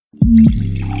Hello,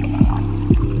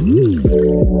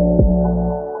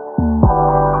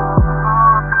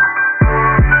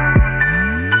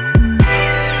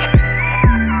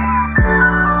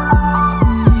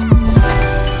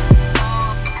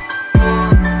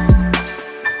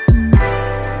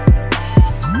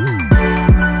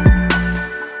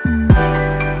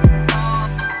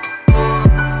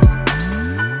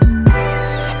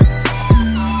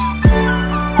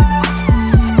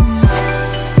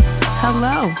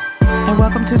 and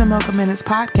welcome to the Mocha Minutes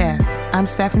podcast. I'm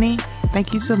Stephanie.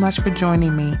 Thank you so much for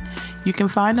joining me. You can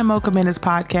find the Mocha Minutes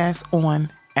podcast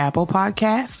on Apple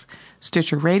Podcasts,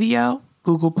 Stitcher Radio,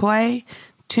 Google Play,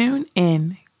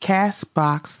 TuneIn,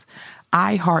 Castbox,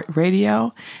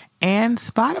 iHeartRadio, and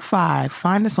Spotify.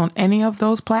 Find us on any of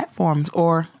those platforms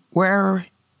or wherever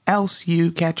else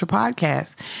you catch your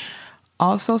podcast.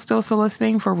 Also, still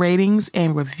soliciting for ratings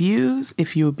and reviews.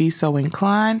 If you would be so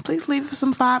inclined, please leave us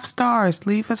some 5 stars.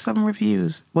 Leave us some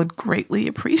reviews. Would greatly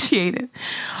appreciate it.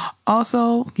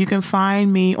 Also, you can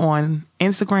find me on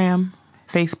Instagram,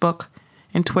 Facebook,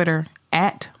 and Twitter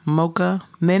at Mocha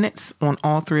Minutes on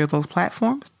all 3 of those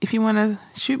platforms. If you want to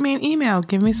shoot me an email,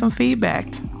 give me some feedback.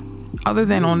 Other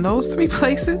than on those 3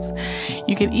 places,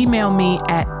 you can email me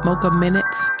at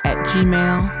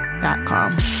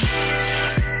mochaminutes@gmail.com.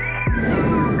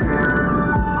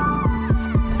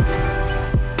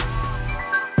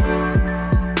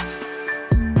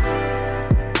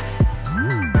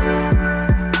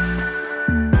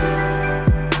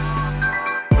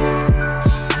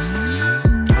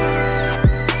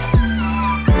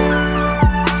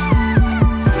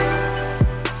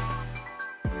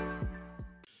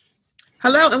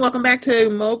 Hello and welcome back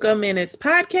to Mocha Minutes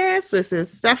podcast. This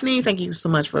is Stephanie. Thank you so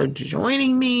much for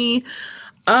joining me.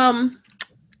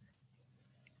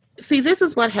 See, this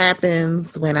is what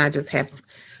happens when I just have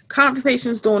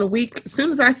conversations during the week. As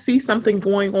soon as I see something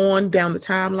going on down the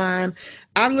timeline,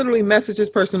 I literally message this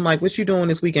person like, what you doing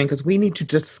this weekend? Because we need to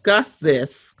discuss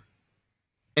this.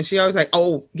 And she always like,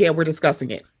 oh, yeah, we're discussing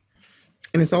it.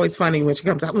 And it's always funny when she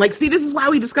comes out. I'm like, see, this is why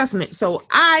we're discussing it. So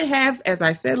I have, as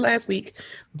I said last week,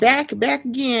 back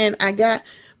again, I got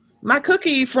my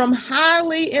cookie from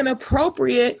Highly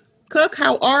Inappropriate. Cook,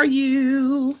 how are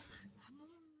you?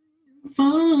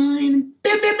 Fine.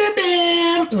 Bam, bam, bam,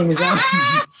 bam. Let me stop.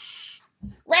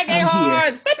 Reggae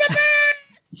horns.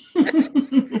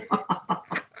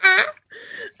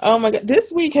 Oh my God.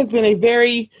 This week has been a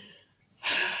very,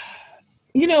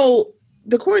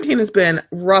 the quarantine has been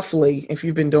roughly, if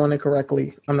you've been doing it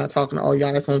correctly, I'm not talking to all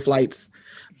y'all that's on flights.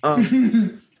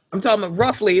 I'm talking about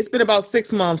roughly, it's been about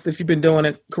 6 months if you've been doing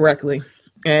it correctly.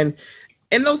 And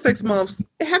in those 6 months,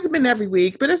 it hasn't been every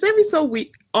week, but it's every so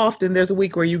often there's a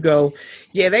week where you go,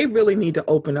 yeah, they really need to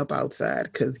open up outside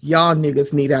because y'all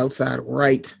niggas need outside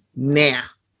right now.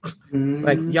 Mm-hmm.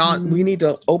 Like y'all, we need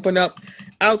to open up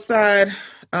outside.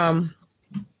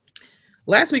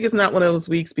 Last week is not one of those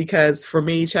weeks because for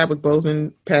me, Chadwick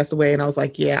Boseman passed away and I was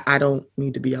like, yeah, I don't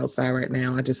need to be outside right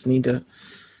now. I just need to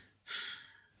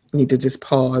just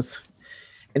pause.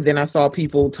 And then I saw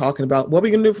people talking about what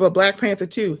we're going to do for Black Panther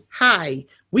 2. Hi,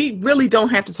 we really don't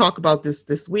have to talk about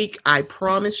this week. I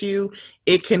promise you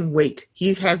it can wait.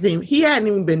 He hadn't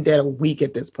even been dead a week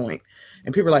at this point.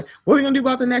 And people are like, what are we going to do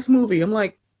about the next movie? I'm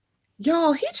like,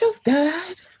 y'all, he just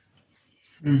died.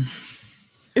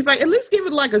 It's like, at least give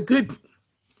it like a good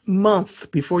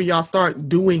month before y'all start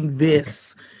doing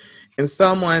this. And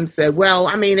someone said, well,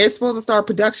 I mean, they're supposed to start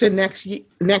production next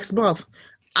month.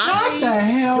 What the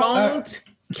hell? Don't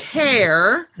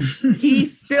care. He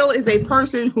still is a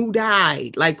person who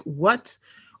died. Like, what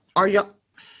are y'all?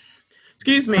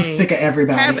 Excuse me. I'm sick of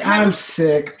everybody. I'm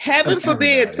sick. Heaven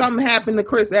forbid something happened to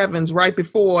Chris Evans right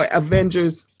before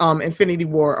Avengers Infinity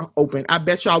War opened. I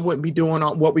bet y'all wouldn't be doing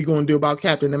what we're going to do about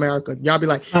Captain America. Y'all be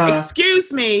like,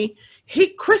 excuse me,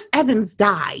 Chris Evans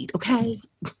died, okay?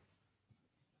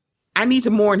 I need to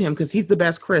mourn him because he's the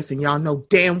best Chris, and y'all know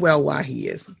damn well why he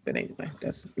is. But anyway,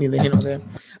 that's neither here nor there.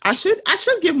 I should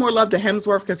give more love to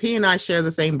Hemsworth because he and I share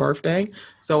the same birthday.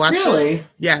 So I should.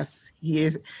 Yes, he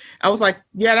is. I was like,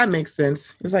 yeah, that makes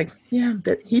sense. It was like, yeah,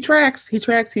 he tracks.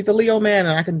 He's a Leo man,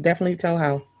 and I can definitely tell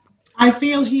how. I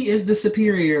feel he is the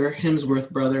superior Hemsworth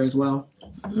brother as well.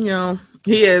 You know,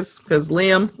 he is because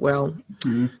Liam. Well,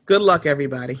 good luck,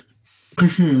 everybody.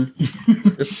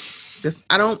 This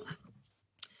I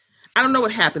don't know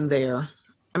what happened there.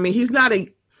 I mean,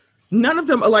 none of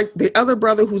them are like the other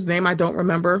brother whose name I don't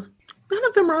remember. None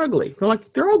of them are ugly.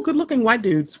 They're all good looking white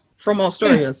dudes from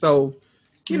Australia. Yeah. So,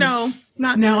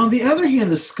 not now. On the other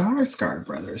hand, the Skarsgård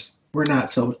brothers were not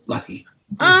so lucky.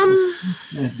 So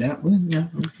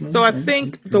I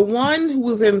think the one who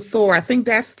was in Thor, I think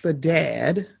that's the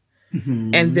dad.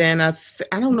 Mm-hmm. And then I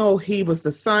don't know, he was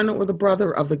the son or the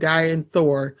brother of the guy in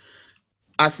Thor.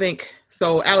 I think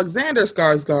so. Alexander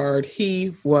Skarsgård,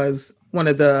 he was one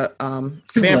of the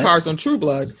vampires on True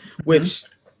Blood, which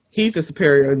he's a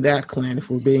superior in that clan, if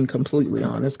we're being completely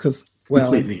honest. Because,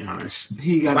 well, completely honest,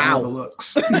 he got all the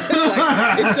looks.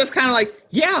 It's just kind of like,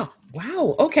 yeah,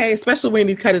 wow, okay. Especially when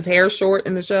he cut his hair short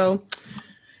in the show.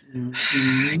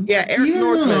 Mm-hmm. Yeah, Eric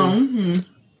Northman. Mm-hmm.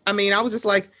 I mean, I was just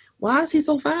like, why is he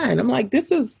so fine? I'm like,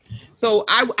 this is so.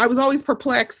 I was always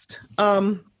perplexed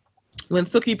when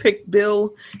Sookie picked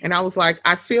Bill, and I was like,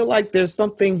 I feel like there's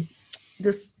something.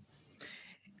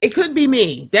 It couldn't be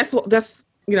me. That's the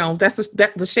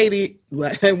shady.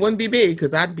 It wouldn't be me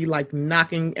because I'd be like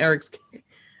knocking Eric's,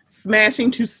 smashing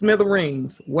to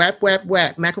smithereens, whap whap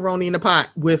whap, macaroni in a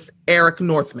pot with Eric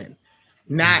Northman,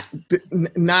 not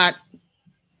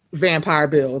Vampire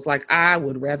Bill. It's like I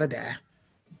would rather die.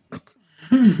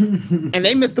 And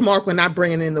they missed the mark when not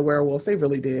bringing in the werewolves. They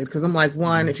really did. Because I'm like,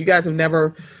 one, if you guys have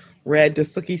never read the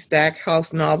Sookie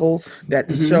Stackhouse novels, that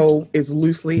the show is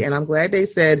loosely, and I'm glad they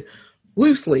said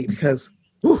loosely because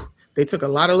they took a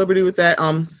lot of liberty with that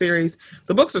series.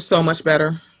 The books are so much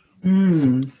better.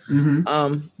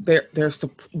 They're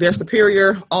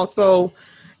superior. Also,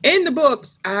 in the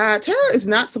books, Tara is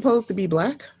not supposed to be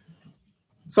black.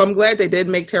 So I'm glad they did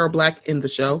make Tara black in the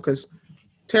show because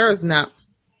Tara's not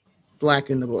black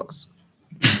in the books.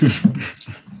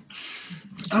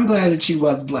 I'm glad that she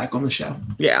was black on the show.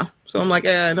 Yeah. So I'm like,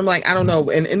 I don't know.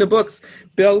 And in the books,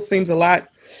 Bill seems a lot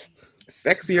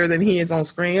sexier than he is on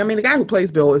screen. I mean, the guy who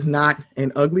plays Bill is not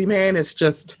an ugly man. It's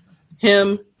just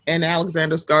him and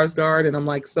Alexander Skarsgård. And I'm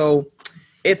like, so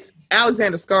it's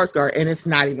Alexander Skarsgård and it's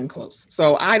not even close.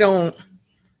 So I don't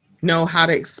know how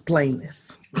to explain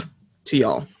this to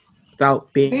y'all.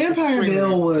 Without being Vampire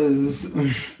Bill was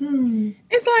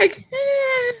it's like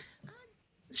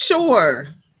sure,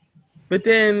 but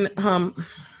then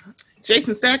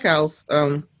Jason Stackhouse,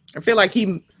 I feel like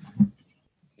he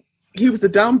was the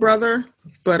dumb brother,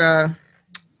 but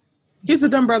he was the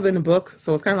dumb brother in the book,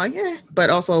 so it's kind of like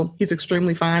but also he's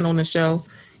extremely fine on the show.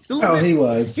 He's a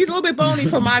little bit bony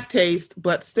for my taste,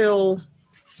 but still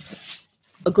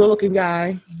a good looking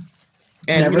guy.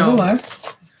 And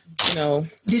nevertheless.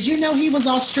 Did you know he was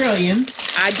Australian?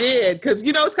 I did, because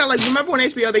it's kind of like, remember when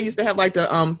HBO they used to have like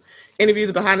the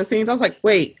interviews behind the scenes? I was like,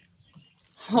 wait,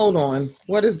 hold on,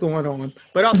 what is going on?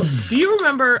 But also, do you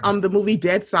remember the movie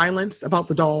Dead Silence about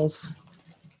the dolls?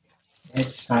 Dead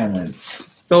Silence.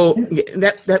 So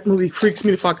that movie freaks me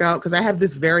the fuck out because I have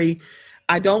this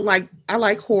I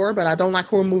like horror, but I don't like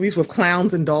horror movies with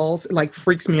clowns and dolls. It like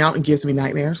freaks me out and gives me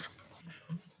nightmares.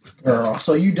 Girl,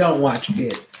 so you don't watch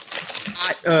it.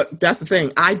 That's the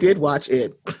thing. I did watch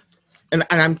it, and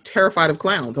I'm terrified of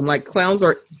clowns. I'm like, clowns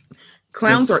are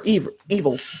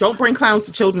evil. Don't bring clowns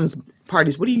to children's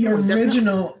parties. What are you doing? The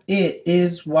original It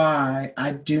is why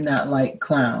I do not like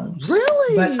clowns.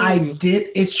 Really? But I did.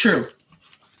 It's true.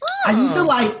 I used to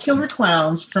like Killer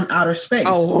Clowns from Outer Space.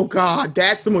 Oh God,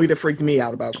 that's the movie that freaked me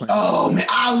out about clowns. Oh man,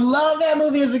 I love that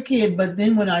movie as a kid, but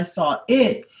then when I saw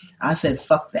it, I said,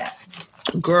 "Fuck that."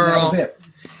 Girl. That was it.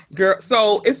 Girl,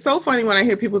 so it's so funny when I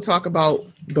hear people talk about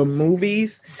the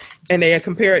movies and they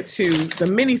compare it to the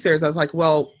miniseries. I was like,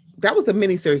 well, that was a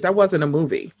miniseries. That wasn't a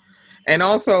movie. And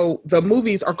also the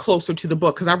movies are closer to the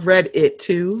book because I've read it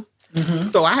too. Mm-hmm.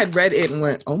 So I had read it and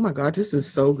went, oh my God, this is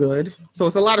so good. So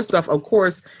it's a lot of stuff, of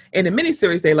course, in the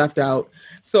miniseries they left out.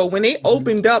 So when they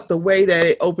opened up the way that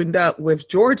it opened up with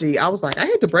Georgie, I was like, I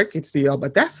hate to break it to y'all,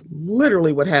 but that's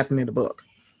literally what happened in the book.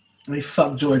 They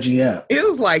fucked Georgie up. It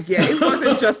was like, it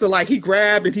wasn't just like he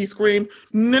grabbed and he screamed.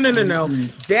 No. Mm-hmm.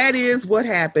 That is what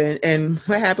happened. And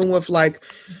what happened with like,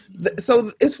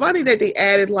 so it's funny that they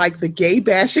added like the gay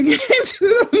bashing into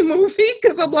the movie.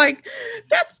 Cause I'm like,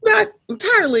 that's not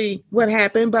entirely what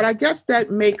happened, but I guess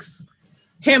that makes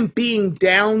him being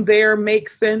down there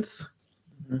makes sense.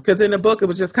 Cause in the book, it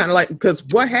was just kind of like, cause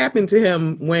what happened to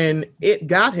him when it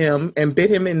got him and bit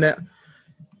him in the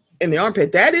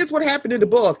armpit. That is what happened in the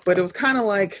book, but it was kind of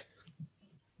like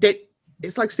that.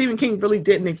 It's like Stephen King really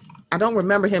didn't. I don't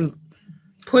remember him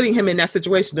putting him in that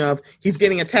situation of he's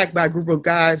getting attacked by a group of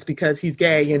guys because he's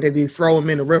gay and then they throw him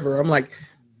in the river. I'm like,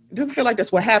 it doesn't feel like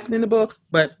that's what happened in the book,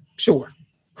 but sure.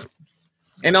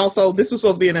 And also, this was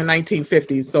supposed to be in the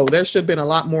 1950s, so there should have been a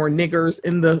lot more niggers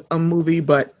in the movie,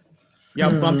 but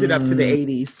y'all bumped it up to the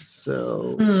 80s.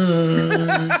 So.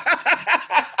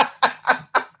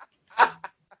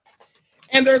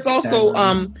 And there's also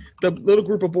the little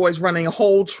group of boys running a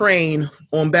whole train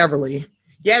on Beverly.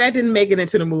 Yeah, that didn't make it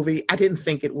into the movie. I didn't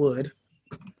think it would.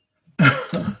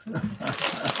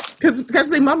 because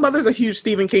my mother's a huge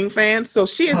Stephen King fan, so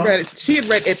she had read it. She had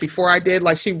read it before I did.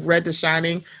 Like she read The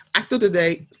Shining. I still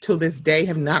till this day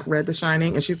have not read The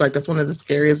Shining, and she's like, "That's one of the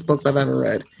scariest books I've ever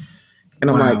read." And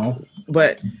I'm like,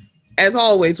 but as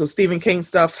always with Stephen King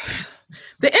stuff,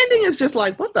 the ending is just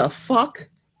like, what the fuck?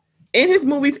 In his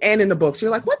movies and in the books,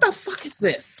 you're like, what the fuck is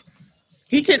this?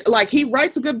 He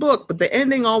writes a good book, but the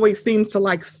ending always seems to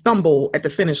like stumble at the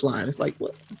finish line. It's like,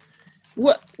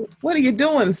 what are you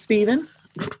doing, Stephen?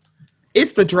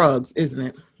 It's the drugs, isn't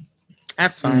it?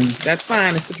 That's fine. That's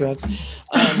fine. It's the drugs.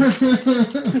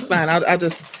 That's fine. I'll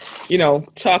just,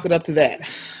 chalk it up to that.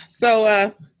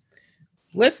 So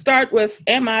let's start with,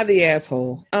 am I the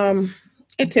asshole?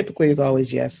 It typically is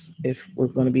always yes, if we're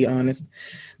going to be honest.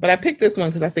 But I picked this one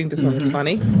because I think this one is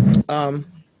funny.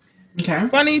 Okay.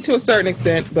 Funny to a certain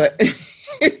extent, but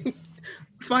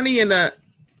funny in I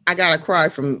gotta cry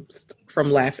from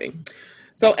laughing.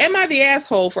 So, am I the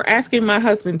asshole for asking my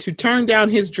husband to turn down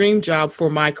his dream job for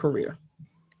my career?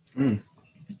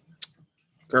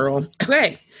 Girl.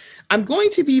 Okay. I'm going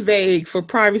to be vague for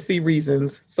privacy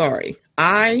reasons. Sorry.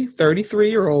 I,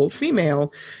 33-year-old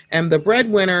female, am the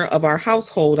breadwinner of our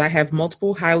household. I have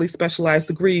multiple highly specialized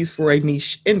degrees for a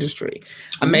niche industry.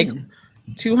 I make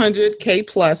 $200K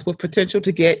plus with potential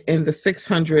to get in the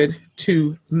 $600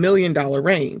 to $1 million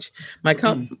range. My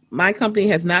company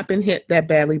has not been hit that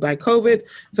badly by COVID,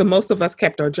 so most of us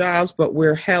kept our jobs, but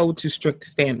we're held to strict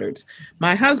standards.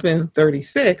 My husband,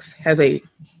 36, has a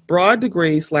broad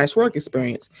degree / work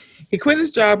experience. He quit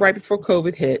his job right before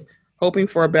COVID hit, hoping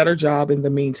for a better job in the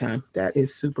meantime. That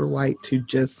is super white to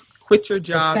just quit your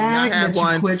job and not have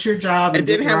one. Quit your job and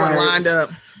didn't have one lined up.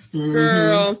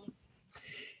 Girl.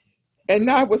 And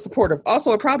not was supportive.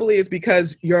 Also, it probably is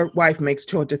because your wife makes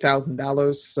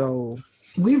 $200,000. So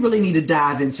we really need to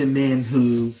dive into men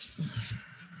who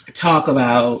talk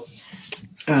about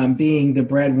being the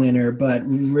breadwinner, but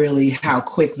really how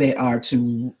quick they are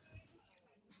to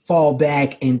fall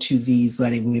back into these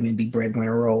letting women be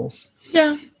breadwinner roles.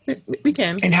 Yeah, we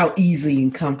can. And how easy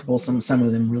and comfortable some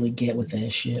of them really get with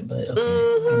that shit. But okay,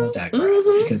 I'm gonna digress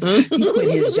because he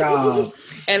quit his job.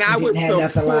 And I was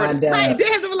supportive. Right, they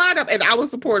have nothing lined up. And I was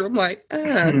supportive. I'm like,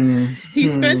 He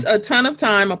spent a ton of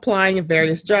time applying in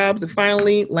various jobs and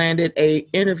finally landed a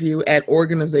interview at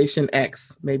Organization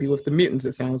X, maybe with the mutants,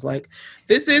 it sounds like.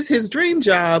 This is his dream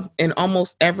job in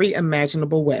almost every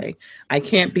imaginable way. I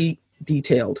can't be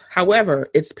detailed. However,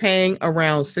 it's paying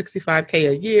around $65K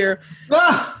a year,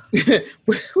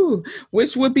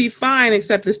 which would be fine,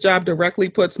 except this job directly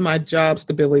puts my job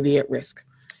stability at risk.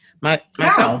 I'm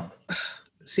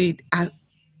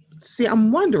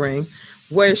wondering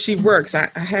where she works.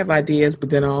 I have ideas, but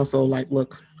then also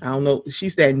look, I don't know. She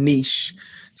said niche,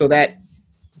 so that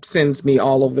sends me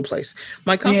all over the place.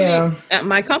 My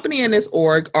company and this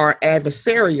org are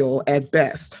adversarial at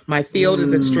best. My field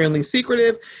is extremely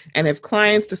secretive, and if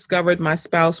clients discovered my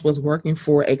spouse was working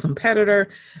for a competitor,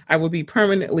 I would be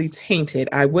permanently tainted.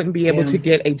 I wouldn't be able to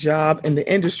get a job in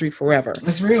the industry forever.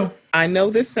 That's real. I know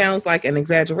this sounds like an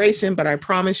exaggeration, but I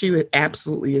promise you it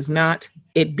absolutely is not.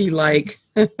 It'd be like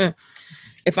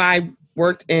if I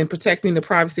worked in protecting the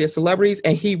privacy of celebrities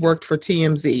and he worked for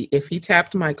TMZ. If he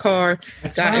tapped my car,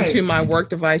 into my work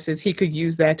devices, he could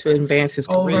use that to advance his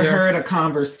career. Overheard a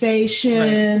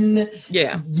conversation. Right.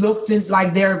 Yeah. Looked in,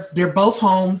 like they're both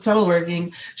home,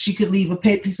 teleworking. She could leave a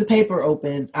piece of paper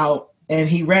open out and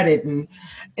he read it. And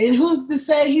who's to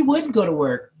say he wouldn't go to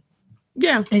work?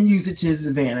 Yeah. And use it to his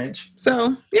advantage.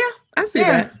 So, yeah, I see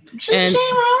that. She ain't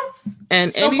wrong.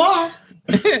 And so far.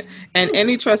 And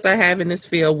any trust I have in this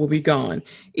field will be gone.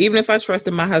 Even if I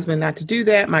trusted my husband not to do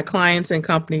that, my clients and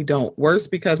company don't. Worse,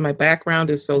 because my background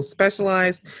is so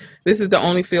specialized, this is the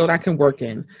only field I can work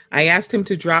in. I asked him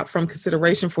to drop from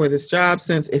consideration for this job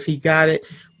since if he got it,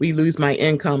 we lose my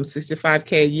income.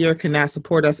 $65K a year cannot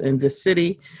support us in this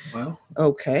city. Wow.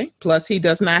 Okay. Plus, he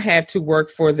does not have to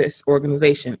work for this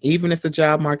organization. Even if the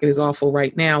job market is awful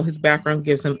right now, his background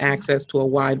gives him access to a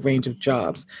wide range of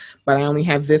jobs. But I only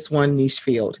have this one niche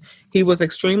field. He was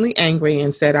extremely angry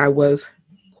and said I was,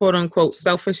 quote unquote,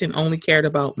 selfish and only cared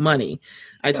about money.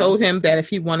 I told him that if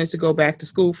he wanted to go back to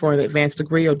school for an advanced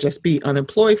degree or just be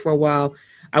unemployed for a while,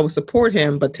 I would support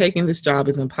him, but taking this job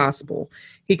is impossible.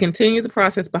 He continued the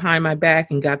process behind my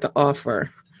back and got the offer.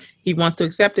 He wants to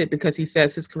accept it because he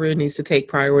says his career needs to take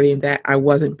priority and that I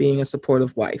wasn't being a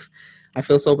supportive wife. I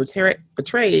feel so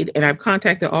betrayed, and I've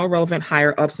contacted all relevant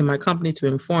higher-ups in my company to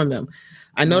inform them.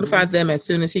 I notified them as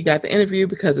soon as he got the interview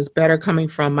because it's better coming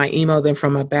from my email than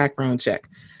from a background check.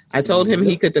 I told him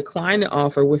he could decline the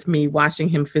offer with me watching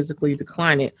him physically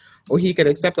decline it, or he could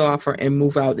accept the offer and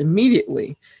move out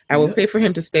immediately. I will pay for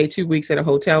him to stay 2 weeks at a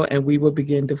hotel, and we will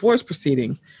begin divorce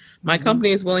proceedings. My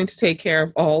company is willing to take care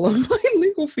of all of my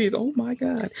legal fees. Oh my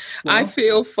God. Well, I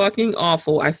feel fucking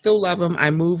awful. I still love him. I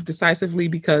moved decisively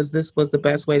because this was the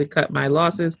best way to cut my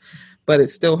losses, but it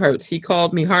still hurts. He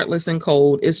called me heartless and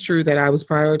cold. It's true that I was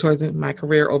prioritizing my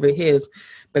career over his,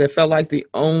 but it felt like the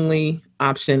only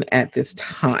option at this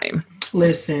time.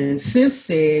 Listen, sis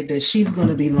said that she's going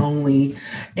to be lonely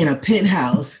in a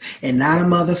penthouse and not a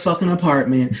motherfucking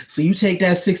apartment. So you take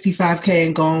that $65K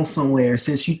and go on somewhere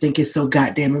since you think it's so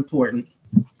goddamn important.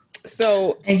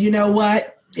 So, and you know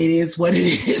what? It is what it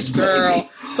is, girl. Baby.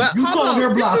 But you call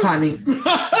her bluff, honey. Girl,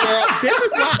 this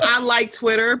is why I like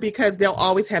Twitter, because they'll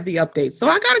always have the updates. So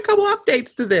I got a couple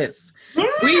updates to this.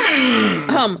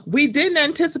 We didn't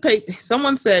anticipate.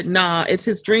 Someone said, nah, it's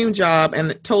his dream job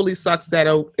and it totally sucks that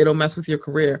it'll mess with your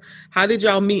career. How did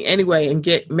y'all meet anyway and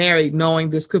get married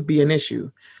knowing this could be an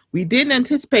issue? We didn't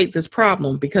anticipate this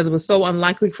problem because it was so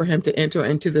unlikely for him to enter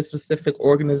into the specific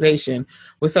organization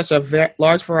with such a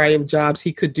large variety of jobs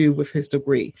he could do with his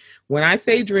degree. When I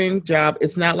say dream job,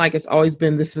 it's not like it's always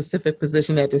been this specific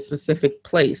position at this specific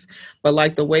place, but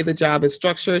like the way the job is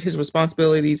structured, his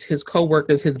responsibilities, his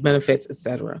coworkers, his benefits,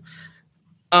 etc.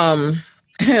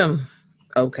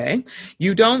 Okay.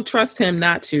 You don't trust him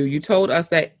not to. You told us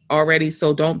that already,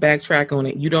 so don't backtrack on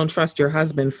it. You don't trust your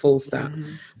husband, full stop.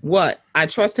 Mm-hmm. What? I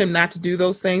trust him not to do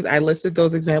those things. I listed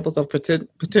those examples of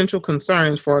potential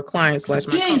concerns for a client / my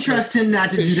You ain't trust him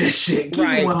not to do that shit. Keep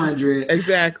it 100.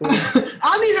 Exactly.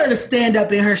 I need her to stand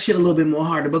up in her shit a little bit more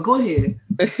harder, but go ahead.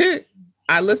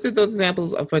 I listed those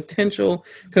examples of potential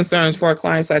concerns for a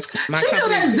client / my company. She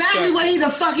knew exactly what the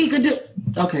fuck he could do.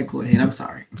 Okay, go ahead. I'm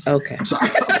sorry. Okay. I'm sorry.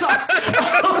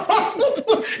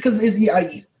 Because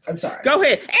I'm sorry. Go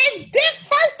ahead. And then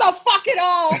first the fuck it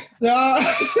all.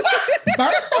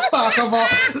 First the fuck of all.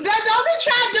 Don't be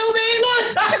trying to do me.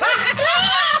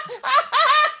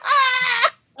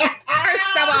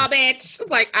 First of all, bitch. It's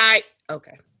like,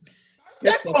 okay.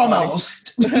 That's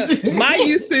almost. My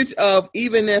usage of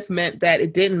even if meant that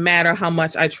it didn't matter how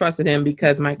much I trusted him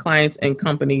because my clients and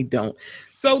company don't.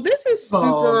 So this is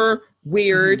super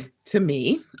weird to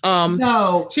me.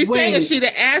 No, she's saying, is she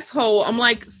the asshole? I'm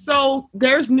like, so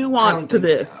there's nuance to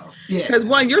this. Because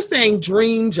one, you're saying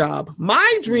dream job.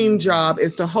 My dream job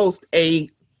is to host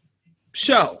a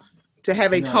show, to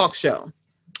have a talk show.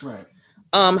 Right.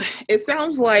 It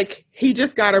sounds like he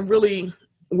just got a really,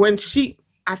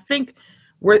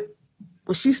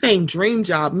 she's saying dream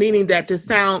job, meaning that this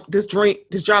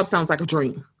job sounds like a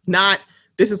dream, not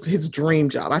this is his dream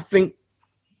job. I think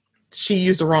she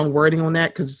used the wrong wording on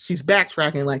that because she's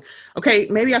backtracking like, okay,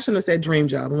 maybe I shouldn't have said dream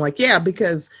job. I'm like, yeah,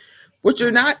 because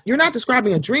you're not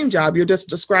describing a dream job. You're just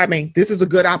describing this is a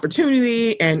good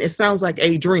opportunity and it sounds like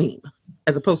a dream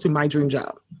as opposed to my dream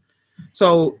job.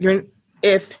 So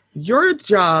if your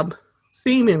job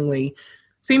seemingly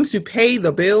seems to pay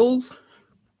the bills.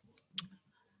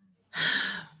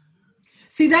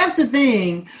 See, that's the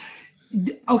thing.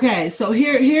 Okay, so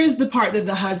here's the part that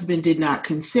the husband did not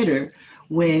consider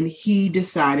when he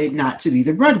decided not to be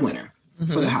the breadwinner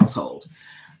for the household.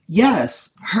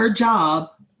 Yes, her job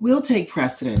will take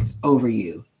precedence over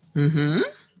you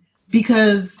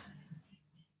because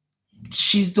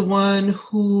she's the one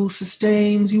who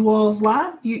sustains you all's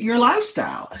your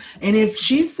lifestyle. And if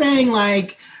she's saying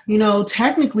like,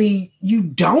 technically you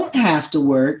don't have to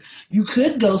work. You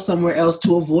could go somewhere else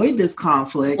to avoid this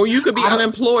conflict. Or you could be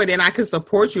unemployed and I could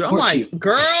support you. I'm like,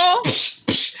 girl.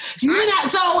 You're not.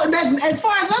 So that's, as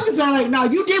far as I'm concerned, like, no,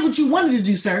 you did what you wanted to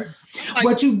do, sir. Like,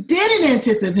 what you didn't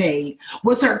anticipate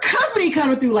was her company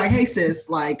coming through like, hey, sis,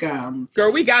 like,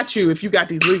 girl, we got you if you got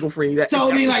these legal free.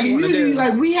 So I mean,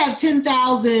 like, we have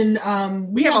 10,000.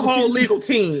 We have a whole legal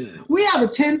team. We have a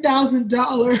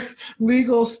 $10,000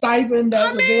 legal stipend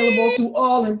that's available to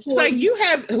all employees. Like you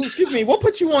have, we'll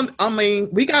put you on. I mean,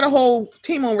 we got a whole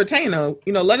team on retainer.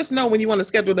 Let us know when you want to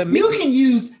schedule the meeting. You can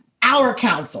use our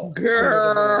counsel,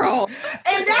 girl,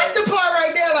 and that's the part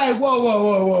right there. Like, whoa.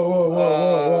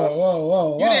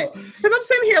 Because I'm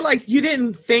sitting here like you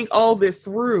didn't think all this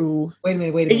through. Wait a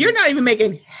minute. And you're not even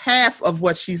making half of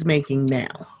what she's making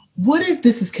now. What if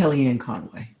this is Kellyanne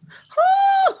Conway?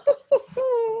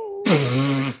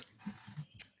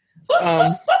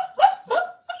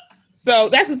 So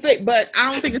that's the thing, but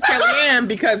I don't think it's Kellyanne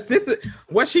because this is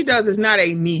what she does is not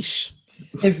a niche.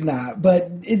 It's not, but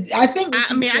I think.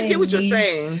 I get what you're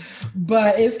saying.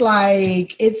 But it's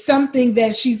like it's something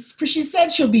that she said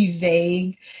she'll be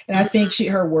vague, and I think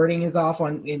her wording is off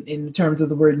in terms of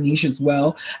the word niche as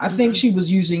well. I think she was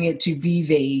using it to be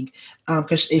vague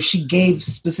because if she gave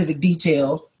specific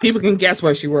detail, people can guess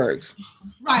where she works,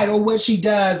 right, or what she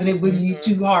does, and it would be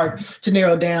too hard to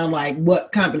narrow down like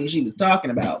what company she was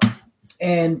talking about.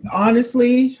 And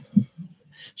honestly,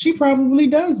 she probably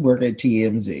does work at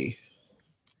TMZ.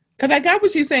 Because I got what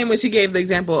she's saying when she gave the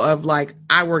example of like,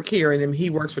 I work here and then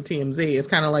he works for TMZ. It's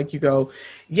kind of like you go,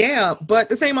 yeah, but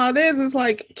the thing about it is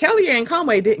like Kellyanne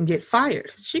Conway didn't get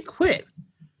fired. She quit.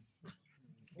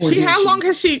 How long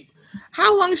has she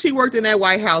worked in that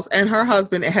White House, and her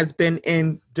husband has been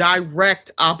in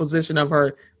direct opposition of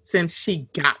her since she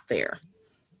got there.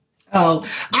 Oh,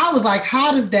 I was like,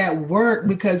 how does that work?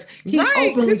 Because he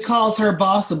openly calls her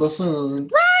boss a buffoon.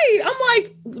 Right. I'm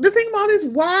like, the thing about it is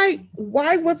why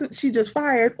wasn't she just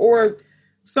fired? Or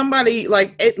somebody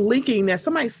like it linking that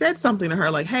somebody said something to her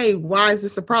like, hey, why is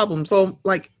this a problem? So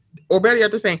like, or better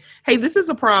yet, they're saying, hey, this is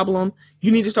a problem.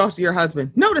 You need to talk to your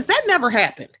husband. Notice that never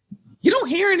happened. You don't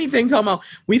hear anything talking about,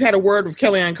 we've had a word with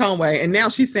Kellyanne Conway, and now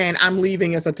she's saying, I'm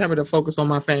leaving in September to focus on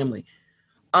my family.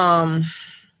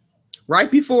 Right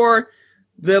before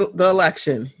the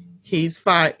election,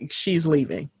 she's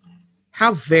leaving.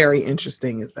 How very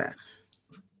interesting is that?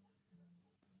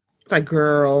 Like,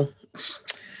 girl,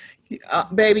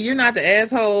 baby, you're not the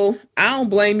asshole. I don't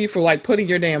blame you for like putting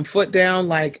your damn foot down.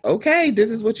 Like, okay, this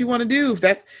is what you want to do. If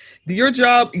that your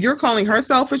job, you're calling her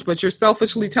selfish, but you're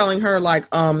selfishly telling her like,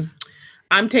 I'm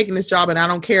taking this job and I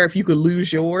don't care if you could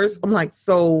lose yours. I'm like,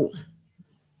 so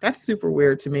that's super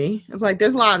weird to me. It's like,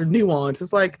 there's a lot of nuance.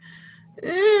 It's like,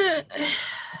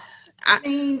 I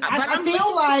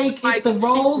feel like if the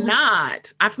roles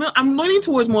I'm leaning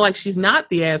towards more like she's not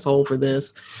the asshole for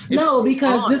this. No,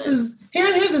 because this is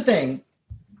here's the thing.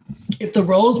 If the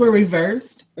roles were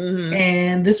reversed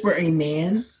and this were a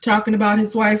man talking about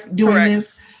his wife doing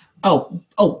this, oh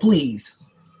please.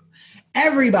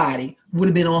 Everybody would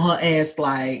have been on her ass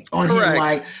like on him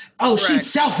like, oh, she's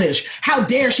selfish. How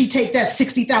dare she take that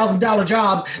 $60,000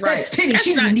 job? That's pity.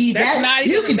 She didn't need that.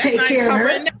 You can take care of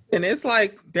her. And it's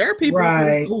like there are people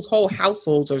whose whole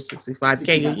households are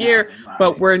 $65K a year,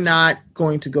 but we're not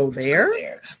going to go there.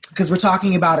 Because we're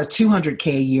talking about a $200K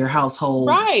a year household,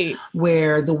 right?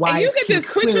 Where the wife, and you can just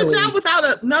quit your job without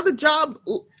another job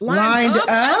lined up.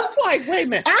 I'm like, wait a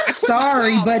minute. I'm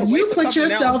sorry, but you put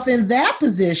yourself in that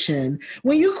position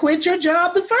when you quit your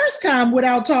job the first time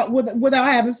without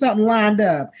having something lined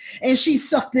up, and she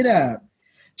sucked it up.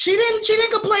 She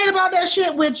didn't complain about that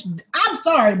shit. Which I'm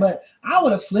sorry, but I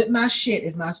would have flipped my shit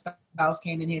if my spouse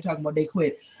came in here talking about they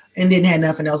quit and didn't have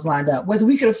nothing else lined up, whether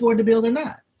we could afford the bills or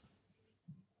not.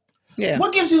 Yeah.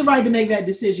 What gives you the right to make that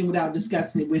decision without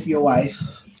discussing it with your wife?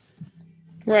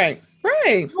 Right.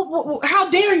 How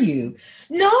dare you?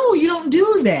 No, you don't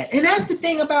do that. And that's the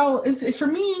thing about, for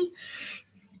me,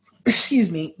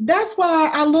 excuse me, that's why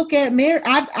I look at marriage.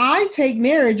 I take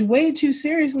marriage way too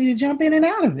seriously to jump in and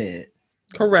out of it.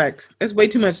 Correct. It's way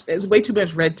too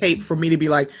much red tape for me to be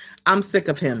like, I'm sick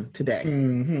of him today.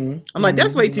 Mm-hmm. I'm like,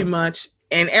 that's way too much.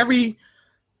 And every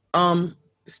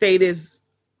state is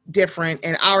different,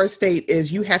 and our state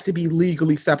is you have to be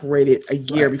legally separated a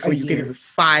year before you can even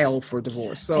file for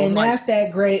divorce. So, and that's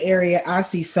that gray area I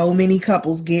see so many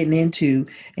couples getting into.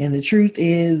 And the truth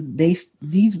is,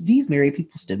 these married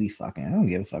people still be fucking. I don't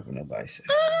give a fuck what nobody says.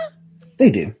 They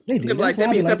do. They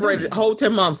be separated the whole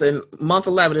 10 months, and month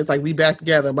 11 it's like we back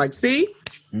together. I'm like, see,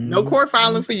 no court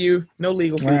filing for you, no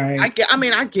legal fee. Right. I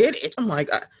get it. I'm like,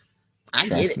 I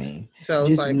get it. So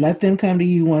just let them come to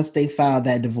you once they file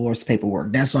that divorce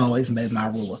paperwork. That's always been my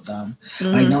rule of thumb.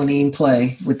 Like, don't even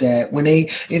play with that. When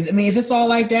if it's all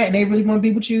like that and they really want to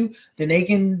be with you, then they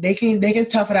can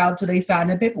tough it out until they sign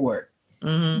the paperwork.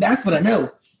 Mm-hmm. That's what I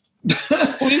know.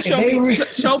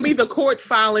 Show me the court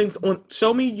filings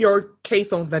show me your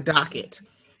case on the docket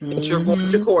that you're going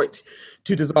to court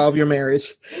to dissolve your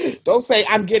marriage. Don't say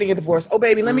I'm getting a divorce. Oh,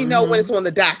 baby, let me know when it's on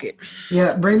the docket.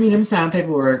 Yeah, bring me them signed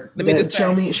paperwork.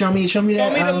 Show me that. Show me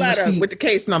the letter receipt with the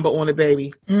case number on it,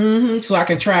 baby. So I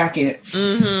can track it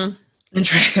and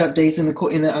track updates in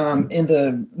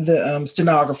the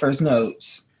stenographer's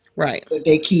notes. Right, that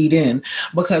they keyed in,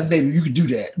 because baby, you could do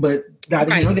that, but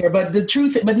neither here nor there. But the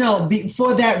truth,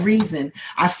 for that reason,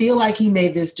 I feel like he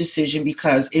made this decision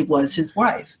because it was his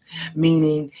wife.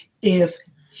 Meaning, if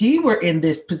he were in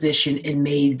this position and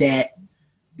made that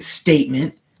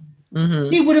statement,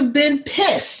 he would have been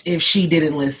pissed if she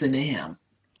didn't listen to him.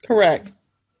 Correct.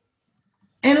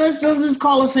 And let's just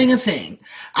call a thing a thing.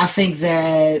 I think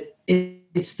that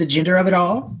it's the gender of it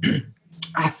all.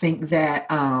 I think that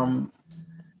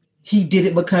he did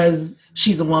it because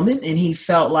she's a woman, and he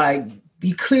felt like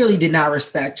he clearly did not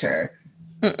respect her.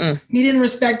 He didn't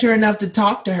respect her enough to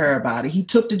talk to her about it. He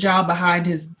took the job behind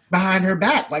her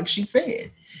back, like she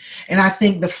said. And I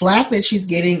think the flack that she's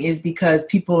getting is because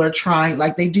people are trying,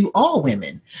 like they do all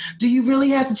women. Do you really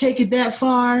have to take it that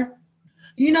far?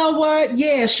 You know what?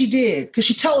 Yeah, she did. Because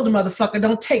she told the motherfucker,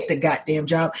 don't take the goddamn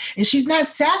job. And she's not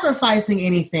sacrificing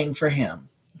anything for him.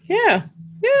 Yeah.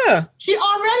 Yeah. She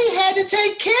already had to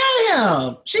take care of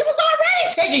him. She was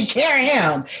already taking care of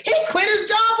him. He quit his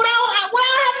job without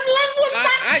having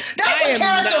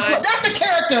That's a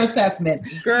character assessment.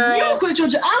 Girl. You don't quit your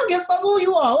job. I don't give a fuck who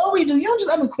you are. What we do? You don't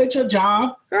just ever quit your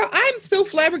job. Girl, I'm still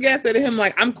flabbergasted at him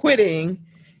like, I'm quitting.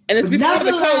 And it's before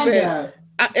the COVID.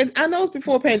 I know it's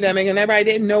before pandemic and everybody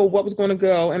didn't know what was going to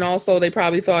go. And also they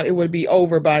probably thought it would be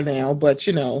over by now. But,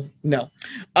 no.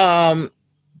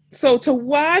 So to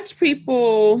watch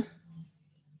people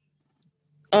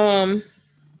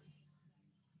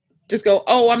just go,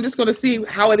 oh, I'm just going to see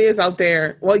how it is out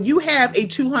there. Well, you have a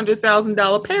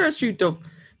 $200,000 parachute to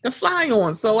fly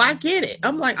on. So I get it.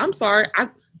 I'm like, I'm sorry.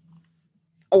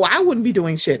 I wouldn't be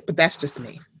doing shit, but that's just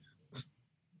me.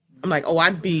 I'm like,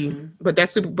 I'd be, but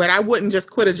I wouldn't just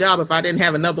quit a job if I didn't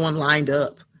have another one lined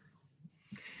up.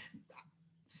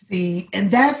 See,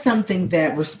 and that's something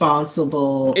that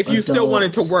responsible if you adults, still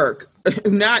wanted to work,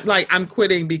 not like I'm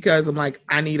quitting because I'm like,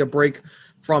 I need a break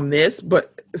from this,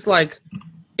 but it's like,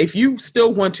 if you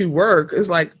still want to work, it's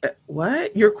like,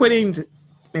 what? You're quitting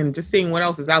and just seeing what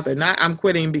else is out there. Not I'm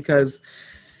quitting because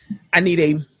I need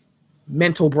a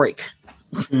mental break.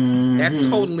 Mm-hmm. That's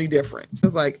totally different.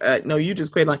 It's like, no, you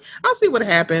just quit. Like, I'll see what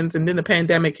happens. And then the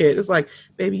pandemic hit. It's like,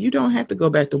 baby, you don't have to go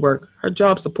back to work. Her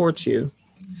job supports you.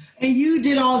 And you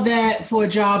did all that for a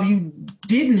job you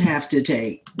didn't have to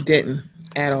take. Didn't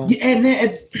at all.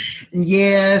 And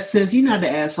yeah, sis, you're not the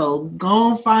asshole. Go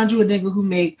on, find you a nigga who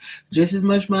make just as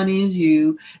much money as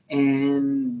you,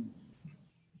 and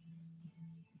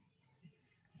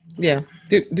yeah,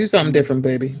 do something different,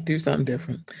 baby. Do something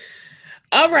different.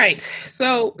 All right.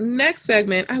 So next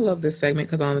segment, I love this segment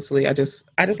because honestly, I just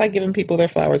like giving people their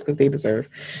flowers because they deserve.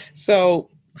 So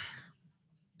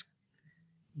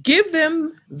give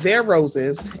them their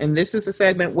roses. And this is the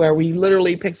segment where we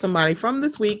literally pick somebody from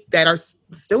this week that are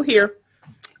still here.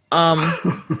 I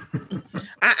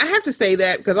have to say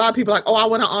that because a lot of people are like, oh, I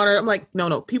want to honor. I'm like,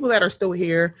 no, people that are still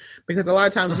here, because a lot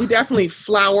of times we definitely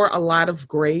flower a lot of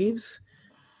graves,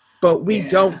 but we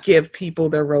don't give people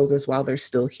their roses while they're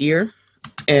still here.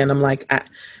 And I'm like,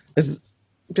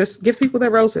 just give people their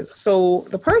roses. So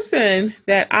the person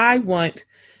that I want,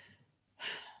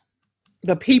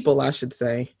 the people, I should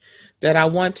say, that I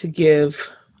want to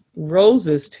give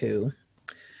roses to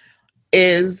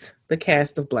is the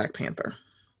cast of Black Panther.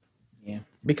 Yeah.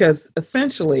 Because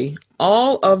essentially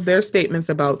all of their statements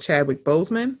about Chadwick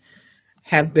Boseman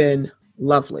have been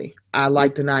lovely. I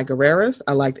liked Denai Guerreras.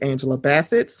 I liked Angela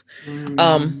Bassett's.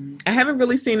 I haven't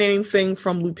really seen anything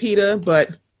from Lupita,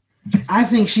 but I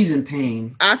think she's in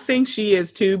pain. I think she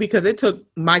is too, because it took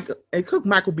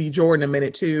Michael B. Jordan a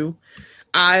minute too.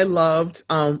 I loved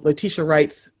Letitia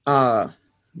Wright's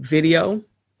video.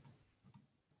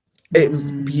 It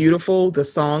was beautiful. The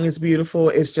song is beautiful.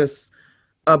 It's just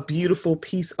a beautiful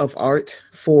piece of art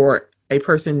for a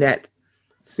person that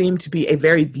seemed to be a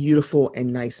very beautiful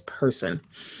and nice person.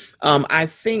 I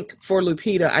think for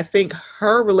Lupita, I think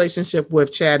her relationship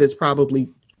with Chadwick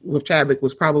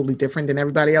was probably different than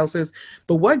everybody else's.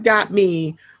 But what got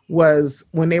me was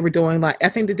when they were doing I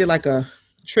think they did a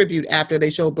tribute after they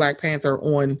showed Black Panther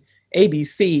on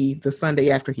ABC the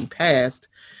Sunday after he passed.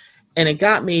 And it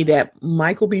got me that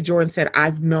Michael B. Jordan said,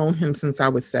 I've known him since I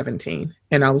was 17.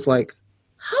 And I was like,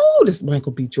 how old is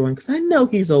Michael B. Jordan? Because I know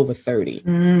he's over 30.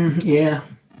 Yeah.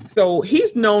 So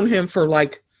he's known him for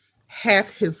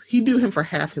he knew him for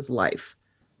half his life.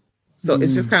 So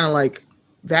it's just kind of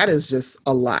that is just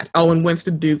a lot. Oh, and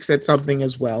Winston Duke said something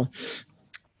as well.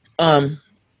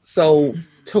 So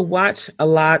to watch a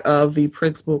lot of the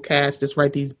principal cast just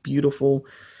write these beautiful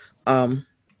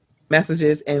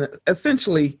messages and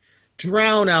essentially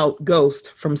drown out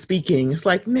Ghost from speaking. It's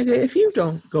like, nigga, if you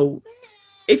don't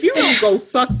go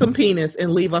suck some penis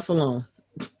and leave us alone.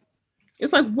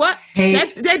 It's like, what?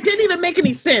 That didn't even make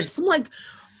any sense. I'm like,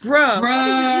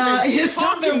 bruh, is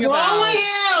something wrong with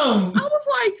him? I was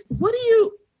like, what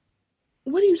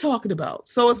are you talking about?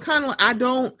 So it's kind of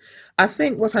I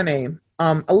think, what's her name?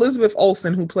 Elizabeth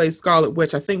Olsen, who plays Scarlet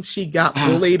Witch, I think she got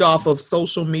bullied off of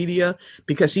social media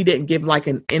because she didn't give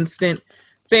an instant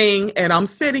thing. And I'm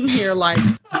sitting here like,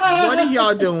 what are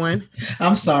y'all doing?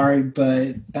 I'm sorry,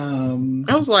 but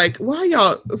I was like, why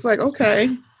y'all? It's like,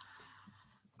 okay.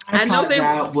 I thought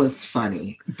that was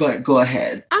funny, but go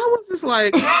ahead. I was just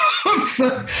like,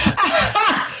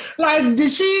 like,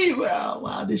 did she? Well,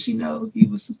 wow, did she know he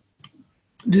was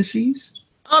deceased?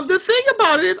 The thing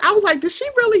about it is, I was like, did she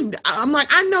really? I'm like,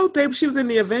 I know she was in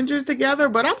the Avengers together,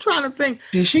 but I'm trying to think.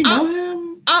 Did she know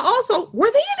him? I also, were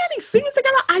they in any scenes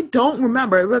together? I don't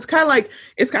remember. It was kind of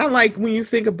like when you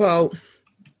think about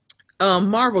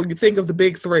Marvel, you think of the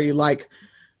big three, like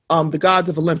the Gods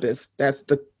of Olympus. That's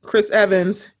the Chris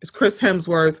Evans, it's Chris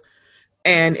Hemsworth,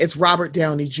 and it's Robert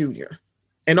Downey Jr.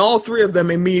 And all three of them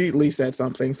immediately said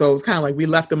something. So it was kind of like we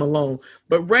left them alone.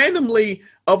 But randomly,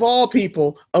 of all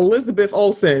people, Elizabeth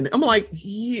Olsen, I'm like,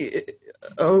 yeah,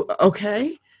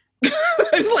 okay.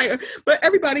 It's like, but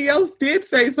everybody else did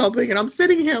say something. And I'm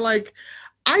sitting here like,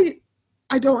 I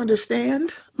don't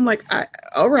understand. I'm like,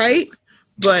 all right.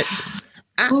 But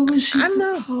what was she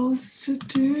supposed to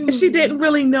do? She didn't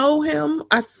really know him.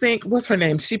 I think, what's her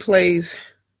name? She plays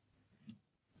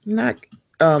not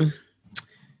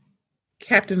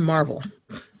Captain Marvel.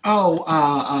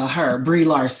 Oh, her, Brie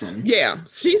Larson. Yeah,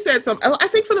 she said something. I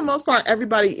think for the most part,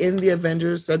 everybody in the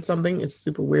Avengers said something. It's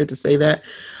super weird to say that.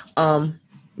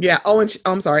 Yeah. Oh, and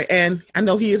I'm sorry. And I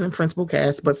know he is in principal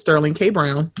cast, but Sterling K.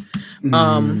 Brown.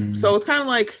 So it's kind of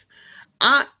like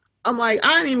I'm like,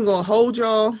 I ain't even gonna hold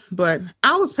y'all, but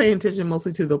I was paying attention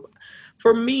mostly to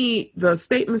for me, the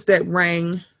statements that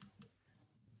rang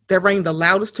the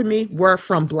loudest to me were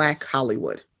from Black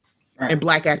Hollywood and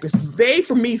Black actors. They,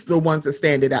 for me, the ones that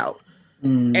standed out.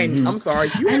 Mm-hmm. And I'm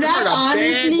sorry, and that's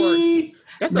honestly,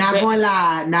 not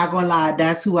gonna lie.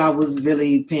 That's who I was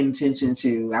really paying attention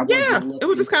to. It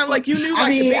was just kind of like you knew.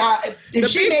 Like, if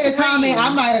she made a comment,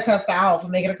 I might have cussed her out for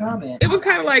making a comment. It was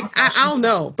kind of like I don't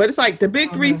know, but it's like the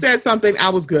big three said something. I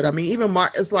was good. I mean, even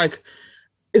Mark. It's like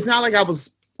it's not like I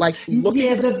was like looking.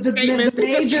 Yeah, the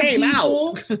major came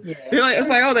people, out. Yeah. It's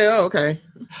like okay.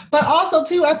 But also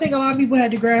too, I think a lot of people had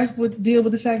to deal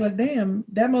with the fact like, damn,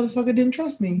 that motherfucker didn't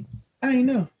trust me. I didn't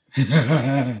know.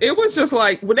 It was just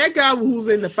like with that guy who's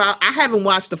in the file. I haven't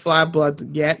watched The Fly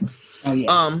Blood yet. Oh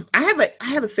yeah. I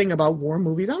have a thing about war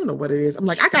movies. I don't know what it is. I'm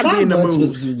like, I gotta be in the mood.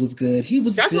 Was good. He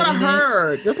was. That's good what I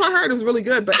heard. That's what I heard. It was really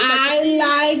good. But I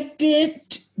liked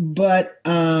it. But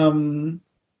I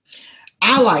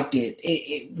liked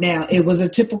it. Now it was a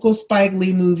typical Spike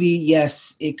Lee movie.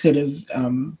 Yes, it could have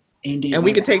ended. And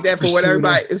we could take that for what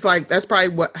everybody. It's like that's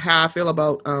probably how I feel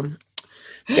about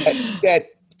that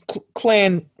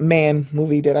Klan Man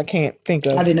movie that I can't think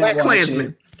of. I did not watch Klansman.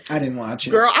 It. I didn't watch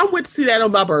it. Girl, I went to see that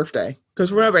on my birthday. Because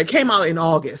remember, it came out in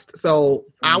August. So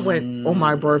I went on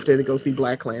my birthday to go see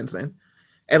Black Klansman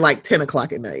at like 10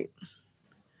 o'clock at night.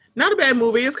 Not a bad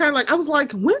movie. It's kind of like, I was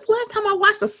like, when's the last time I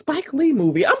watched a Spike Lee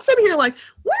movie? I'm sitting here like,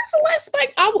 when's the last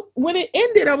when it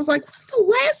ended, I was like, what's the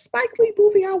last Spike Lee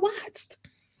movie I watched?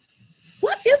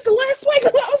 What is the last Spike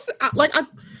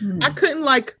Lee? I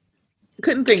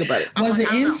couldn't think about it. Was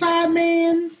it Inside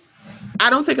Man? I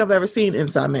don't think I've ever seen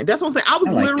Inside Man. That's one thing. I was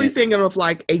literally thinking of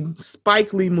like a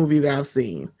Spike Lee movie that I've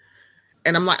seen.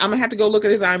 And I'm like, I'm going to have to go look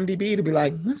at his IMDb to be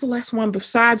like, when's the last one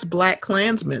besides Black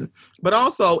Klansman? But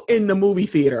also in the movie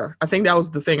theater. I think that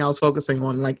was the thing I was focusing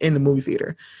on, like in the movie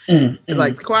theater.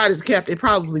 Like Quiet as Kept, it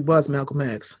probably was Malcolm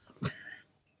X.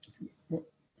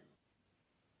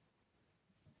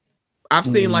 I've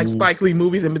seen like Spike Lee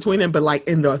movies in between them, but like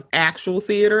in the actual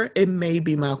theater, it may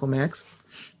be Malcolm X.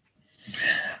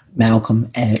 Malcolm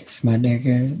X, my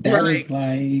nigga. That was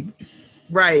like...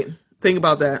 Right. Think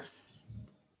about that.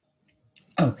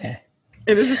 Okay.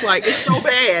 And it's just like, it's so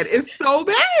bad. It's so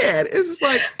bad. It's just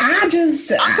like... I'm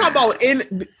talking about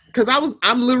because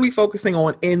I'm literally focusing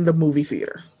on in the movie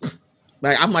theater.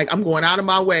 I'm going out of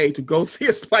my way to go see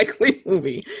a Spike Lee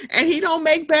movie. And he don't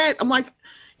make bad... I'm like...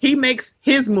 He makes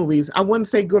his movies. I wouldn't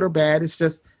say good or bad. It's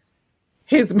just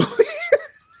his movie.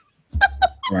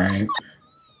 Right.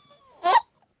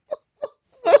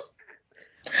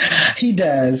 He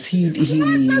does. He.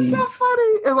 That's so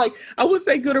funny. And like, I would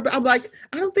say good or bad. I'm like,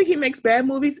 I don't think he makes bad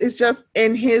movies. It's just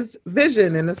in his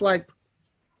vision. And it's like,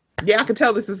 yeah, I can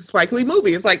tell this is a Spike Lee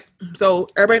movie. It's like, so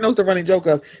everybody knows the running joke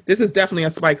of this is definitely a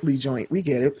Spike Lee joint. We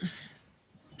get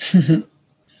it.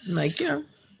 Like, yeah.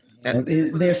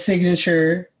 Their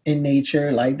signature in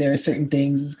nature, like there are certain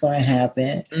things that's going to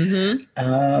happen.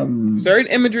 Certain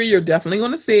imagery you're definitely going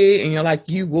to see, and you're like,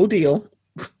 you will deal.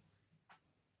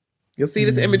 You'll see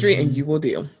this imagery, and you will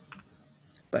deal.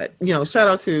 But shout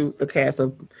out to the cast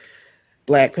of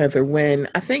Black Panther. When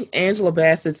I think Angela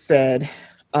Bassett said,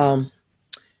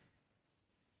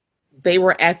 they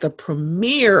were at the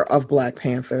premiere of Black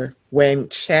Panther when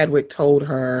Chadwick told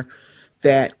her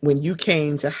that when you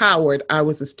came to Howard, I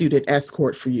was a student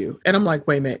escort for you. And I'm like,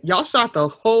 wait a minute, y'all shot the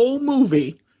whole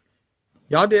movie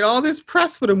Y'all did all this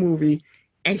press for the movie,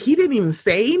 and he didn't even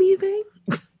say anything.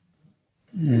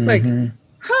 Mm-hmm. Like,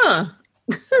 huh?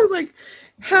 Like,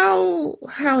 how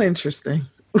interesting.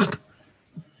 But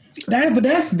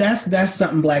that's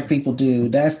something Black people do.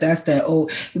 That's that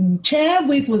old.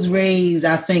 Chadwick was raised,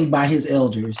 I think, by his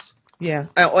elders. Yeah,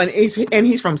 and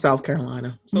he's from South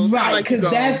Carolina, so right? Because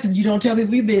that's you don't tell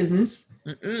people your business,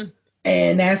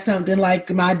 and that's something like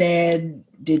my dad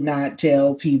did not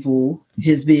tell people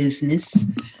his business.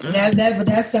 And but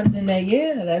that's something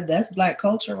that's Black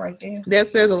culture right there. That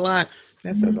says a lot.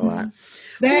 That says a lot.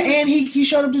 That and he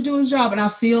showed up to do his job, and I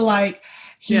feel like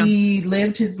he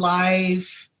lived his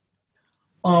life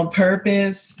on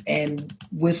purpose, and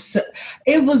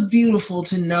it was beautiful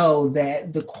to know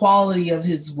that the quality of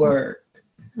his work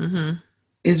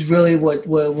is really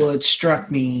what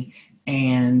struck me,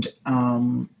 and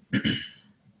I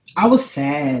was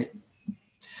sad.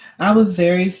 I was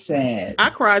very sad. I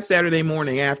cried Saturday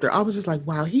morning after. I was just like,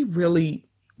 wow, he's really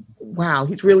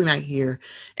not here.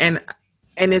 And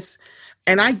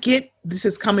I get this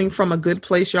is coming from a good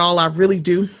place, y'all. I really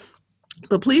do.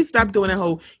 But please stop doing that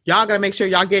whole, y'all got to make sure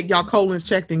y'all get y'all colons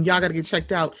checked and y'all got to get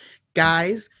checked out.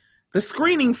 Guys, the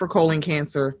screening for colon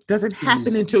cancer doesn't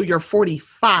happen until you're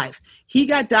 45. He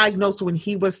got diagnosed when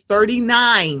he was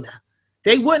 39.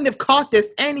 They wouldn't have caught this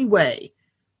anyway.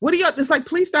 What do y'all, it's like,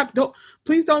 please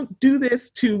don't do this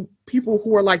to people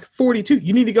who are like 42.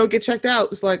 You need to go get checked out.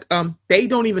 It's like, they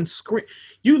don't even screen.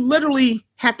 You literally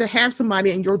have to have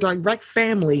somebody in your direct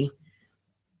family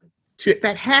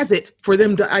that has it for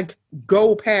them to like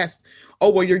go past, oh,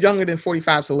 well, you're younger than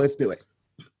 45, so let's do it.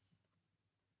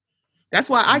 That's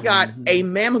why I got a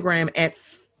mammogram at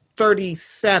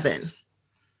 37.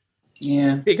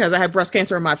 Yeah. Because I had breast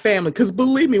cancer in my family. Because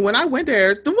believe me, when I went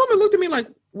there, the woman looked at me like,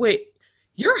 wait,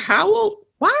 you're how old?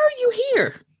 Why are you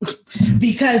here?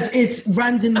 Because it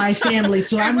runs in my family,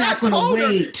 so I'm not going to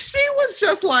wait. She was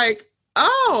just like,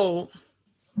 oh.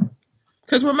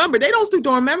 Because remember, they don't start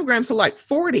doing mammograms till like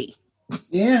 40.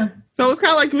 Yeah. So it's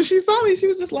kind of like when she saw me, she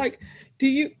was just like,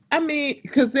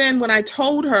 because then when I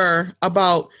told her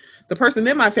about the person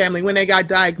in my family when they got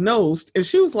diagnosed, and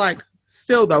she was like,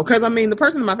 still though, because the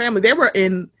person in my family, they were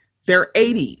in their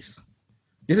 80s.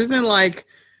 This isn't like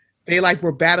they like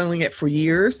were battling it for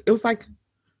years. It was like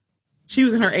she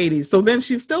was in her 80s. So then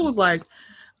she still was like,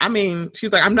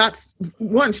 she's like,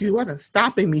 she wasn't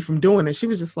stopping me from doing it. She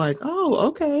was just like, oh,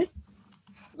 okay.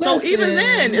 Listen. So even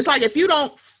then, it's like if you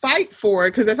don't fight for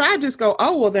it, because if I just go,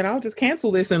 oh, well, then I'll just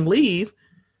cancel this and leave.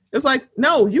 It's like,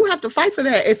 no, you have to fight for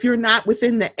that if you're not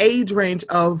within the age range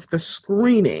of the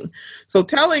screening. So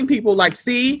telling people like,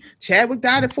 see, Chadwick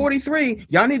died at 43.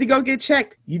 Y'all need to go get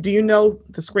checked. Do you know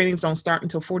the screenings don't start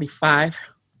until 45?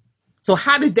 So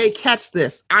how did they catch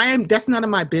this? That's none of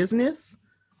my business.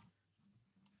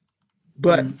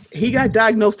 But he got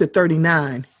diagnosed at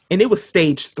 39 and it was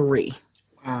stage 3.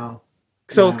 Wow.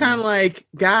 So it's kind of like,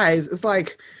 guys, it's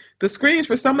like the screenings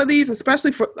for some of these,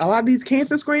 especially for a lot of these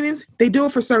cancer screenings, they do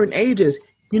it for certain ages.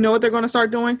 You know what they're going to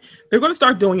start doing? They're going to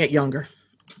start doing it younger.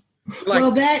 Like,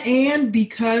 well, that and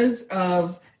because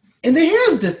of, and then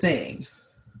here's the thing.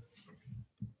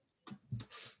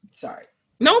 Sorry.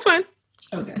 No, fine.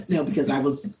 Okay. No, because I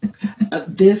was, I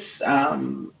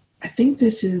think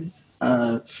this is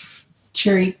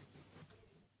cherry.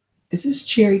 Is this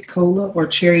cherry cola or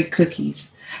cherry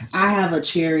cookies? I have a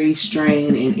cherry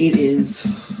strain and it is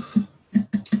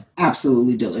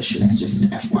absolutely delicious. Just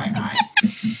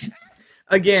FYI.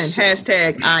 Again,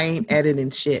 hashtag I ain't editing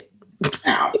shit.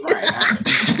 Oh, right.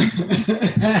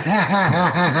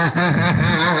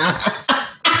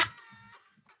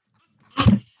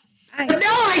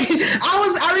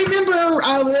 I remember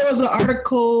there was an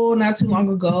article not too long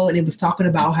ago and it was talking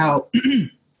about how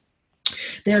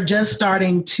they're just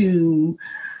starting to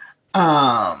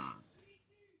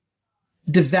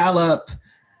develop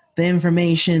the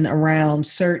information around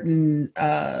certain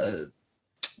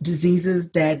diseases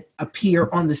that appear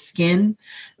on the skin.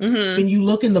 Mm-hmm. When you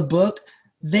look in the book,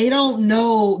 they don't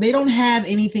have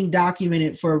anything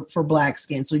documented for Black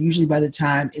skin. So usually by the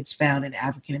time it's found in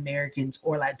African Americans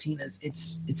or Latinas,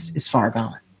 it's far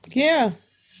gone. Yeah.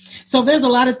 So there's a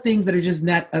lot of things that are just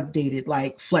not updated,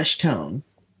 like flesh tone.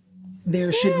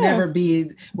 There should never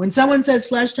be, when someone says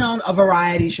flesh tone, a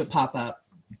variety should pop up.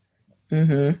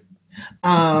 Mm-hmm.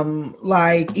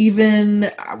 Like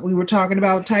even we were talking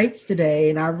about tights today,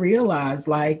 and I realized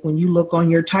like when you look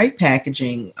on your tight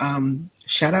packaging,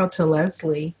 shout out to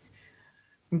Leslie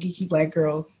from Geeky Black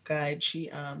Girl Guide.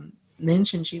 She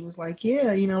mentioned, she was like,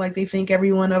 yeah, like they think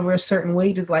everyone over a certain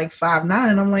weight is like 5'9",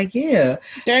 and I'm like, yeah,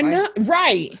 they're not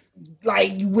right.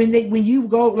 like when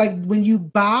you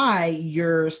buy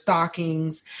your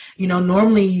stockings,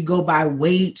 normally you go by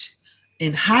weight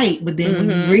and height, but then when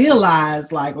you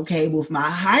realize like, okay, with my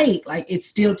height, like it's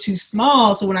still too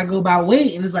small. So when I go by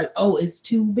weight and it's like, oh, it's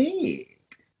too big.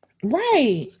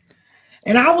 Right.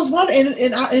 And I was wondering,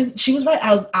 and she was right.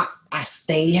 I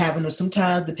stay having them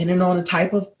sometimes, depending on the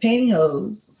type of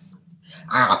pantyhose.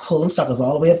 I pull them suckers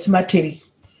all the way up to my titty.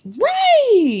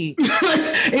 Right.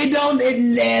 It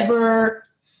never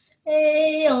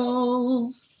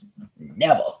fails.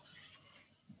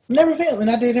 Never fails. And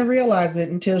I didn't realize it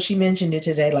until she mentioned it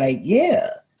today. Like, yeah.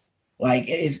 Like,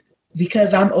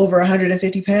 because I'm over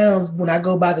 150 pounds, when I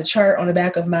go by the chart on the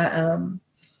back of my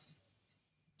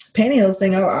pantyhose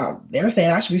thing, they're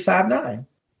saying I should be 5'9".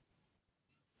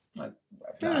 Like,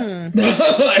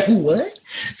 like, what?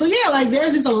 So yeah, like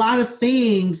there's just a lot of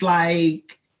things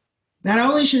like not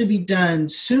only should it be done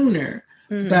sooner,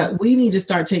 but we need to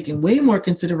start taking way more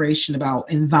consideration about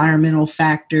environmental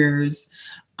factors.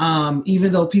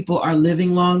 Even though people are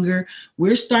living longer,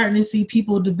 we're starting to see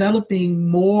people developing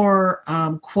more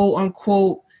quote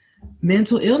unquote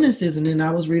mental illnesses. And then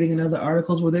I was reading in other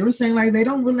articles where they were saying like they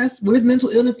don't realize with mental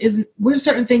illness with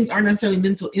certain things aren't necessarily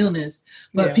mental illness,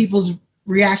 but people's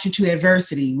reaction to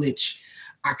adversity, which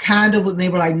I they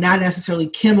were like not necessarily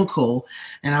chemical.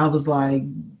 And I was like,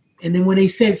 and then when they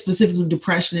said specifically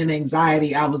depression and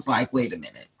anxiety, I was like, wait a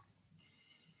minute.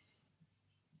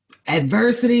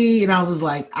 Adversity. And I was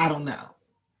like, I don't know.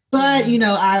 But,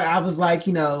 I was like,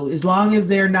 as long as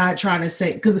they're not trying to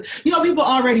say, because, people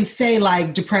already say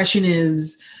like depression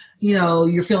is,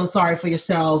 you're feeling sorry for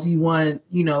yourself. You want,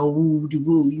 you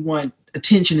want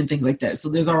attention and things like that. So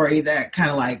there's already that kind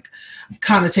of like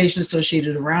connotation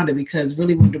associated around it, because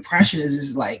really what depression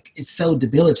is like, it's so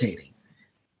debilitating.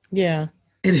 Yeah.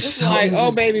 It is it's so like,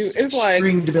 oh baby, it's like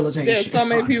debilitation. There's so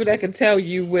many people that can tell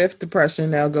you with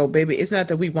depression, they'll go, baby, it's not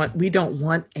that we don't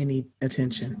want any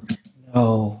attention.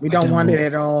 No, we don't want it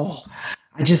at all.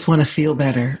 I just want to feel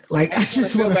better. Like I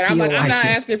just want to feel better. I'm not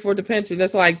it. asking for attention.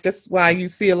 That's why you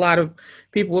see a lot of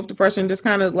people with depression just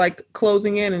kind of like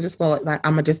closing in and just going like,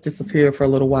 I'm gonna just disappear for a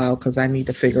little while because I need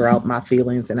to figure out my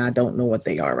feelings and I don't know what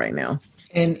they are right now.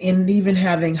 And even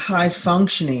having high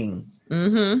functioning.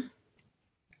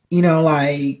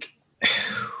 Like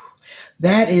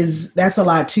that's a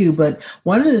lot too. But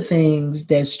one of the things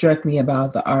that struck me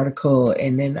about the article,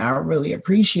 and then I really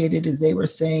appreciated, is they were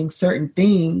saying certain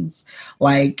things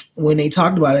like when they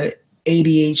talked about it,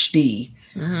 ADHD.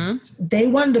 They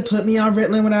wanted to put me on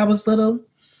Ritalin when I was little.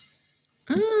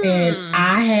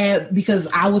 And because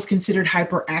I was considered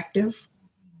hyperactive.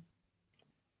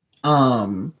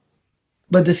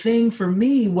 But the thing for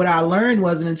me, what I learned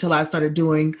wasn't until I started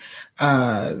doing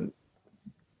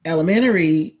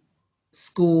elementary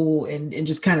school and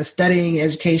just kind of studying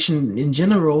education in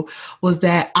general, was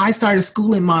that I started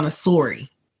school in Montessori.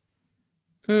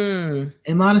 And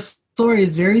Montessori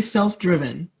is very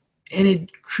self-driven, and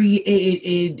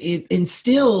it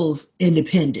instills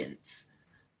independence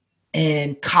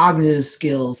and cognitive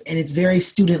skills, and it's very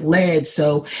student led.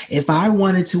 So if I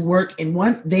wanted to work in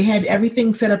one, they had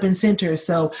everything set up in centers.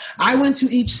 So I went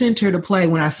to each center to play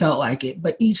when I felt like it,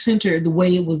 but each center, the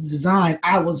way it was designed,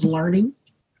 I was learning,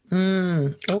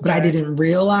 but I didn't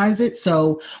realize it.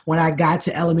 So when I got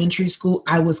to elementary school,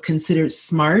 I was considered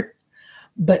smart,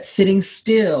 but sitting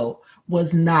still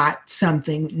was not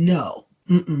something. No.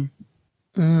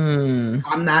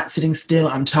 I'm not sitting still.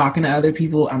 I'm talking to other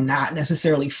people. I'm not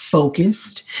necessarily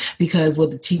focused because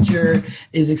what the teacher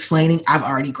is explaining, I've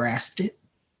already grasped it,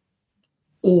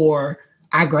 or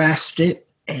I grasped it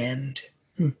and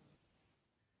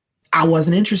I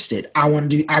wasn't interested. I'd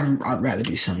rather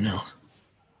do something else.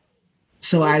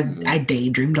 So I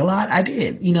daydreamed a lot. I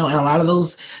did, and a lot of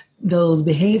those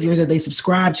behaviors that they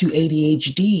subscribe to,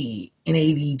 ADHD and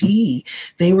ADD,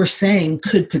 they were saying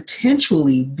could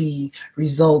potentially be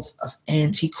results of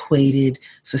antiquated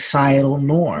societal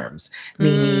norms,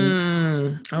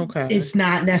 meaning it's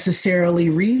not necessarily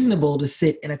reasonable to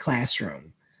sit in a classroom.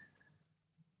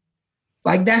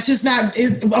 Like that's just not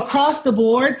across the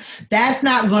board. That's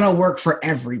not going to work for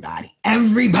everybody.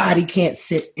 Everybody can't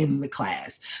sit in the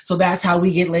class. So that's how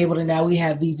we get labeled. And now we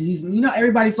have these diseases.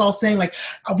 Everybody's all saying like,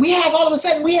 we have all of a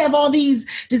sudden, we have all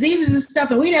these diseases and stuff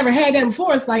and we never had that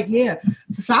before. It's like, yeah,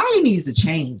 society needs to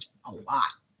change a lot.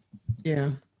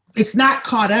 Yeah. It's not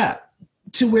caught up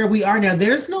to where we are now.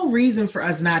 There's no reason for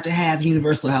us not to have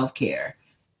universal health care.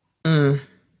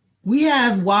 We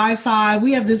have Wi-Fi.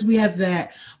 We have this, we have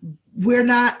that. We're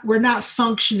not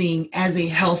functioning as a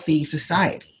healthy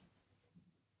society.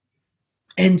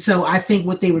 And so I think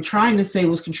what they were trying to say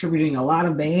was contributing a lot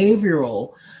of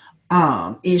behavioral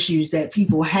issues that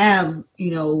people have,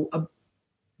 a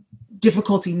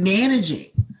difficulty managing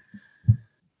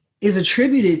is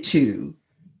attributed to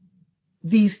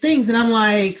these things. And I'm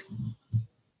like,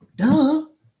 duh.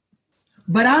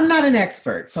 But I'm not an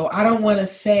expert, so I don't want to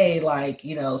say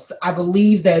I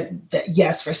believe that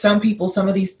yes, for some people, some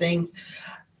of these things,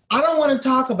 I don't want to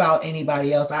talk about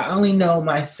anybody else. I only know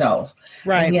myself.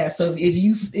 Right. And yeah. So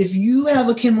if you have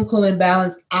a chemical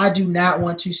imbalance, I do not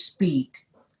want to speak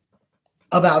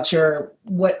about your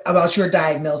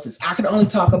diagnosis. I can only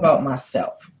talk about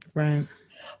myself. Right.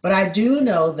 But I do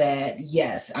know that,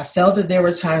 yes, I felt that there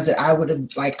were times that I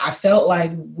felt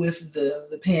like with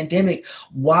the pandemic,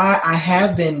 why I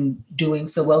have been doing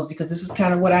so well is because this is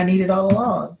kind of what I needed all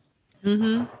along.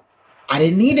 Mm-hmm. I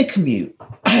didn't need to commute.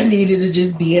 I needed to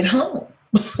just be at home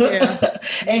and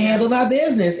handle my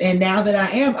business. And now that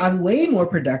I'm way more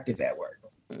productive at work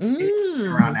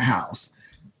around the house.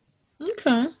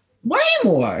 Okay. Way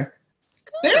more.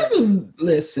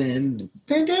 Listen,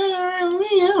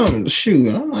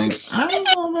 shoot. I'm like, I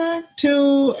go back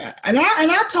to, and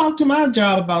I talked to my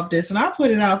job about this, and I put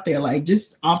it out there, like,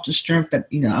 just off the strength that,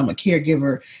 I'm a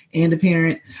caregiver and a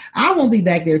parent. I won't be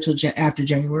back there till after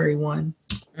January 1.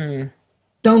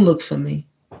 Don't look for me.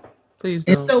 Please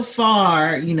don't. And so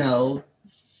far,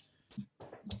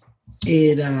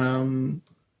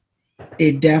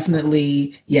 it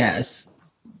definitely, yes,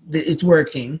 it's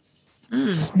working.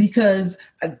 Because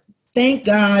thank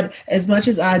God, as much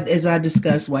as I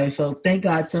discuss white folk, thank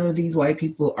God some of these white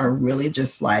people are really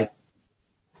just like,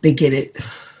 they get it.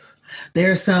 There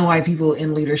are some white people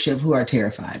in leadership who are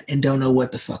terrified and don't know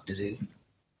what the fuck to do.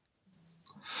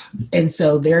 And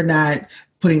so they're not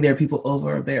putting their people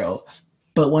over a barrel.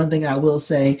 But one thing I will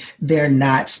say, they're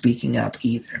not speaking up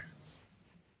either.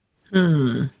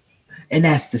 And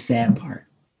that's the sad part.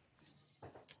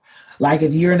 Like,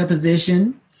 if you're in a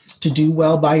position to do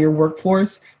well by your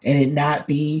workforce and it not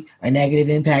be a negative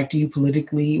impact to you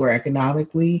politically or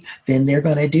economically, then they're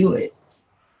going to do it.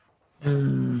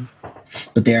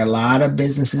 But there are a lot of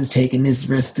businesses taking this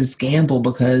risk, this gamble,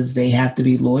 because they have to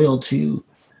be loyal to,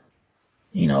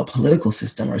 a political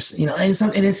system or,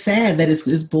 and it's sad that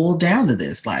it's boiled down to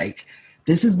this. Like,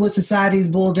 this is what society's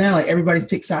boiled down. Like, everybody's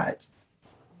picked sides.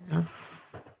 Yeah.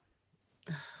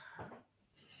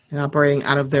 And operating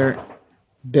out of their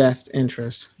best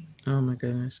interest. Oh my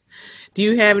goodness. Do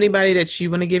you have anybody that you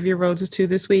want to give your roses to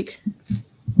this week?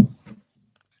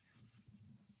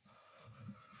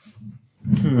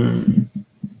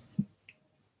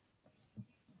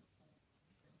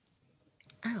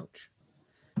 Ouch.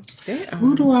 Damn.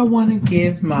 Who do I want to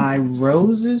give my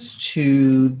roses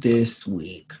to this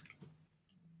week?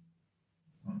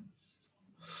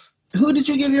 Who did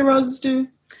you give your roses to?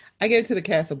 I gave it to the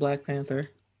cast of Black Panther.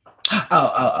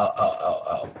 Oh.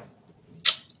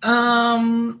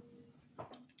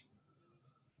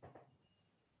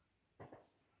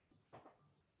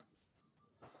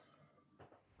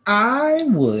 I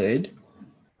would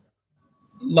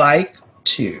like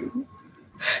to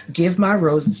give my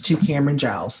roses to Cameron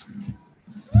Giles.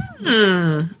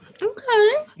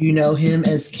 Okay. You know him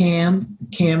as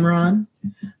Cameron,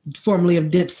 formerly of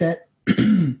Dipset.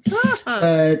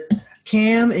 But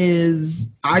Cam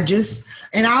is, I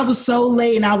was so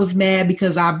late and I was mad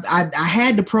because I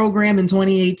had the program in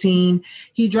 2018.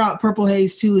 He dropped Purple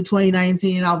Haze 2 in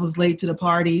 2019 and I was late to the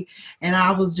party. And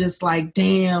I was just like,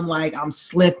 damn, like I'm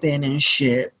slipping and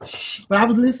shit. But I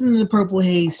was listening to Purple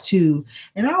Haze 2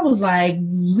 and I was like,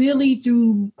 really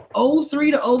through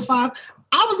 03 to 05,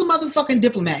 I was a motherfucking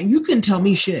diplomat and you couldn't tell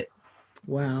me shit.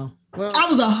 Wow. Well, I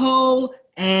was a whole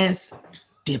ass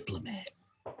diplomat.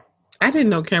 I didn't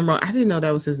know Cameron. I didn't know that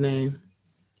was his name.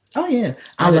 Oh yeah,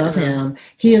 I love him.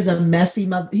 He is a messy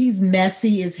mother. He's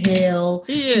messy as hell.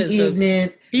 He is. He's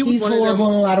ignorant. He's horrible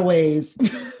in a lot of ways.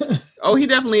 Oh, he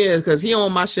definitely is, because he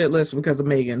on my shit list because of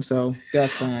Megan. So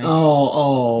that's fine.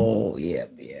 Oh yeah.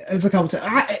 It's a couple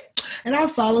times. I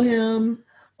follow him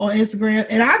on Instagram,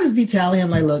 and I just be telling him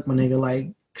like, look, my nigga,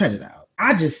 like, cut it out.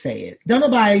 I just say it. Don't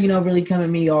nobody, really come at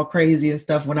me all crazy and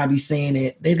stuff when I be saying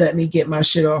it. They let me get my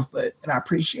shit off, and I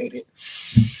appreciate it.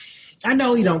 I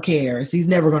know he don't care. So he's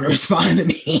never going to respond to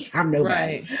me. I'm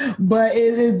nobody. Right. But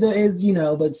it's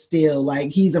but still, like,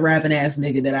 he's a rapping ass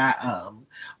nigga that I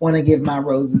want to give my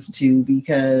roses to,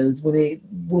 because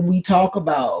when we talk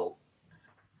about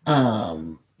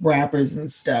rappers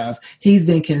and stuff, he's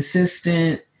been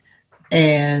consistent,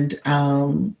 and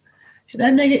that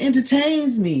nigga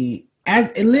entertains me.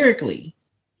 Lyrically,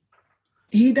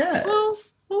 he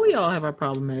does. Well, we all have our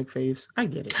problematic faves. I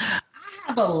get it. I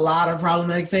have a lot of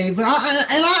problematic faves, but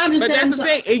I understand. But that's the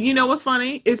thing. You know what's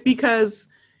funny? It's because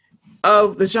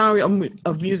of the genre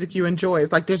of music you enjoy.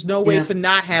 It's like there's no way to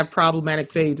not have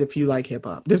problematic fades if you like hip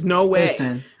hop. There's no way.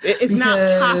 Listen, it's not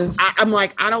possible. I'm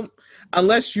like, I don't,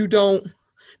 unless you don't.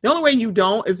 The only way you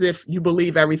don't is if you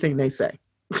believe everything they say.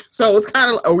 So it's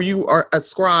kind of, or you are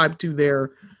ascribed to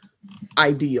their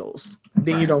ideals.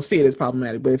 Then you don't see it as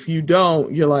problematic. But if you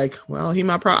don't, you're like, well,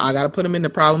 I got to put him in the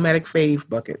problematic fave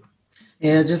bucket.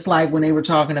 Yeah, just like when they were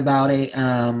talking about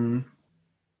a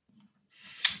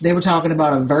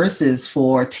verses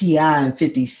for T.I. and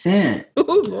 50 Cent.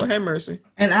 Ooh, Lord have mercy.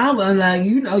 And I was like,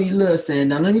 you listen,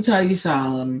 now let me tell you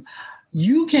something.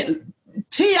 You can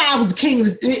T.I. was the king of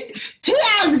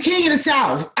the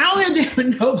South. I don't know what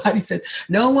nobody said.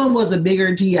 No one was a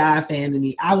bigger T.I. fan than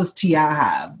me. I was T.I.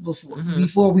 Hive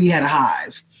before we had a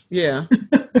Hive. Yeah.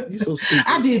 You're so stupid.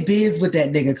 I did bids with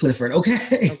that nigga Clifford,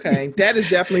 okay? Okay. That is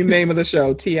definitely the name of the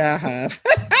show, T.I. Hive.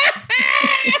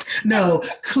 No,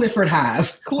 Clifford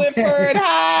Hive. Clifford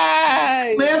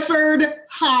Hive. Clifford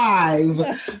Hive.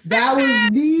 That was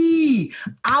me.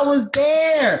 I was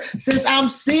there. Since I'm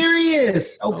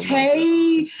serious,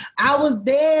 okay? I was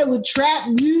there with trap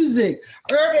music.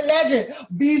 Urban Legend.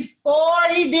 Before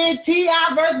he did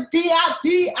T.I. versus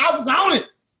T.I.P., I was on it.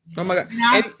 Oh my God.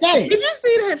 I said it. Did you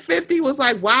see that 50 was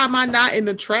like, why am I not in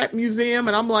the trap museum?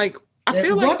 And I'm like, I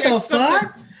feel like what the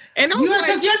fuck? And I was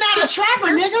because you're not a trapper,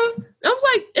 nigga. I was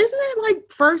like, isn't it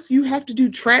like first you have to do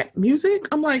trap music?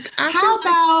 I'm like, how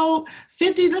about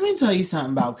 50? Let me tell you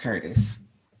something about Curtis.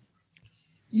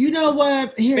 You know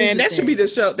what? Should be the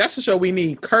show. That's the show we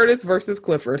need. Curtis versus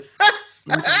Clifford.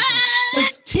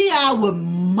 Because T.I. would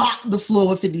mop the floor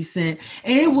with 50 Cent,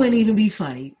 and it wouldn't even be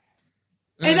funny.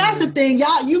 And that's the thing,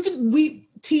 y'all.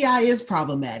 T.I. is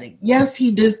problematic. Yes,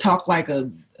 he does talk like a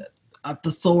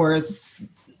thesaurus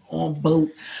on boat,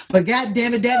 but god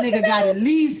damn it, that nigga got at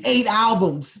least 8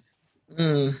 albums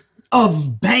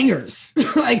of bangers.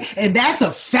 Like, and that's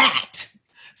a fact.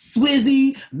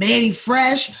 Swizzy, Manny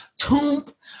Fresh,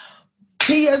 Toomp,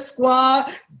 Kia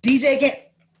Squad, DJ K.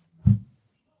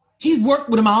 He's worked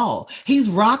with them all. He's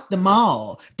rocked them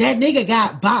all. That nigga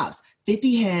got bops.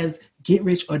 50 has Get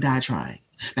Rich or Die Trying.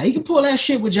 Now you can pull that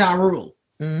shit with Ja Rule.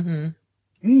 Mm-hmm.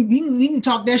 You can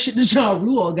talk that shit to Ja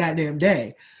Rule all goddamn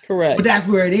day. Correct. But that's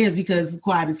where it is because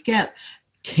quiet as kept.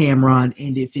 Cameron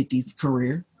ended 50's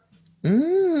career.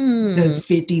 Because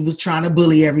 50 was trying to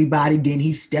bully everybody. Then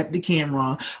he stepped to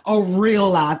Cameron, a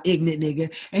real live ignorant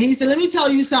nigga. And he said, let me tell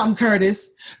you something,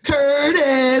 Curtis.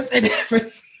 And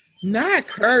not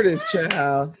Curtis,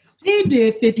 child. He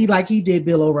did 50 like he did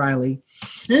Bill O'Reilly.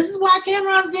 This is why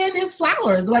Cameron's getting his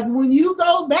flowers. Like when you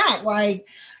go back, like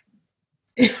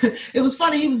it was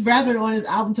funny. He was rapping on his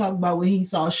album talking about when he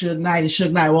saw Suge Knight, and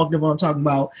Suge Knight walked up on him talking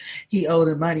about he owed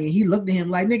him money, and he looked at him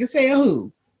like, "Nigga, say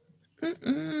who?" And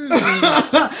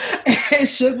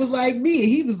Suge was like, "Me." And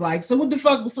he was like, "So what the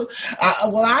fuck?" So,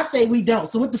 well, I say we don't.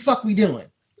 So what the fuck we doing?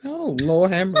 Oh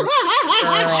Lord, have mercy.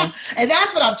 And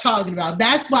that's what I'm talking about.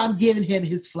 That's why I'm giving him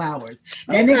his flowers.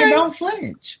 That nigga don't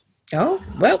flinch. Oh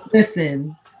well,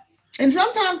 listen. And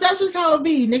sometimes that's just how it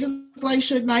be. Niggas like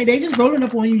Suge Knight, they just rolling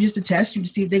up on you just to test you to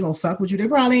see if they gonna fuck with you. They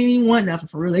probably ain't even want nothing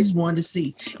for real. They just wanted to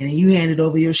see. And then you handed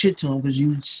over your shit to them because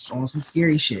you on some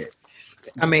scary shit.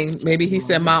 I mean, maybe he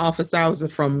said my office hours are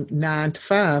from 9 to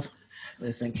 5.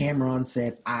 Listen, Cameron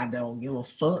said, I don't give a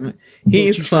fuck.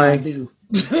 He's trying to do.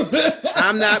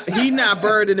 He's not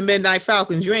Bird in the Midnight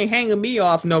Falcons. You ain't hanging me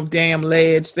off no damn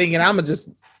ledge thinking I'ma just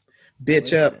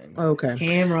bitch up. Okay.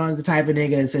 Cameron's the type of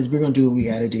nigga that says we're gonna do what we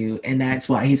gotta do, and that's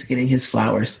why he's getting his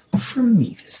flowers from me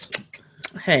this week.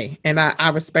 Hey, and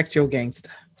I respect your gangster.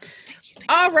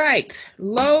 All right,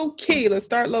 low key. Let's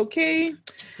start low key.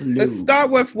 Let's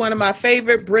start with one of my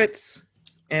favorite Brits,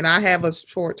 and I have a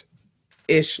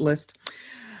short-ish list.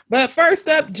 But first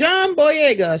up, John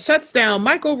Boyega shuts down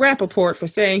Michael Rappaport for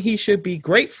saying he should be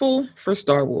grateful for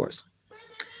Star Wars.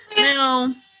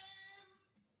 Now,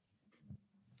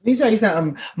 let me tell you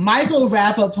something. Michael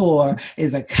Rappaport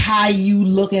is a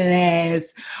Caillou-looking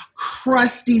ass,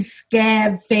 crusty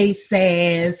scab face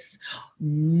ass,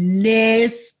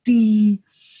 nasty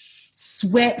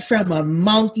sweat from a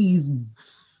monkey's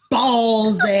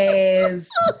balls ass,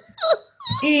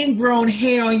 ingrown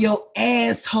hair on your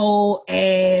asshole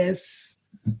ass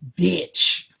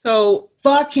bitch. So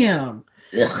fuck him.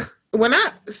 Ugh. When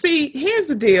I see, here's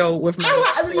the deal with my.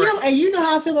 You know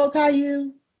how I feel about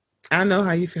Caillou. I know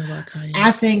how you feel about Caillou.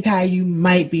 I think Caillou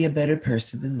might be a better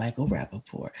person than Michael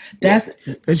Rappaport. That's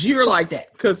because you're like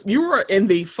that. Because you were in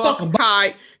the fucking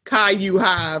Caillou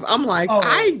hive. I'm like,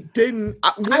 I didn't.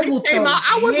 When I will came out,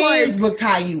 I was like, with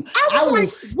Caillou. I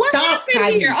was like, what happened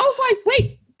here? I was like,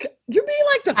 wait, you mean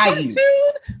like the cartoon?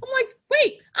 I'm like,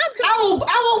 wait, I will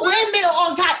windmill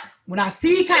on Caillou. When I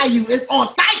see Caillou, it's on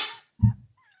sight.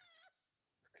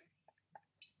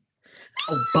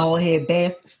 Oh, bald head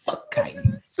bastard. Fuck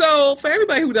Caillou. So, for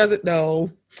everybody who doesn't know,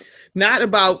 not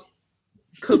about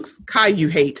Cook's Caillou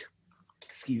hate.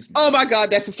 Excuse me. Oh my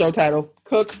God, that's the show title.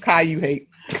 Cook's Caillou hate.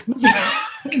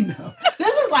 No.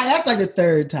 That's like the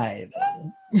third title.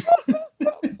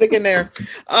 Stick in there.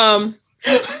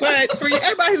 But for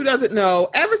everybody who doesn't know,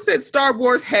 ever since Star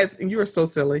Wars has, and you are so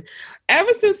silly,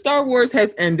 ever since Star Wars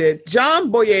has ended,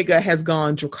 John Boyega has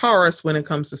gone Dracarys when it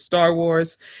comes to Star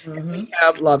Wars. And we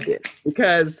have loved it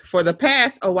because for the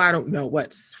past, I don't know,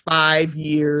 5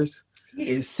 years. He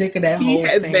is sick of that He whole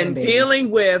has fan been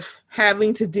base.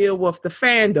 having to deal with the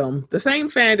fandom, the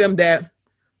same fandom that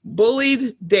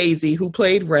bullied Daisy, who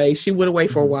played Rey. She went away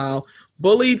for a while.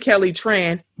 Bullied Kelly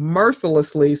Tran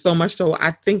mercilessly, so much so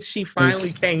I think she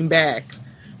finally came back,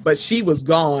 but she was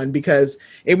gone because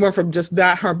it went from just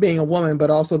not her being a woman,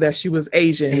 but also that she was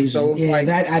Asian. So it was like,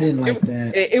 that I didn't like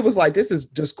that. It was like, this is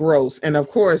just gross. And of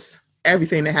course,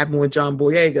 everything that happened with John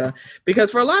Boyega,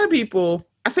 because for a lot of people,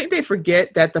 I think they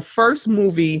forget that the first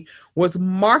movie was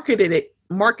marketed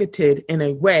in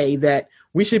a way that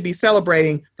we should be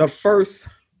celebrating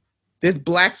this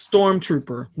Black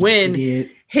Stormtrooper when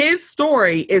his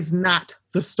story is not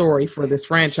the story for this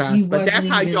franchise. But that's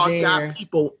how y'all got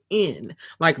people in.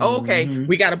 Like, okay,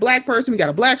 we got a Black person, we got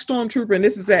a Black Stormtrooper, and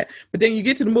this is that. But then you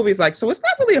get to the movie, it's like, so it's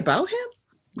not really about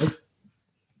him?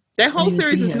 That whole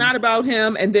series is not about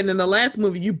him. And then in the last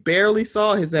movie, you barely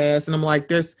saw his ass. And I'm like,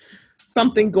 there's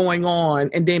something going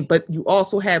on. And then, but you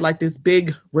also had like this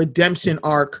big redemption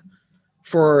arc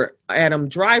for Adam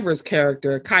Driver's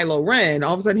character, Kylo Ren.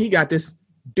 All of a sudden he got this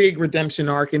big redemption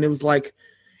arc, and it was like,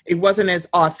 it wasn't as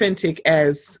authentic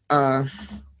as Darth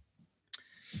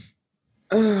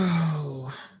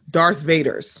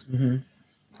Vader's.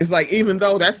 It's like, even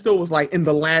though that still was like in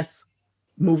the last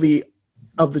movie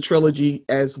of the trilogy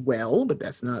as well, but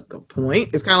that's not the point.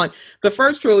 It's kind of like the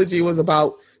first trilogy was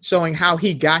about showing how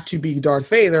he got to be Darth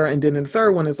Vader, and then in the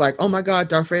third one is like, oh my God,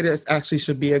 Darth Vader actually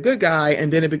should be a good guy,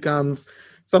 and then it becomes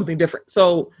something different.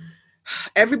 So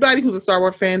everybody who's a Star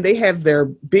Wars fan, they have their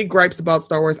big gripes about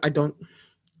Star Wars.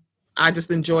 I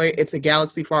just enjoy it. It's a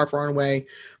galaxy far, far away,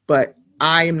 but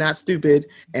I am not stupid,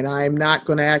 and I'm not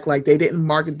going to act like they didn't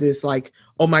market this like,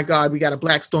 oh my God, we got a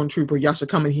Black Stormtrooper. Y'all should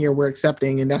come in here. We're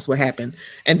accepting. And that's what happened.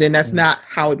 And then that's not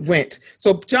how it went.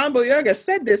 So John Boyega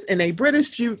said this in a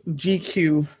British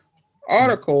GQ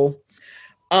article.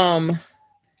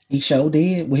 He sure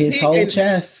did with his whole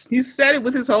chest. He said it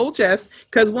with his whole chest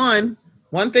because one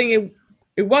thing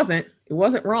it wasn't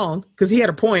wrong because he had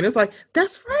a point. It's like,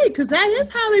 that's right, because that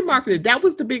is how they marketed. That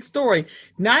was the big story.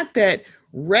 Not that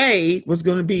Rey was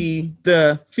going to be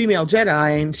the female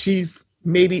Jedi and she's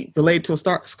maybe related to a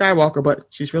Skywalker, but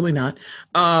she's really not.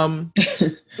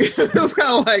 It was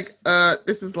kind of like,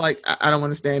 this is like, I don't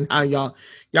understand how y'all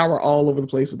were all over the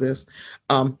place with this.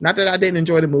 Not that I didn't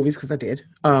enjoy the movies, because I did.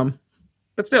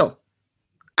 But still,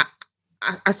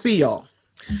 I see y'all.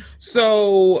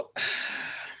 So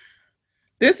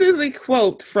this is a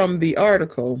quote from the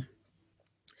article.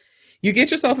 You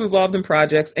get yourself involved in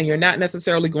projects and you're not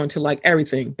necessarily going to like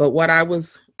everything. But what I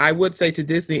would say to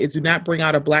Disney is, do not bring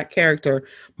out a Black character,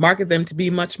 market them to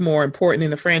be much more important in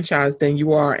the franchise than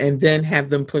you are, and then have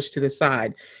them pushed to the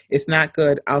side. It's not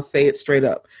good. I'll say it straight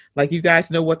up. Like, you guys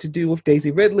know what to do with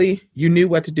Daisy Ridley. You knew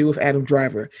what to do with Adam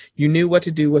Driver. You knew what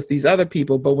to do with these other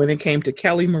people. But when it came to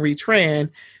Kelly Marie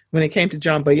Tran, when it came to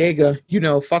John Boyega,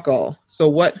 fuck all. So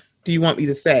what do you want me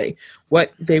to say?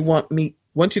 What they want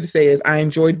you to say is, I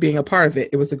enjoyed being a part of it.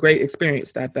 It was a great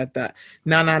experience.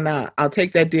 Nah. I'll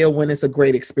take that deal when it's a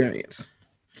great experience.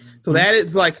 So that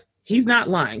is like, he's not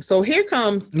lying. So here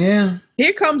comes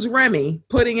Remy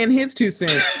putting in his 2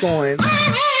 cents going,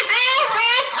 let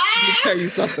me tell you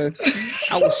something.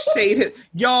 I will shade it.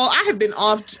 Y'all, I have been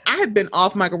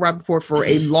off Michael Rappaport for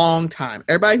a long time.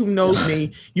 Everybody who knows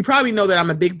me, you probably know that I'm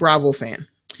a big Bravo fan.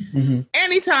 Mm-hmm.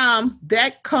 Anytime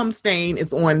that cum stain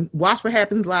is on Watch What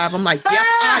Happens Live, I'm like, yep,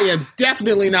 I am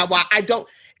definitely not. Why I don't,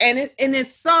 and it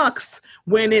sucks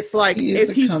when it's like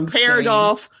he's paired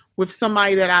off with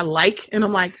somebody that I like, and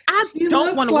I'm like, I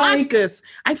don't want to watch this.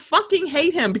 I fucking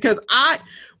hate him because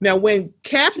when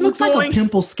Cap looks like a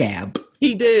pimple scab.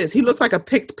 He does. He looks like a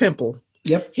picked pimple.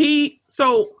 Yep.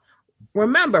 So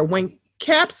remember when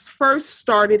Caps first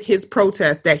started his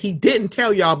protest that he didn't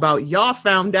tell y'all about, y'all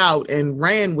found out and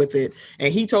ran with it,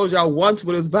 and he told y'all once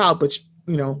what it was about, but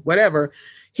whatever.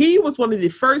 He was one of the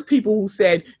first people who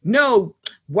said, no,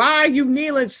 why are you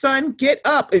kneeling, son? Get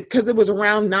up. Because it was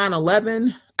around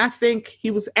 9/11, I think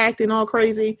he was acting all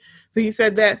crazy. So he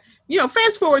said that,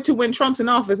 fast forward to when Trump's in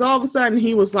office, all of a sudden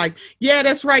he was like, yeah,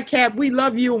 that's right, Cap. We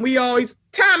love you. And we always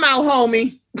time out,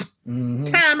 homie. Mm-hmm.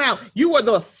 Time out. You were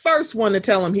the first one to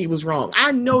tell him he was wrong.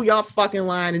 I know y'all fucking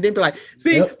lying. And then be like,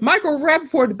 see, Michael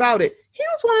Rappaport about it. He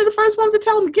was one of the first ones to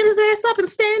tell him to get his ass up and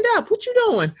stand up. What you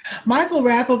doing? Michael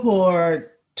Rappaport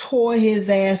tore his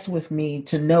ass with me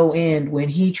to no end when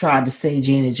he tried to say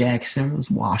Janet Jackson was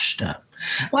washed up.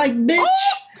 Like, bitch,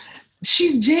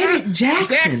 she's Janet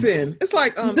Jackson. It's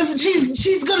like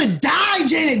she's gonna die,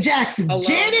 Janet Jackson. Hello?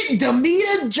 Janet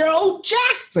Demita Joe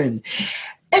Jackson.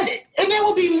 And it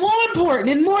will be more important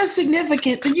and more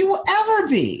significant than you will ever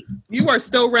be. You are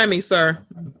still Remy, sir.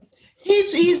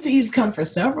 He's come for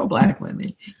several black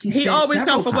women. He always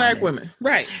come for black women.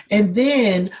 Right. And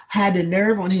then had the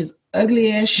nerve on his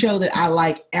ugly ass show that I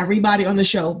like everybody on the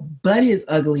show but his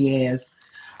ugly ass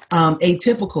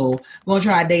Atypical gonna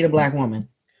try to date a black woman.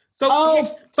 So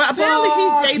but apparently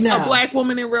he dates a black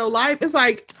woman in real life. It's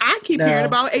like, I keep hearing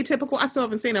about Atypical. I still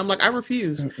haven't seen it. I'm like, I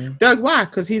refuse. Doug, why?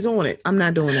 Because he's on it. I'm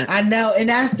not doing it. I know. And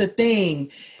that's the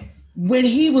thing. When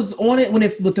he was on it, when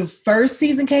the first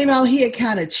season came out, he had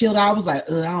kind of chilled out. I was like,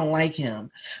 I don't like him.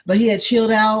 But he had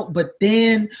chilled out. But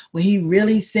then when he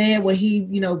really said what he,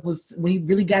 when he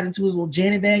really got into his little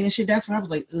Janet bag and shit, that's when I was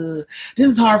like, this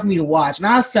is hard for me to watch. And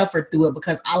I suffered through it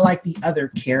because I like the other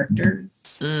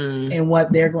characters and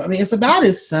what they're going. I mean, it's about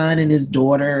his son and his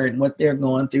daughter and what they're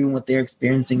going through and what they're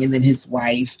experiencing. And then his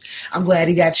wife. I'm glad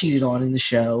he got cheated on in the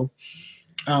show.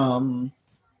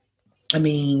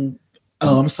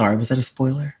 Oh, I'm sorry. Was that a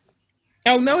spoiler?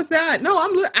 Oh, no, it's not. No,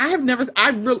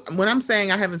 when I'm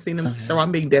saying I haven't seen him, so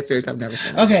I'm being dead serious. I've never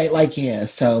seen him. Okay,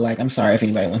 so I'm sorry if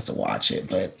anybody wants to watch it,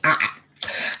 but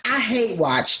I hate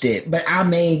watched it, but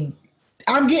I'm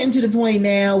getting to the point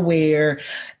now where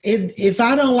if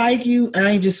I don't like you,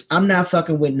 I'm not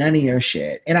fucking with none of your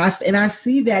shit. And I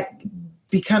see that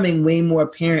becoming way more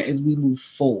apparent as we move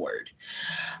forward.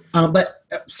 But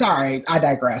sorry, I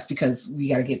digress because we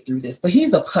got to get through this. But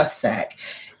he's a puss sack.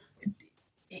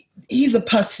 He's a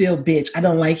puss-filled bitch. I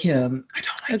don't like him. I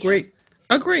don't like him.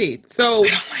 Agreed. So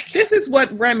this is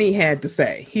what Remy had to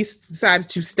say. He decided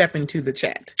to step into the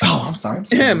chat. Oh, I'm sorry.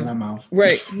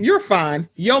 Right. You're fine.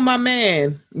 Yo, my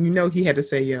man. He had to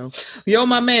say yo. Yo,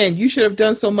 my man, you should have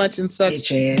done so much in such...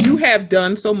 You have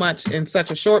done so much in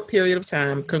such a short period of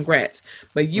time. Congrats.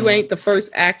 But you ain't the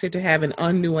first actor to have an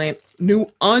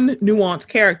unnuanced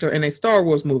character in a Star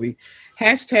Wars movie.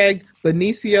 Hashtag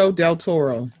Benicio del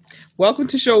Toro. Welcome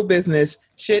to show business.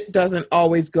 Shit doesn't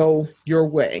always go your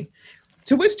way.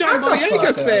 To which John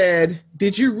Boyega said,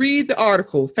 did you read the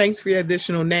article? Thanks for your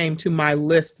additional name to my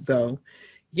list, though.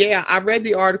 Yeah, I read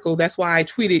the article. That's why I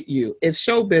tweeted you. It's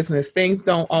show business. Things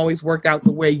don't always work out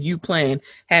the way you plan.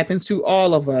 Happens to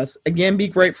all of us. Again, be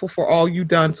grateful for all you've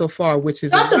done so far, which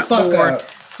is more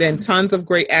than tons of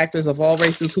great actors of all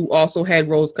races who also had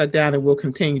roles cut down and will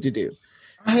continue to do.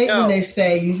 I hate when they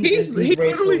say he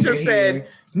literally just said,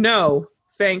 no,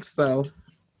 thanks, though.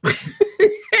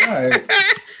 Right.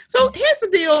 So here's the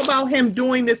deal about him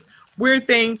doing this weird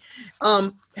thing.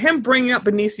 Him bringing up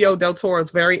Benicio del Toro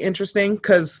is very interesting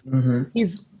because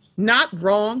he's not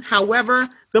wrong. However,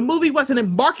 the movie wasn't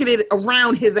marketed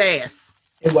around his ass.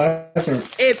 It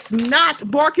wasn't. It's not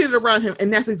marketed around him,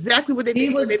 and that's exactly what they did.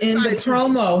 He was in the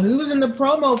promo. He was in the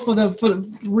promo for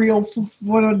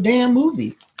the damn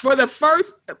movie. For the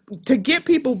first, to get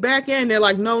people back in, they're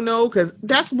like, no, because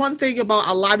that's one thing about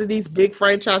a lot of these big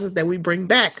franchises that we bring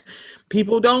back.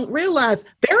 People don't realize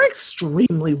they're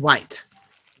extremely white.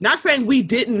 Not saying we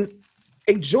didn't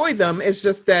enjoy them. It's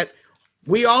just that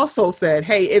we also said,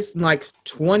 hey, it's like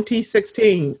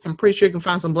 2016. I'm pretty sure you can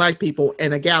find some black people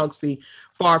in a galaxy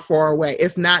far, far away.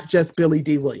 It's not just Billy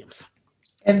D. Williams.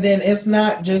 And then it's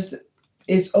not just...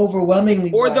 It's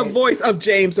overwhelmingly or white. The voice of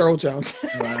James Earl Jones.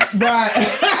 Right.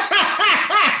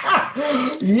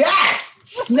 Yes.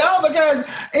 No, because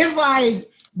it's like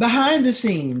behind the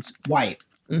scenes, white.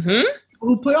 Mm-hmm.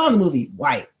 Who put on the movie,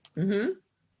 white. Mm-hmm.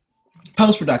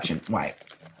 Post-production, white.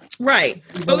 Right.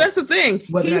 So that's the thing.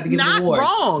 He's not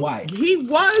wrong. White. He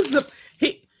was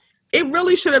it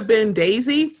really should have been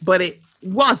Daisy, but it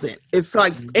wasn't. It's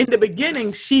like in the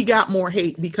beginning, she got more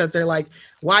hate because they're like,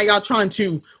 why y'all trying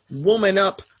to woman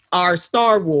up our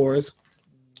Star Wars?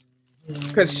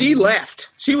 Because she left.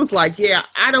 She was like, yeah,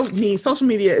 I don't need social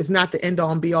media is not the end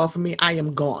all and be all for me. I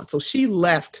am gone. So she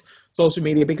left social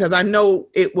media because I know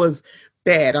it was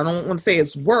bad. I don't want to say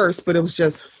it's worse, but it was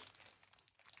just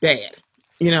bad,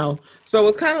 So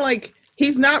it's kind of like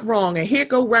he's not wrong. And here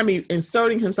go Remy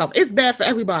inserting himself. It's bad for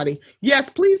everybody. Yes,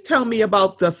 please tell me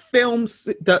about the films,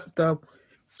 the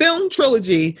film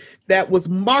trilogy that was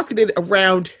marketed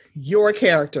around your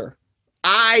character.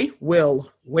 I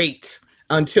will wait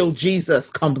until Jesus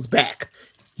comes back.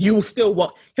 You will still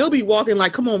walk. He'll be walking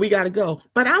like, come on, we got to go.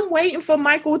 But I'm waiting for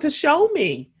Michael to show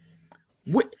me.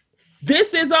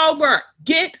 This is over.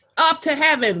 Get up to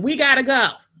heaven. We got to go.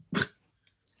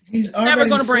 He's never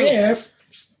going to bring it.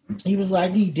 He was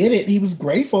like, he did it. He was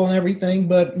grateful and everything,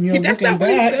 but that's not what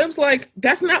he said. It was like,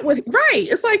 that's not what. Right?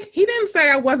 It's like he didn't say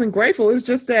I wasn't grateful. It's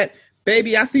just that,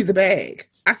 baby, I see the bag.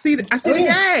 I see the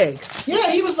bag.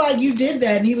 Yeah, he was like, you did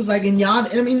that, and he was like, and y'all.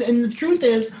 I mean, and the truth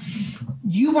is,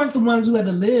 you weren't the ones who had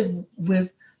to live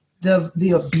with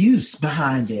the abuse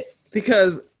behind it.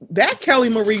 Because that Kelly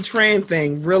Marie Tran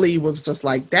thing really was just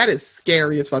like, that is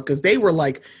scary as fuck. Because they were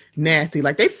like nasty.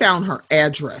 Like they found her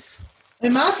address.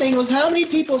 And my thing was, how many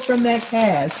people from that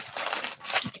cast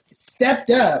stepped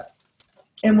up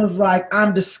and was like,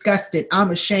 I'm disgusted.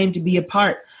 I'm ashamed to be a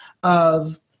part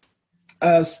of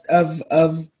I'm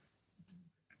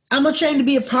ashamed to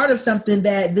be a part of something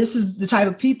that this is the type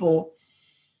of people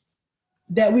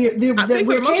that we're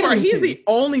catering he's to. the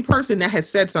only person that has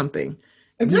said something.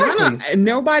 Exactly. And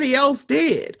nobody else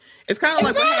did. It's kind of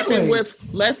like what happened with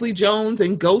Leslie Jones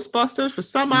and Ghostbusters. For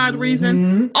some odd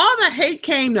reason, all the hate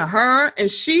came to her, and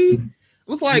she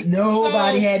was like,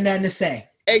 nobody had nothing to say.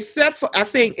 Except for, I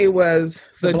think it was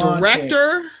the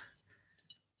director.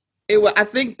 I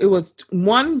think it was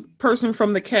one person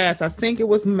from the cast. I think it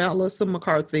was Melissa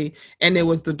McCarthy, and it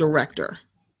was the director.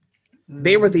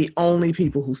 They were the only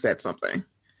people who said something.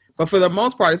 But for the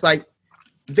most part, it's like,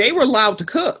 they were allowed to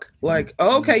cook. Like,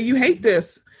 okay, you hate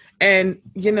this. And,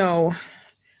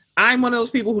 I'm one of those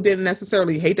people who didn't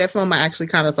necessarily hate that film. I actually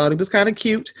kind of thought it was kind of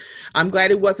cute. I'm glad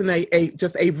it wasn't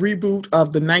just a reboot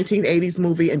of the 1980s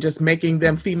movie and just making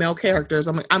them female characters.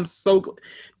 I'm like,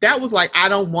 that was like, I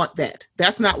don't want that.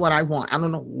 That's not what I want. I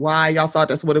don't know why y'all thought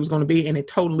that's what it was going to be. And it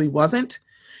totally wasn't.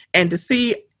 And to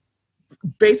see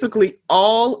basically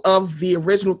all of the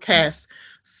original cast,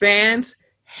 sans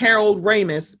Harold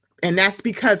Ramis, and that's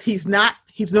because he's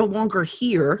no longer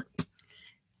here.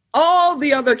 All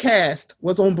the other cast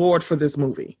was on board for this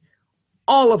movie.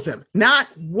 All of them. Not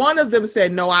one of them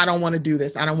said, no, I don't want to do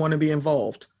this. I don't want to be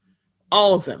involved.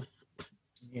 All of them.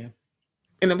 Yeah.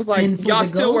 And it was like, y'all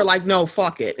still were like, no,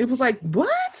 fuck it. It was like,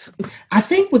 what? I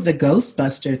think with the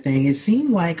Ghostbuster thing, it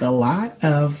seemed like a lot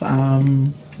of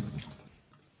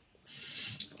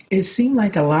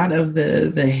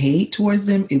the hate towards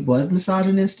them, it was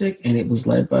misogynistic, and it was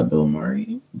led by Bill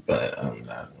Murray. But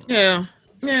yeah.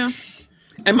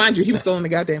 And mind you, he was still in the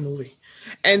goddamn movie.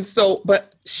 And so,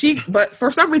 but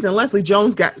for some reason, Leslie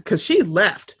Jones because she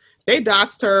left. They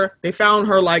doxed her. They found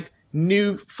her like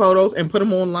new photos and put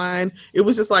them online. It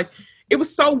was just like, they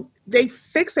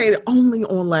fixated only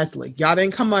on Leslie. Y'all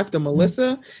didn't come after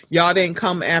Melissa. Y'all didn't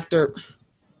come after,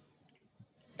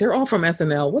 they're all from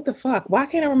SNL. What the fuck? Why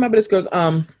can't I remember this girl's,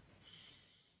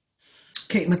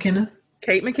 Kate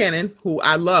McKinnon, who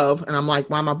I love. And I'm like,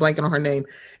 why am I blanking on her name?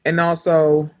 And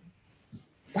also,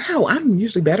 wow, I'm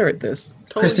usually better at this.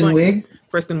 Kristen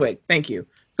Wiig. Thank you.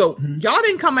 So y'all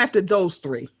didn't come after those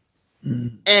three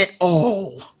at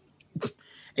all.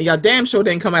 And y'all damn sure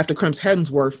didn't come after Chris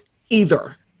Hemsworth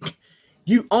either.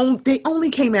 They only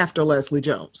came after Leslie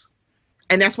Jones.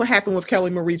 And that's what happened with Kelly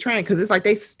Marie Tran, because it's like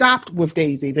they stopped with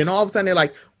Daisy. Then all of a sudden they're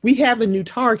like, we have a new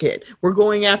target. We're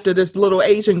going after this little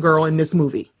Asian girl in this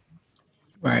movie.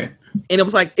 Right. And it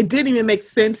was like, it didn't even make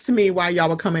sense to me why y'all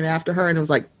were coming after her. And it was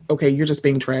like, okay, you're just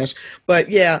being trash. But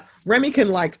yeah, Remy can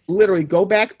like literally go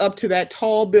back up to that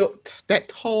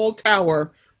tall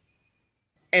tower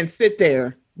and sit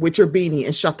there with your beanie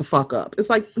and shut the fuck up. It's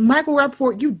like, Michael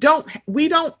Rappaport, we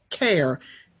don't care.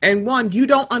 And one, you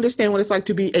don't understand what it's like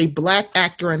to be a black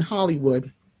actor in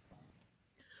Hollywood.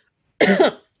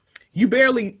 You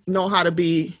barely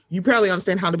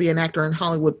understand how to be an actor in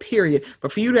Hollywood, period.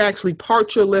 But for you to actually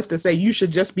part your lips and say you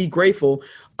should just be grateful,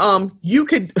 you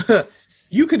could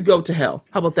go to hell.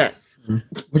 How about that?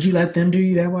 Would you let them do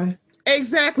you that way?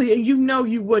 Exactly. And you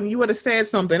wouldn't. You would have said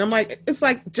something. I'm like, it's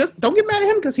like, just don't get mad at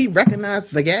him because he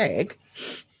recognized the gag.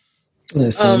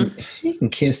 Listen, he can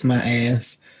kiss my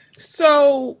ass.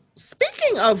 So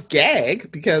speaking of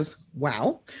gag, because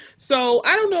wow. So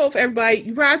I don't know if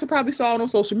you guys have probably saw it on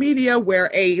social media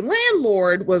where a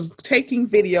landlord was taking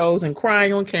videos and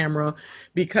crying on camera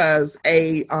because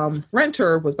a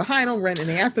renter was behind on rent and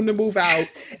they asked him to move out,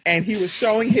 and he was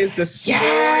showing his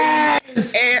destroyed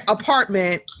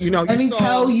apartment. Let me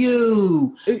tell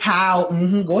you how.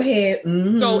 Go ahead.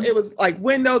 So it was like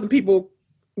windows and people.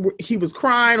 He was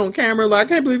crying on camera like, I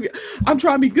can't believe I'm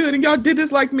trying to be good and y'all did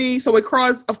this like me. So it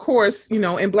caused, of course,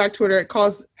 in Black Twitter, it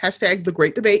caused #the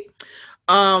Great Debate.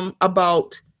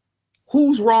 about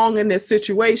who's wrong in this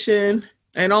situation,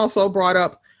 and also brought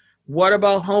up, what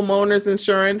about homeowners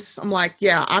insurance? I'm like,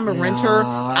 yeah, I'm a renter.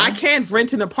 I can't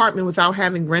rent an apartment without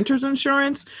having renter's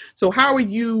insurance. So how are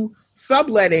you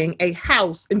subletting a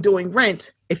house and doing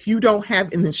rent if you don't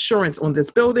have an insurance on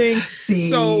this building?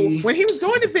 So when he was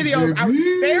doing the videos, I was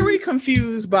very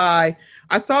confused by,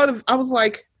 I was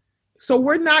like, so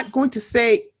we're not going to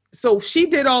say, so she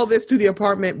did all this to the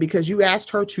apartment because you asked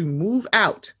her to move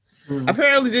out.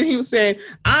 Apparently then he was saying,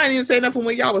 I didn't even say nothing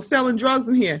when y'all was selling drugs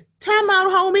in here. Time out,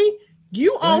 homie.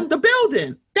 You own the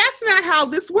building. That's not how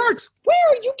this works. Where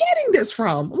are you getting this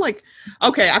from? I'm like,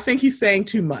 okay, I think he's saying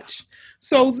too much.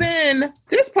 So then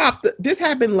this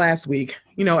happened last week.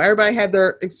 You know, everybody had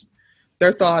their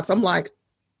thoughts. I'm like,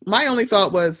 my only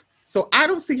thought was, so I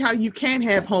don't see how you can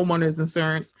have homeowners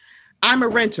insurance. I'm a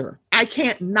renter. I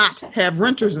can't not have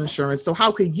renter's insurance. So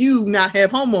how could you not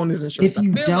have homeowners insurance? If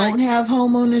you don't have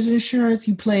homeowners insurance,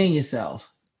 you playing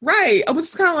yourself. Right. I was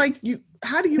just kind of like,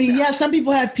 how do you? Yeah, some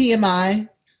people have PMI.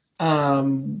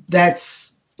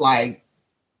 That's not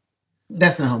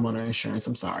homeowner insurance.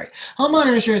 I'm sorry.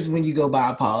 Homeowner insurance is when you go buy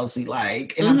a policy,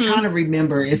 and I'm trying to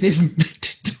remember if it's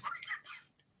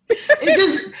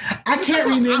I can't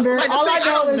remember. All I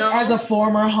know is as a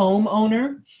former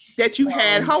homeowner that you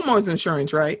had homeowners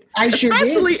insurance, right? I sure did.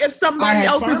 Especially if somebody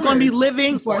else is going to be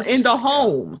living in the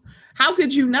home. How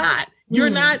could you not? You're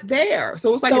not there.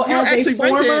 So it's like, if you're actually a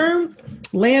former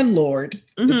landlord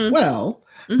as well.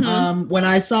 When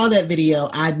I saw that video,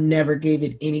 I never gave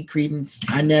it any credence.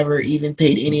 I never even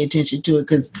paid any attention to it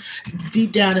because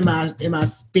deep down in my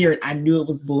spirit, I knew it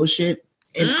was bullshit.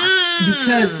 And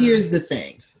because here's the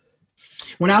thing.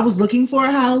 When I was looking for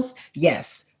a house,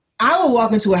 yes, I would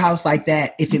walk into a house like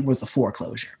that if it was a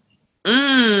foreclosure.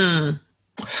 Now,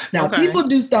 people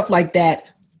do stuff like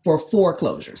that for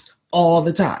foreclosures all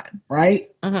the time,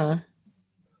 right?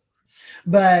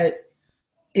 But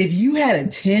if you had a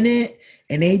tenant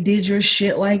and they did your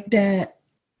shit like that,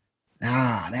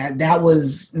 it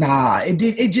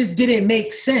just didn't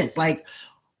make sense. Like,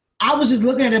 I was just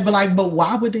looking at it, but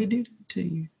why would they do that to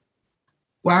you?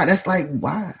 Why? That's like,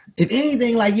 why? If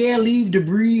anything, leave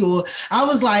debris, or I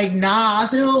was like, I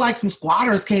said, it looked like some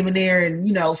squatters came in there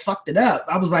and, fucked it up.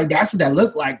 I was like, that's what that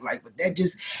looked like. But it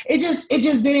just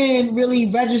didn't really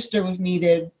register with me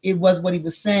that it was what he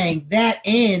was saying. That,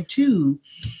 and two,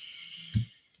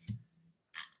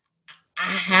 I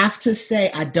have to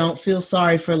say, I don't feel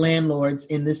sorry for landlords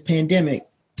in this pandemic.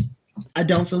 I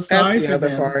don't feel sorry for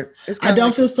them. I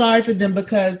don't feel sorry for them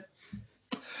because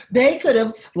they could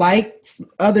have, like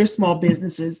other small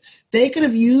businesses, they could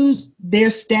have used their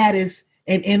status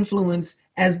and influence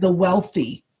as the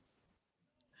wealthy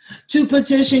to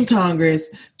petition Congress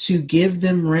to give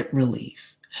them rent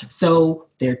relief. So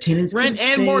their tenants rent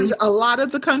and mortgage. A lot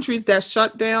of the countries that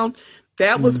shut down,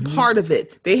 that was part of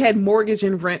it. They had mortgage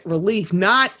and rent relief,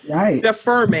 not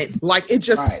deferment. Like, it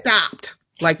just stopped.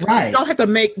 Like,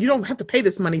 you don't have to pay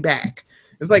this money back.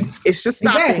 It's like, it's just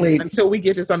stopping until we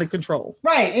get this under control.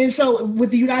 Right. And so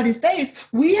with the United States,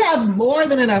 we have more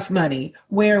than enough money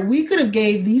where we could have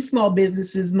gave these small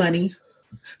businesses money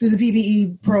through the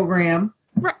PPE program.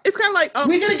 Right. It's kind of like,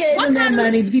 we could have gave them that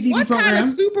money, the PPE program. What kind of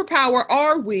superpower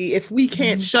are we if we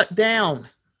can't shut down?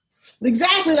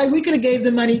 Exactly. Like, we could have gave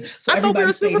them money so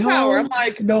everybody stayed home. I'm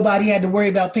like, nobody had to worry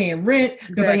about paying rent.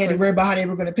 Nobody had to worry about how they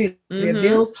were going to pay their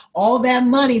bills. All that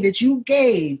money that you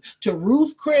gave to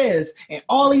Ruth Chris and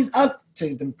all these other,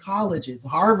 to them colleges,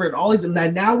 Harvard, all these.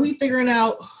 Now we figuring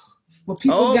out what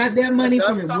people got that money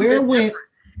from and where it went.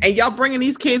 And y'all bringing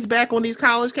these kids back on these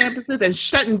college campuses and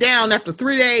shutting down after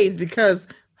 3 days because,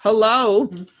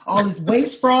 hello. All this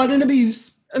waste, fraud, and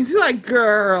abuse. It's like,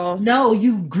 girl. No,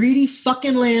 you greedy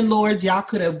fucking landlords. Y'all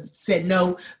could have said,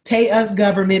 no, pay us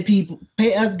government people.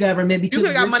 Pay us government because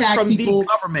we're tax people.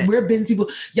 We're business people.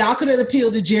 Y'all could have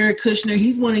appealed to Jared Kushner.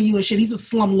 He's one of you and shit. He's a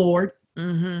slumlord.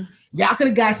 Y'all could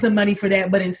have got some money for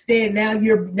that. But instead, now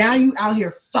you out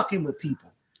here fucking with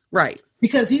people. Right.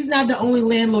 Because he's not the only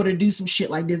landlord to do some shit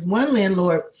like this. One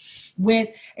landlord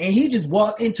went and he just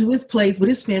walked into his place with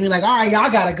his family like, all right,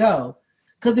 y'all got to go.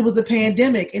 Because it was a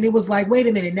pandemic, and it was like, wait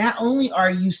a minute, not only are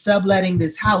you subletting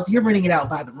this house, you're renting it out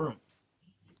by the room.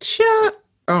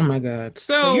 Oh my God.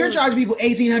 So you're charging people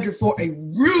 $1,800 for a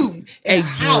room in a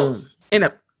house. In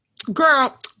a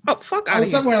girl. Oh, fuck out of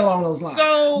here. Somewhere along those lines.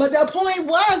 But the point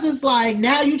was, it's like,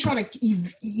 now you're trying to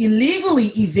illegally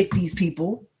evict these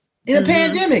people in a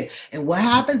pandemic. And what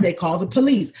happens? They call the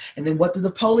police. And then what do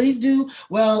the police do?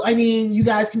 Well, I mean, you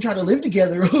guys can try to live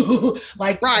together.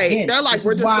 Like, right. Again, they're like,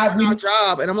 we're just doing our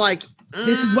job. And I'm like,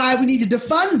 This is why we need to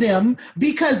defund them,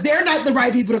 because they're not the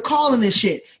right people to call in this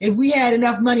shit. If we had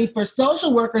enough money for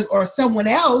social workers or someone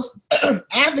else,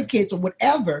 advocates or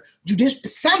whatever, judicial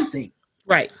something.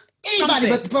 Right. Anybody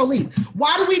but the police.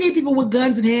 Why do we need people with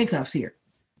guns and handcuffs here?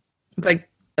 Like,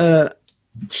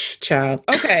 child.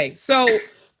 Okay, so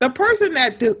the person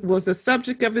that was the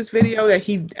subject of this video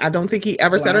I don't think he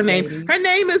ever said her name. Lady. Her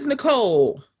name is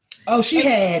Nicole. Oh, she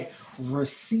had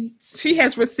receipts. She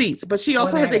has receipts, but she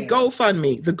also has a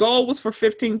GoFundMe. The goal was for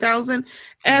 $15,000.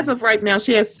 As of right now,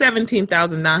 she has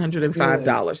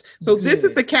 $17,905. So this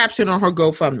is the caption on her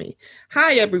GoFundMe.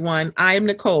 Hi, everyone. I am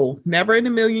Nicole. Never in a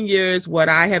million years would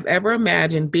I have ever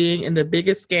imagined being in the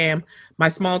biggest scam my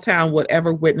small town would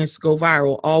ever witness go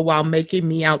viral, all while making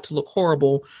me out to look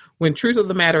horrible, when truth of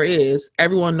the matter is,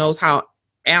 everyone knows how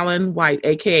Alan White,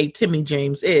 a.k.a. Timmy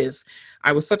James, is.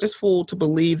 I was such a fool to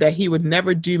believe that he would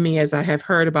never do me as I have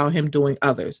heard about him doing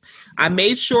others. I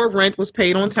made sure rent was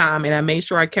paid on time, and I made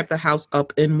sure I kept the house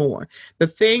up and more. The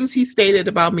things he stated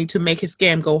about me to make his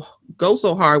scam go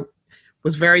so hard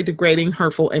was very degrading,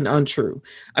 hurtful, and untrue.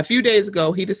 A few days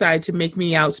ago, he decided to make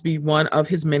me out to be one of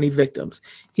his many victims.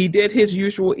 He did his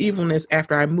usual evilness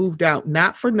after I moved out,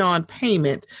 not for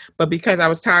non-payment, but because I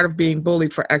was tired of being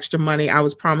bullied for extra money I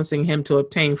was promising him to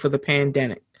obtain for the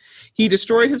pandemic. He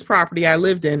destroyed his property I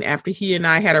lived in after he and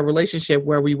I had a relationship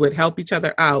where we would help each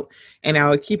other out, and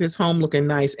I would keep his home looking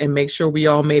nice and make sure we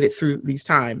all made it through these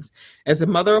times. As a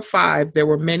mother of 5, there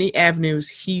were many avenues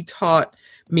he taught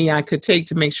me I could take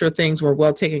to make sure things were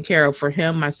well taken care of for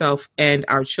him, myself, and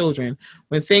our children.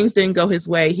 When things didn't go his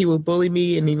way, he would bully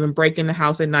me and even break in the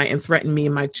house at night and threaten me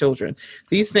and my children.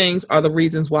 These things are the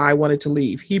reasons why I wanted to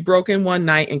leave. He broke in one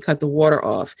night and cut the water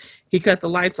off. He cut the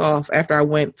lights off after I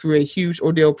went through a huge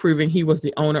ordeal proving he was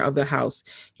the owner of the house.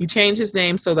 He changed his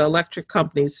name so the electric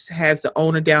company has the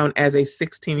owner down as a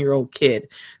 16-year-old kid.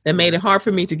 That made it hard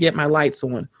for me to get my lights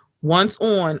on. Once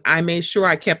on, I made sure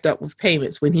I kept up with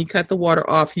payments. When he cut the water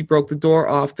off, he broke the door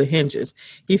off the hinges.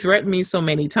 He threatened me so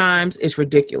many times, it's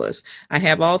ridiculous. I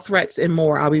have all threats and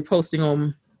more. I'll be posting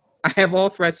on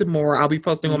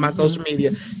my social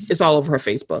media. It's all over her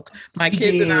Facebook. My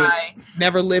kids and I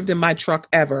never lived in my truck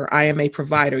ever. I am a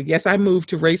provider. Yes, I moved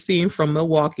to Racine from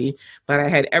Milwaukee, but I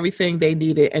had everything they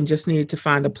needed and just needed to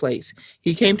find a place.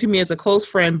 He came to me as a close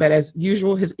friend, but as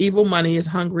usual, his evil money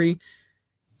hungry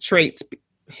traits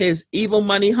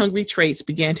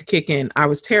began to kick in. I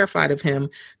was terrified of him,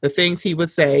 the things he would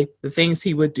say, the things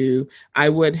he would do. I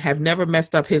would have never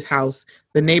messed up his house.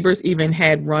 The neighbors even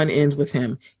had run-ins with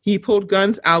him. He pulled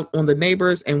guns out on the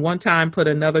neighbors and one time put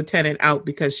another tenant out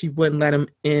because she wouldn't let him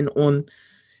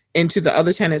into the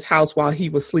other tenant's house while he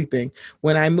was sleeping.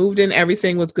 When I moved in,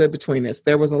 everything was good between us.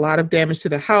 There was a lot of damage to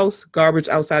the house, garbage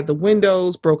outside the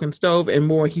windows, broken stove, and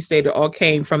more. He said it all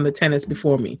came from the tenants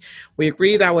before me. We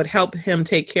agreed I would help him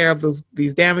take care of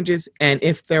these damages, and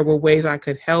if there were ways I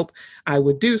could help, I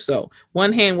would do so.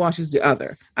 One hand washes the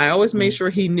other. I always made sure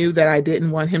he knew that I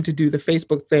didn't want him to do the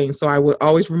Facebook thing, so I would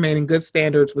always remain in good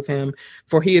standards with him,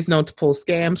 for he is known to pull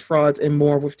scams, frauds, and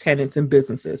more with tenants and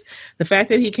businesses. The fact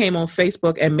that he came on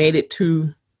Facebook and made it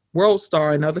to World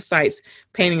Star and other sites,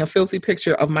 painting a filthy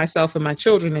picture of myself and my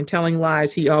children and telling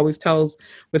lies he always tells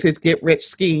with his get-rich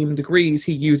scheme degrees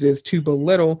he uses to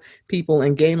belittle people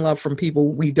and gain love from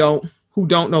people who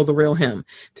don't know the real him.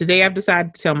 Today, I've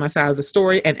decided to tell my side of the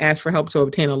story and ask for help to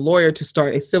obtain a lawyer to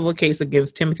start a civil case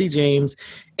against Timothy James,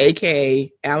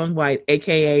 a.k.a. Alan White,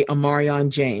 a.k.a. Omarion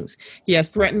James. He has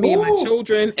threatened me and my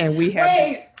children, and we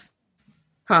have...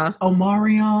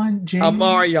 Omarion James?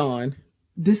 Omarion.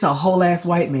 This is a whole ass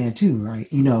white man too, right?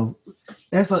 You know,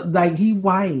 that's like he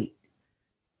white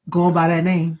going by that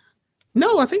name.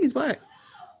 No, I think he's black.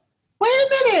 Wait a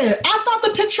minute. I thought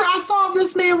the picture I saw of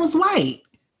this man was white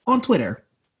on Twitter.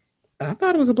 I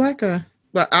thought it was a black guy.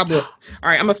 But I'll look. All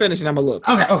right, I'm going to finish and I'm going to look.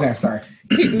 Okay, sorry.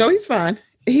 He's fine.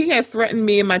 He has threatened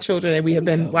me and my children, and we have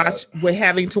been we're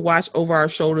having to watch over our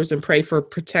shoulders and pray for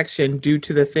protection due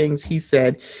to the things he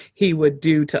said he would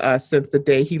do to us since the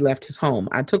day he left his home.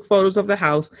 I took photos of the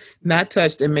house, not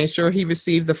touched, and made sure he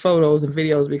received the photos and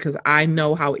videos because I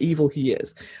know how evil he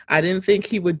is. I didn't think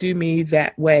he would do me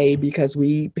that way because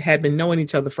we had been knowing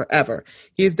each other forever.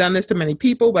 He has done this to many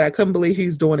people, but I couldn't believe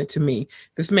he's doing it to me.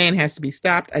 This man has to be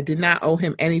stopped. I did not owe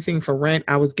him anything for rent.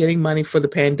 I was getting money for the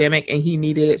pandemic, and he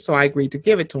needed it, so I agreed to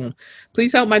give it to him.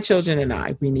 Please help my children and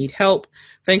I. We need help.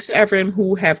 Thanks to everyone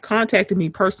who have contacted me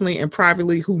personally and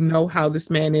privately who know how this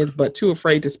man is, but too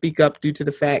afraid to speak up due to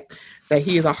the fact that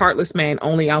he is a heartless man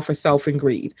only out for self and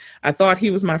greed. I thought he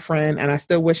was my friend, and I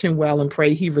still wish him well and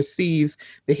pray he receives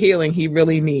the healing he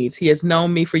really needs. He has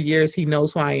known me for years. He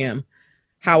knows who I am.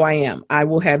 how I am. I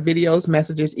will have videos,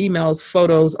 messages, emails,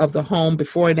 photos of the home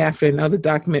before and after, and other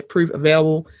document proof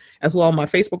available, as well on my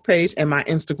Facebook page and my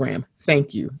Instagram.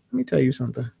 Thank you. Let me tell you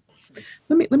something.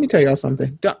 Let me tell y'all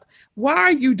something. Why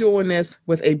are you doing this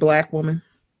with a Black woman?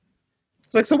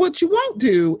 It's like, so what you won't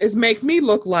do is make me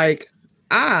look like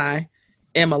I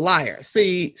am a liar.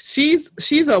 See, she's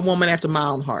a woman after my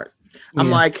own heart. I'm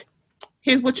like,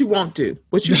 here's what you won't do.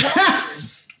 What you won't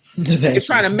do is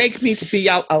trying to make me to be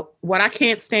out. What I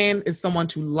can't stand is someone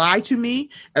to lie to me,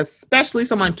 especially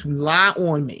someone to lie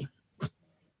on me.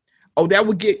 Oh, that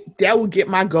would get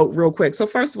my goat real quick. So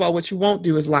first of all, what you won't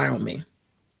do is lie on me.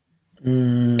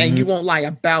 And you won't lie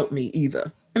about me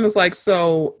either. And it's like,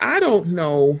 so I don't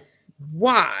know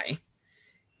why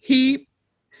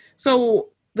so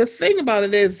the thing about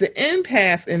it is the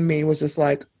empath in me was just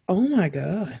like, oh my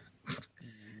God.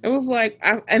 It was like,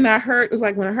 it was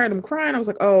like when I heard him crying, I was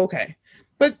like, oh, okay.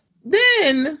 But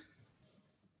then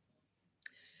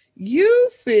you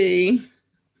see,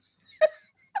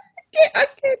 I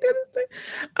can't do this thing.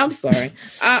 I'm sorry.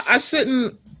 I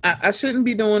shouldn't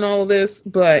be doing all of this,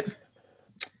 but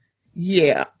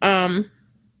yeah. I'm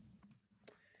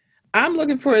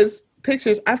looking for his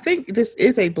pictures. I think this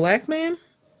is a Black man.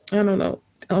 I don't know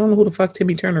who the fuck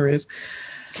Timmy Turner is.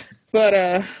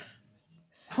 But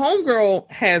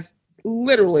homegirl has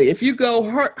literally, if you go,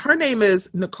 her name is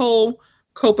Nicole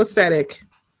Copacetic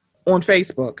on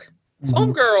Facebook.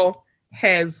 Homegirl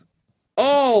has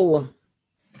all of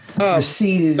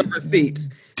the receipts.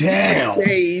 Damn.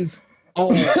 Days.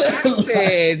 Oh, I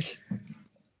said,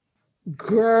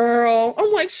 girl,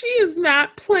 I'm like, she is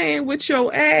not playing with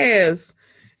your ass.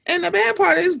 And the bad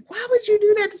part is, why would you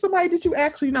do that to somebody that you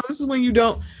actually know? This is when you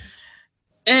don't.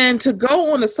 And to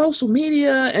go on the social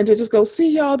media and to just go, see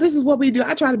y'all, this is what we do.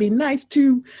 I try to be nice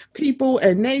to people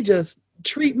and they just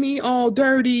treat me all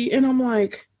dirty. And I'm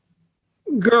like,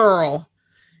 girl.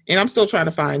 And I'm still trying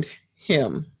to find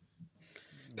him.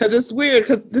 Because it's weird.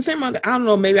 Because the thing about, I don't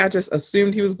know, maybe I just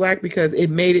assumed he was Black because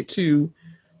it made it to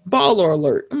Baller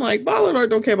Alert. I'm like, Baller Alert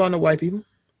don't care about no white people.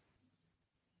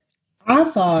 I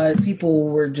thought people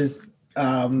were just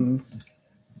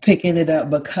picking it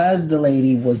up because the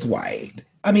lady was white.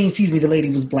 I mean, excuse me, the lady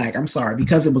was Black. I'm sorry,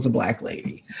 because it was a Black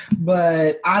lady.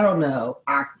 But I don't know.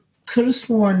 I could have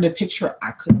sworn the picture, I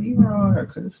could be wrong, I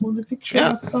could have sworn the picture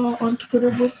I saw on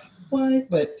Twitter was white.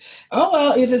 But, oh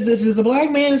well, if it's a Black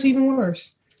man, it's even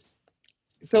worse.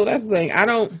 So that's the thing. I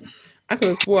could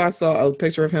have swore I saw a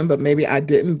picture of him, but maybe I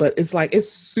didn't. But it's like,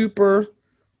 it's super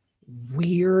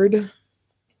weird.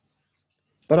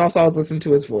 But also I was listening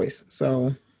to his voice.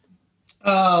 So.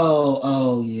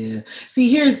 Oh, yeah.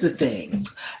 See, here's the thing.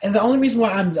 And the only reason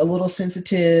why I'm a little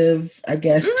sensitive, I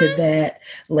guess, to that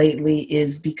lately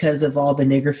is because of all the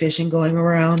nigger fishing going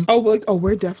around.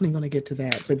 We're definitely going to get to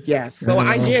that. But yes. So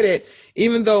I get it.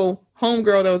 Even though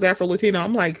homegirl that was Afro-Latino,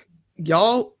 I'm like,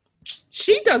 y'all,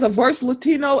 she does a worse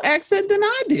Latino accent than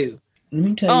I do. Let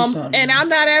me tell you something. And I'm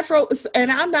not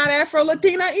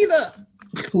Afro-Latina either.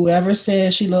 Whoever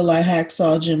says she looked like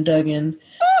Hacksaw Jim Duggan,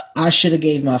 I should have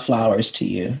gave my flowers to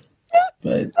you.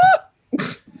 But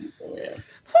yeah.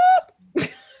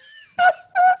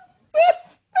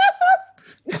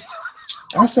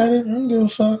 I said it. I don't give a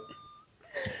fuck.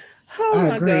 Oh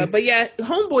my God. But yeah,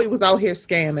 homeboy was out here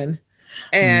scamming.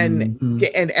 And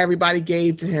everybody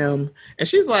gave to him. And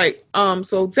she's like,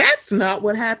 so that's not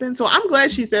what happened. So I'm glad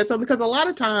she said something, because a lot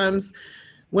of times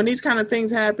when these kind of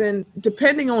things happen,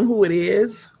 depending on who it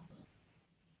is,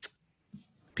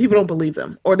 people don't believe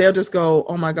them, or they'll just go,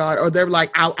 oh my God, or they're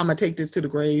like, I'm going to take this to the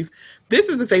grave. This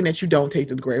is the thing that you don't take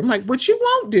to the grave. I'm like, what you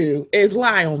won't do is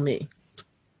lie on me.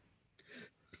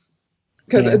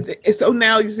 Because so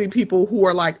now you see people who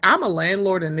are like, I'm a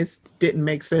landlord and this didn't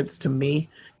make sense to me.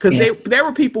 Because there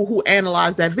were people who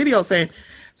analyzed that video saying,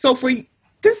 so for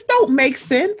this don't make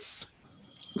sense.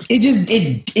 It just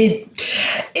didn't. It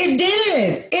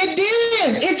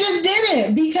just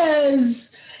didn't, because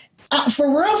for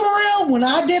real, when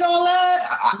I did all that,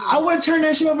 I would have turned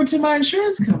that shit over to my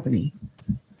insurance company.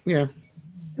 Yeah.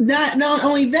 Not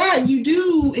only that, you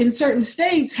do in certain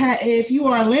states, if you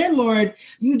are a landlord,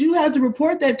 you do have to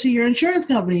report that to your insurance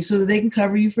company so that they can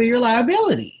cover you for your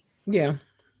liability. Yeah.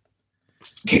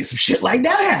 In case some shit like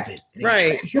that happened.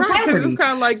 Right. Your property. It's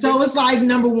kind of like so it's like,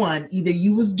 number one, either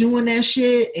you was doing that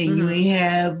shit and you ain't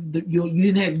have you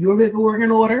didn't have your paperwork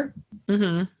in order,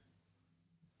 and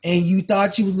you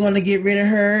thought you was going to get rid of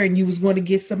her and you was going to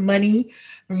get some money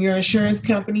from your insurance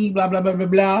company, blah blah blah blah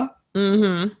blah.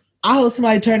 I hope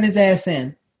somebody turned his ass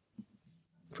in.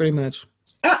 Pretty much.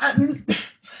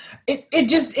 It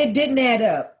it didn't add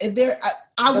up.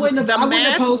 I wouldn't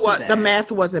have posted that. The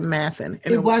math wasn't mathing.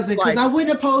 And it wasn't, because I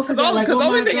wouldn't have posted that. Like, oh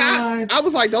my God. I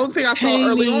was like, the only thing I saw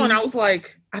early on, I was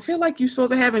like, I feel like you're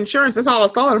supposed to have insurance. That's all I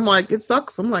thought. I'm like, it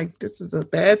sucks. I'm like, this is a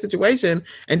bad situation.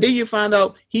 And then you find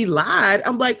out he lied.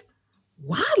 I'm like,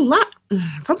 why lie?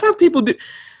 Sometimes people do.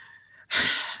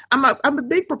 I'm a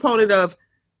big proponent of,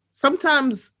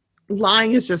 sometimes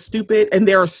lying is just stupid, and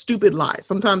there are stupid lies.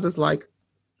 Sometimes it's like,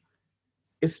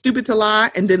 it's stupid to lie,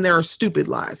 and then there are stupid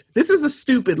lies. This is a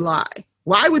stupid lie.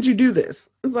 Why would you do this?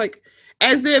 It's like,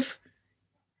 as if,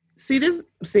 this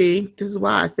is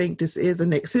why I think this is a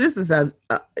nigga. See, this is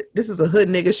a hood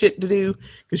nigga shit to do,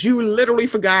 because you literally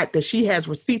forgot that she has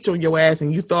receipts on your ass,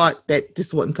 and you thought that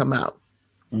this wouldn't come out.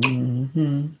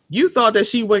 Mm-hmm. You thought that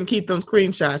she wouldn't keep them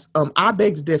screenshots. I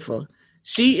beg to differ.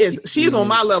 She's on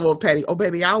my level of petty. Oh,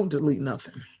 baby, I don't delete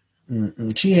nothing.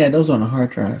 Mm-mm. She had those on a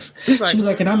hard drive. She was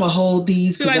like, and I'm gonna hold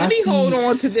these. She's like, let me hold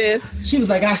on to this. She was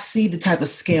like, I see the type of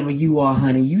scammer you are,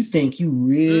 honey. You think you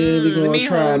really gonna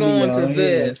try me on to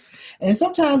this? And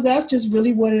sometimes that's just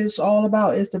really what it's all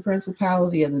about. Is the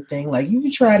principality of the thing. Like, you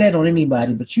can try that on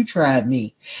anybody, but you tried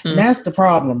me, and that's the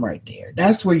problem right there.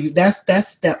 That's where that's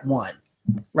step one,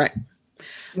 right?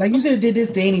 Like, you could have did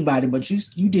this to anybody, but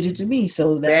you did it to me,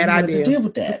 so that bad you have idea. to deal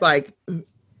with that. It's like,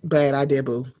 bad idea,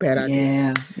 boo. Bad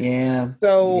idea. Yeah.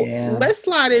 So let's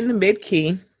slide into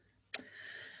mid-key.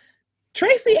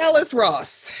 Tracy Ellis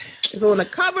Ross is on the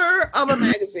cover of a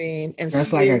magazine, and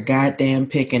that's like a goddamn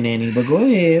pickaninny. But go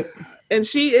ahead. And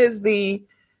she is the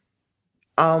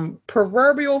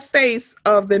proverbial face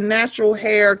of the natural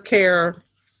hair care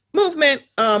movement.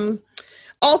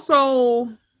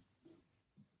 Also,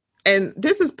 and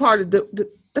this is part of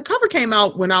the cover came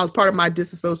out when I was part of my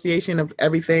disassociation of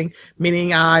everything,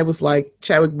 meaning I was like,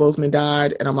 Chadwick Boseman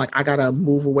died, and I'm like, I gotta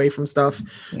move away from stuff.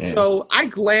 Yeah. So I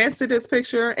glanced at this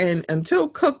picture, and until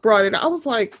Cook brought it, I was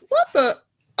like, what the?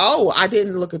 Oh, I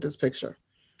didn't look at this picture.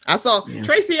 I saw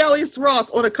Tracy Ellis Ross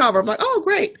on the cover. I'm like, oh,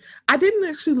 great. I didn't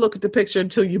actually look at the picture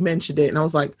until you mentioned it, and I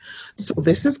was like, so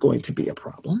this is going to be a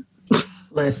problem.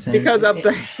 Listen, because of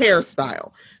the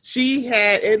hairstyle.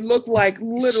 It looked like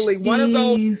literally one of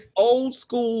those old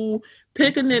school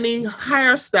pickaninny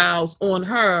hairstyles on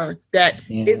her that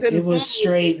is it was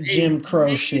straight Jim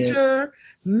Crow shit.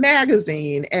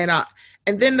 Magazine, and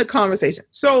then the conversation.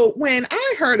 So when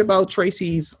I heard about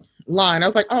Tracy's line, I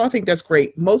was like, oh, I think that's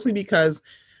great. Mostly because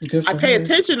I pay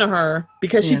attention to her,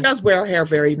 because she does wear her hair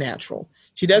very natural.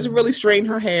 She doesn't really straighten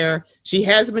her hair. She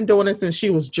hasn't been doing it since she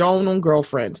was Joan on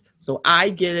Girlfriends. So I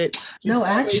get it.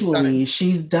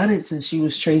 She's done it since she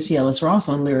was Tracy Ellis Ross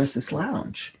on Lyricist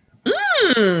Lounge.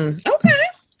 Okay.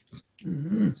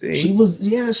 Mm-hmm. She was,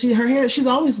 her hair, she's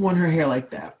always worn her hair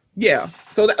like that. Yeah.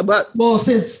 So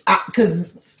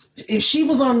because she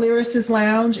was on Lyricist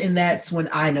Lounge, and that's when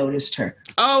I noticed her.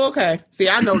 Oh, okay. See,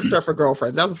 I noticed her for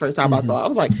Girlfriends. That was the first time I saw her. I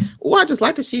was like, oh, I just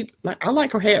like that I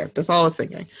like her hair. That's all I was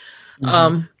thinking.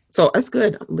 Mm-hmm. So that's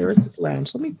good. Lyricist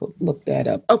Lounge. Let me look that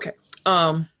up. Okay.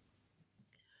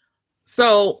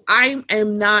 So I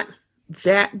am not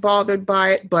that bothered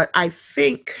by it, but I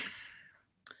think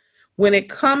when it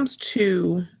comes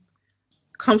to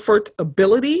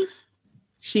comfortability,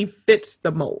 she fits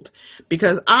the mold,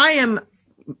 because I am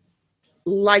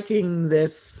liking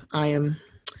this. I am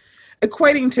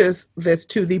equating this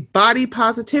to the body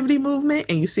positivity movement,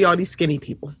 and you see all these skinny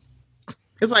people.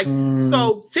 It's like,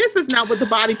 so this is not what the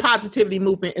body positivity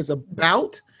movement is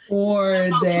about. Or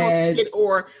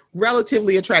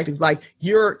relatively attractive. Like,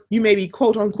 you may be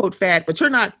quote unquote fat, but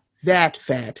you're not that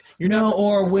fat.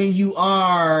 Or when you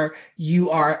are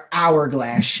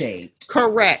hourglass shaped.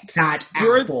 Correct. Not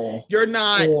apple. You're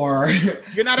not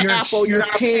an apple. You're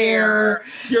not a pear.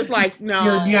 You're like, no.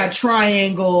 You're not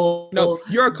triangle. No,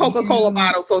 you're a Coca-Cola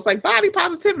bottle. So it's like body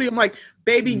positivity. I'm like,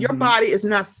 baby, your body is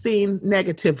not seen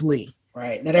negatively.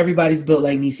 Right. Not everybody's built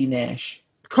like Niecy Nash.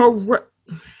 Correct.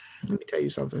 Let me tell you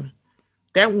something.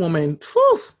 That woman,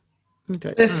 whew.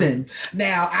 Listen,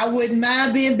 now I wouldn't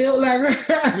mind being built like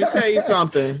her. Let me tell you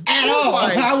something. At all.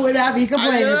 Like, I would not be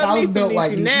complaining if I was built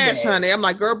like Niecy Nash, honey. I'm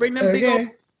like, girl, bring them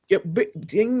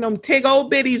bring them tig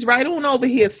old bitties right on over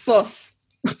here, sus.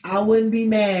 I wouldn't be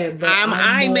mad, but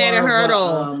I ain't mad at her at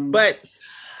all. But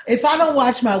if I don't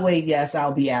watch my weight, yes,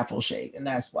 I'll be apple shaped, and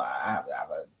that's why I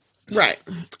right.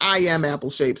 I am apple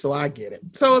shaped, so I get it.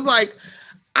 So it's like,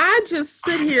 I just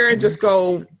sit here and just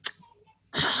go,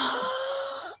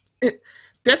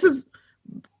 this is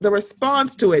the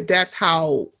response to it. That's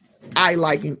how I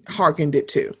hearkened it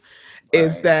to.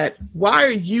 Is that, why are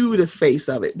you the face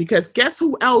of it? Because guess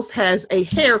who else has a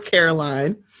hair care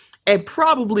line and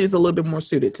probably is a little bit more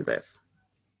suited to this?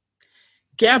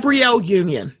 Gabrielle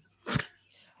Union.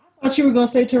 I thought you were going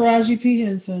to say Taraji P.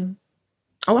 Henson.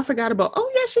 Oh, I forgot about.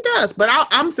 Oh, yeah, she does. But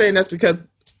I'm saying that's because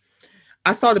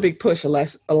I saw the big push the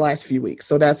last few weeks,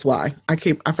 so that's why I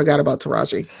forgot about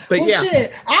Taraji. But yeah,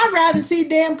 shit, I'd rather see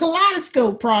damn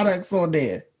Kaleidoscope products on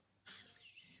there.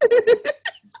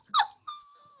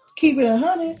 Keep it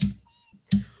 100.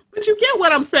 But you get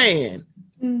what I'm saying.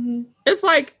 Mm-hmm. It's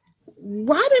like,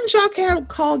 why didn't y'all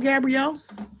call Gabrielle?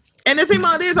 And the thing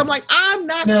about it is, I'm like, I'm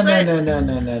not. No.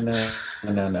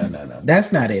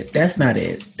 That's not it.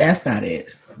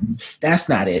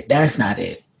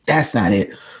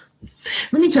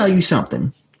 Let me tell you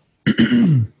something.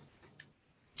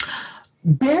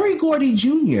 Barry Gordy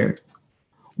Jr.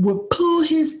 would pull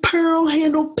his pearl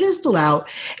handle pistol out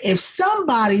if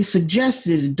somebody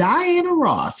suggested Diana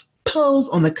Ross pose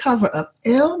on the cover of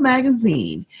Elle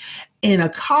magazine in a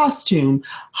costume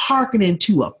hearkening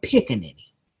to a pickaninny.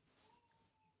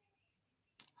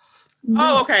 No.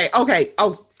 Oh, okay.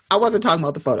 Oh, I wasn't talking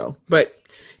about the photo, but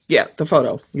yeah, the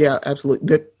photo. Yeah,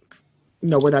 absolutely.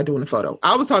 No, we're not doing the photo.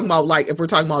 I was talking about, like, if we're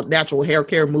talking about natural hair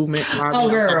care movement. Oh,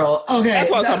 girl. Okay.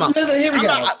 That's what I'm talking about.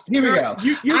 Here we go.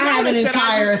 I have an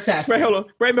entire assessment. Hold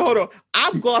on.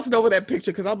 I'm glossing over that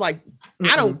picture because I'm like,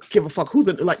 I don't give a fuck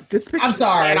who's like this picture. I'm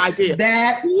sorry. Bad idea.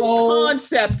 That whole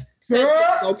concept.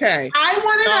 Girl, okay. I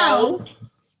want to know.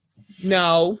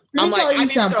 No. Let me tell you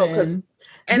something.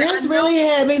 This really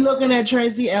had me looking at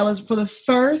Tracy Ellis for the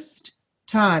first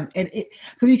time, and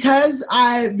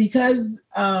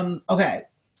okay,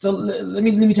 so let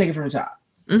me take it from the top.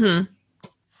 Mm-hmm.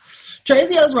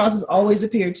 Tracy Ellis Ross has always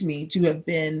appeared to me to have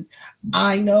been,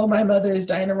 I know my mother is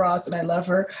Diana Ross and I love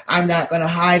her. I'm not going to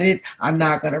hide it. I'm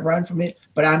not going to run from it,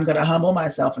 but I'm going to humble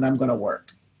myself and I'm going to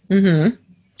work. Mm-hmm.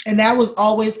 And that was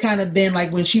always kind of been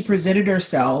like when she presented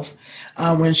herself,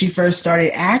 when she first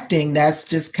started acting, that's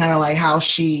just kind of like how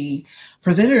she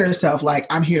presented herself, like,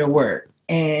 I'm here to work.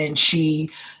 And she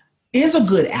is a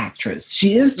good actress.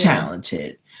 She is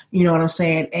talented. You know what I'm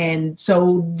saying? And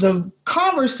so the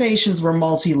conversations were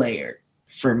multi-layered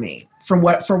for me from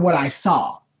what I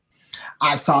saw.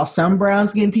 I saw some brown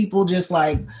skinned people just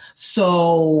like,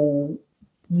 so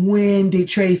when did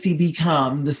Tracy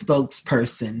become the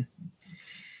spokesperson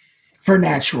for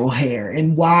natural hair?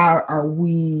 And why are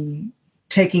we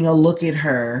taking a look at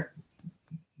her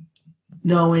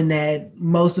knowing that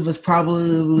most of us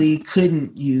probably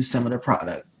couldn't use some of the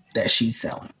product that she's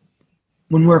selling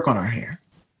when work on our hair?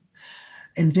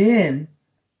 And then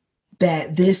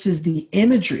that this is the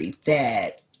imagery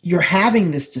that you're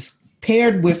having this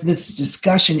paired with this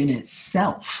discussion in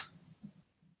itself.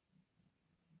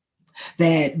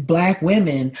 That Black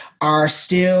women are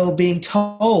still being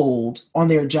told on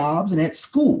their jobs and at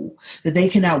school that they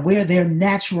cannot wear their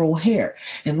natural hair.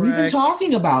 And we've been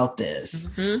talking about this,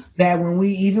 that when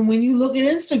you look at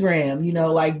Instagram, you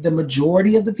know, like the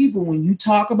majority of the people, when you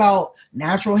talk about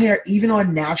natural hair, even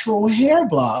on natural hair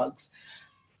blogs,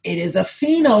 it is a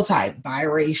phenotype,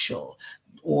 biracial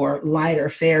or lighter,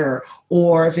 fairer,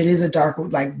 or if it is a darker,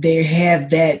 like they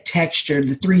have that texture,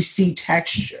 the 3C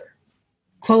texture.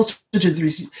 Closer to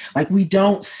 3C, like we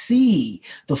don't see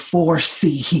the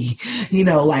 4C, you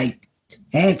know, like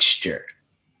texture.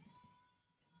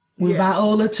 When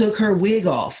Viola took her wig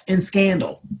off in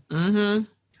Scandal,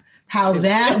 how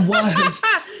that was.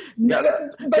 Listen,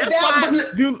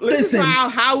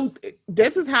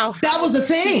 this is how that was the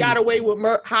thing. Got away with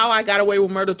how I got away with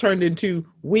murder turned into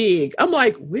wig. I'm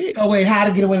like, wig. Oh wait, How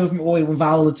to Get Away with Murder when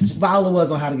Viola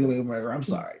was on How to Get Away with Murder. I'm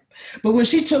sorry. But when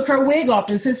she took her wig off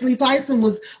and Cicely Tyson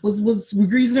was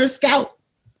greasing her scalp.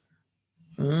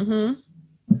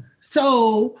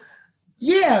 So,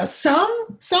 yeah, some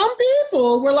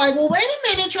people were like, well, wait a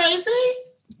minute, Tracy.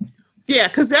 Yeah,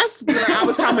 because that's where I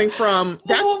was coming from.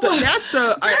 That's the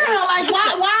girl, why?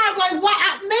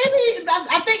 Maybe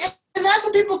I think, and that's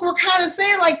what people were kind of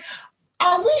saying, like,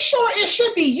 are we sure it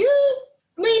should be you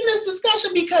leading this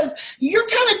discussion? Because you're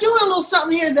kind of doing a little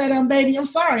something here that, baby, I'm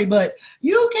sorry, but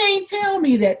you can't tell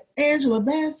me that Angela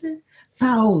Bassett,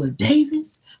 Viola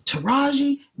Davis,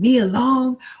 Taraji, Nia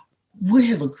Long would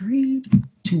have agreed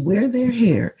to wear their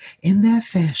hair in that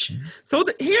fashion. So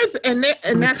that's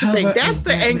the thing. That's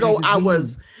the angle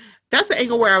magazine. That's the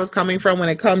angle where I was coming from when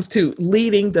it comes to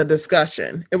leading the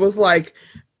discussion. It was like,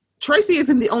 Tracy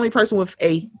isn't the only person with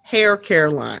a hair care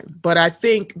line, but I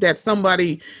think that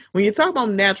when you talk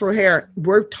about natural hair,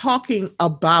 we're talking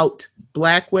about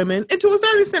Black women and to a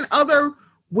certain extent other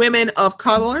women of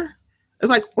color. It's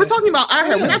like, we're talking about our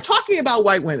hair. We're not talking about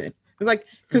white women. It's like,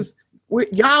 because we're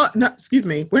not,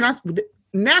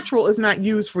 natural is not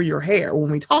used for your hair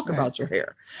when we talk about your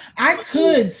hair. I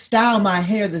could style my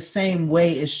hair the same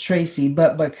way as Tracy,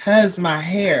 but because my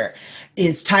hair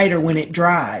is tighter when it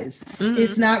dries,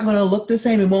 it's not going to look the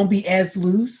same. It won't be as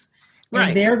loose.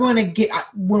 And they're going to get,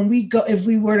 when we go, if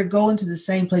we were to go into the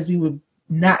same place, we would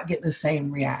not get the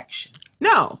same reaction.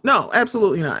 No,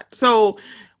 absolutely not. So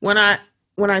when I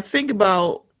think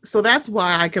about, so that's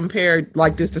why I compared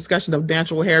like this discussion of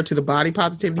natural hair to the body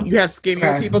positivity. You have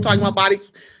skinnier people talking about body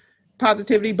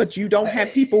positivity, but you don't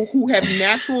have people who have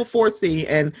natural 4C.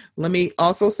 And let me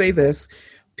also say this,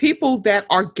 people that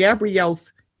are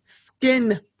Gabrielle's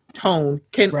skin tone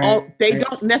can they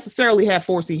don't necessarily have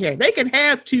 4C hair. They can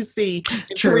have 2C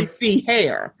and 3C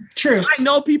hair. True. I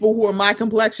know people who are my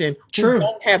complexion who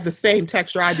don't have the same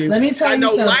texture I do. Let me tell you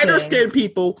something. I know lighter skinned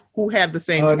people who have the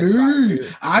same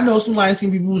texture. I know some light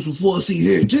skinned people with some 4C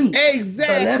hair too.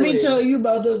 Exactly. But let me tell you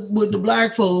about with the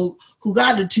black folk who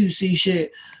got the 2C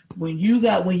shit. When you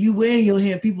wear your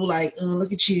hair, people like,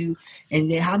 look at you. And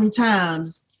then how many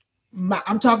times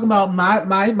I'm talking about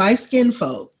my skin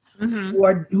folk. Who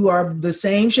are the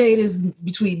same shade as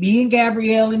between me and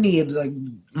Gabrielle and me, like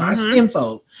my skin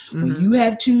folk. When you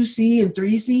have 2C and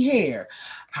 3C hair,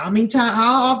 how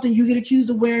often you get accused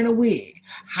of wearing a wig?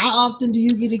 How often do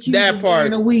you get accused of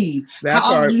wearing a weave? How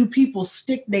often do people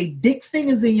stick their dick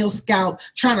fingers in your scalp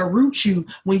trying to root you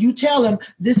when you tell them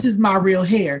this is my real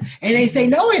hair? And they say,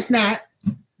 no, it's not.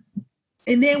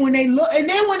 And then when they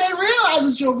realize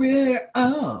it's your real hair,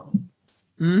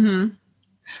 let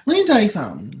me tell you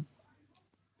something.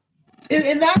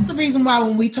 And that's the reason why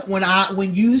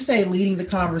when you say leading the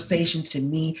conversation to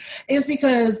me, is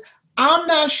because I'm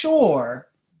not sure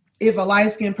if a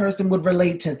light-skinned person would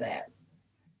relate to that.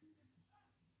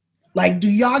 Like, do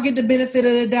y'all get the benefit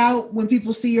of the doubt when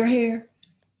people see your hair?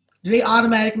 Do they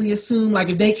automatically assume, like,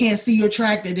 if they can't see your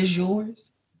track, that it's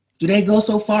yours? Do they go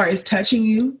so far as touching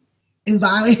you and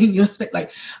violating your space?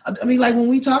 Like, I mean, like when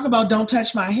we talk about don't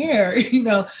touch my hair,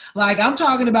 like I'm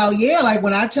talking about, like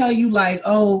when I tell you like,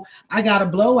 oh, I got a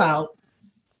blowout,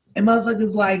 and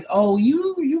motherfuckers like, oh,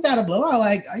 you got a blowout?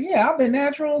 Like, yeah, I've been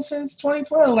natural since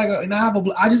 2012. Like, and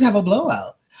I just have a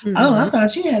blowout. Oh, I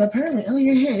thought you had a permanent. Oh,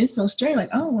 your hair is so straight. Like,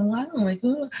 oh, well, I don't like.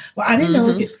 Well, I didn't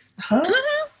know.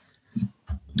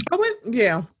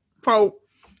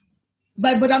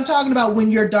 But I'm talking about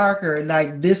when you're darker, and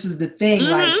like this is the thing.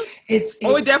 Like it's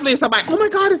it definitely is somebody. Oh my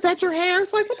God, is that your hair?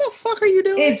 It's like, what the fuck are you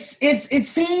doing? It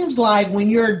seems like when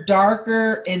you're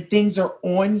darker and things are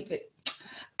on,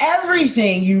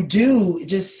 everything you do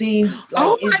just seems like,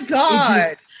 oh my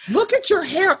God, look at your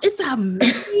hair. It's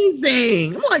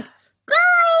amazing. I'm like, girl.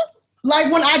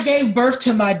 Like when I gave birth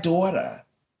to my daughter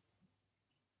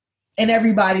and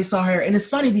everybody saw her. And it's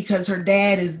funny because her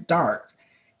dad is dark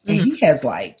and he has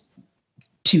like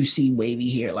 2C wavy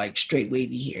hair, like straight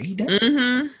wavy hair. He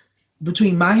does.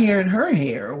 Between my hair and her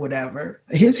hair or whatever,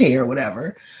 his hair or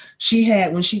whatever, she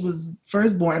had when she was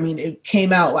first born, I mean, it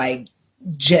came out like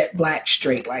jet black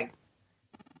straight, like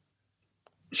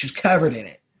she was covered in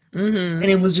it. And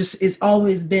it was just, it's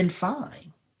always been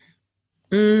fine.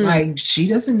 Like she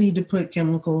doesn't need to put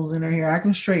chemicals in her hair. I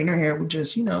can straighten her hair with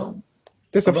just,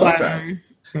 just a flat iron.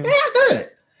 Yeah, I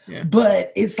could. Yeah.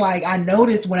 But it's like I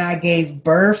noticed when I gave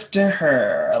birth to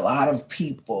her, a lot of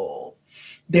people,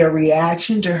 their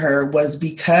reaction to her was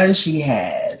because she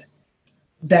had,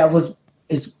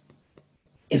 is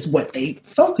what they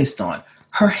focused on.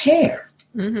 Her hair.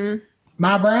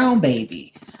 My brown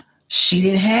baby. She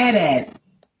didn't have that.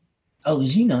 Oh,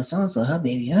 so-and-so, her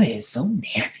baby, her hair is so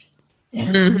nappy.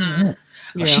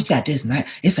 Oh, she got this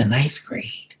nice. It's a nice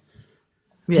grade.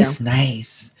 It's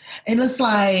nice. And it's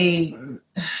like,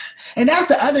 and that's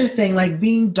the other thing, like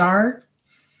being dark,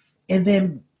 and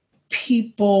then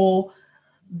people,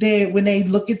 when they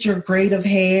look at your grade of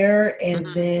hair, and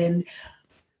then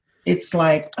it's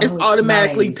like, it's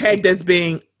automatically nice. Pegged as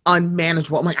being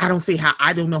unmanageable. I'm like, I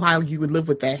don't know how you would live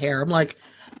with that hair. I'm like,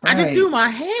 I just do my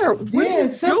hair. What are you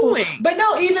doing? But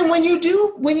no, even when you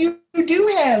do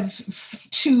have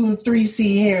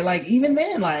 2-3C hair, like even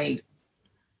then, like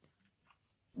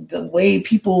the way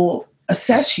people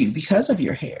assess you because of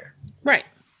your hair.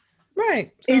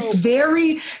 Right. So,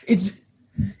 it's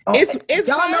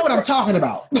y'all know what I'm talking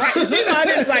about. Right.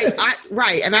 It's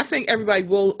like, and I think everybody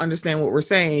will understand what we're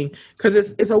saying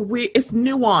because it's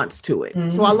nuance to it.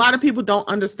 So a lot of people don't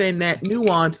understand that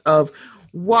nuance of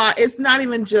why it's not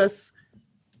even just,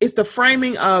 it's the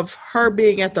framing of her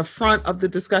being at the front of the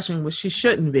discussion, which she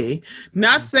shouldn't be.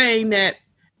 Not saying that,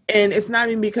 and it's not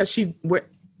even because she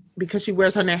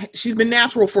wears her, she's been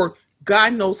natural for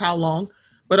God knows how long,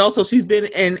 but also she's been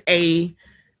at a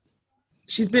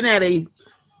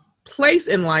place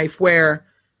in life where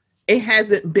it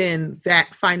hasn't been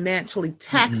that financially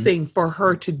taxing for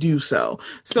her to do so.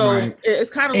 So it's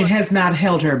kind of it has not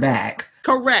held her back.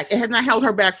 Correct. It has not held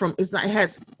her back it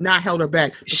has not held her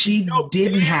back. She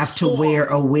didn't have to wear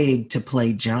a wig to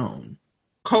play Joan.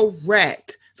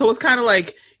 Correct. So it's kind of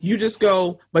like you just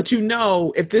go, but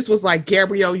if this was like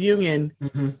Gabrielle Union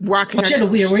rocking, she had a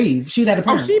weird weave. She'd had a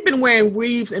perm. she'd been wearing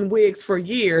weaves and wigs for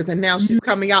years, and now she's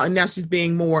coming out, and now she's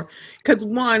being more. Because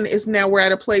one is now we're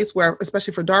at a place where,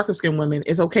 especially for darker skinned women,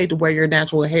 it's okay to wear your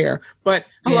natural hair. But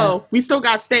we still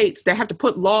got states that have to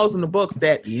put laws in the books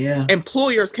that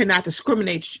employers cannot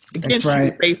discriminate against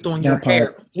you based on your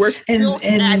hair. We're still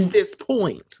at this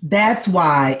point. That's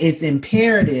why it's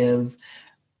imperative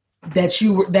that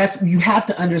you have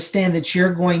to understand that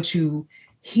you're going to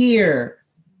hear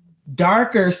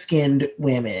darker skinned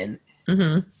women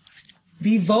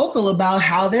be vocal about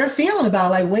how they're feeling about,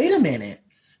 like, wait a minute,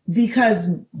 because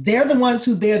they're the ones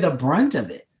who bear the brunt of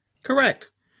it.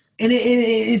 Correct. And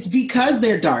it's because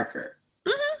they're darker.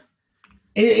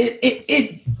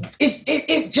 It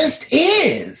just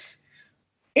is.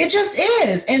 It just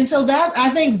is. And so I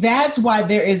think that's why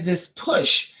there is this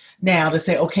push now to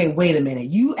say, okay, wait a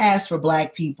minute. You asked for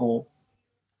Black people.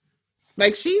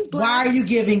 Like, she's Black. Why are you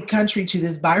giving country to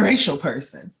this biracial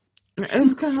person? It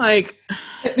was kind of like,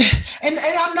 and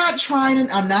I'm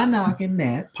not knocking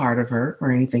that part of her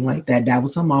or anything like that. That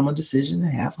was her mama decision to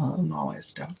have her and all that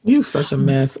stuff. You such a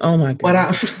mess. Oh my God. But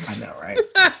I know, right?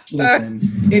 Listen,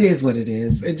 it is what it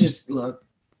is. It is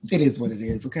what it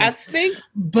is. Okay. I think,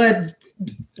 but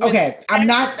okay, I'm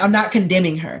not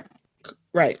condemning her.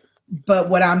 Right. But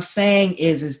what I'm saying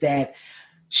is that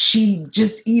she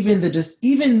just even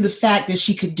the fact that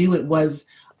she could do it was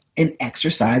an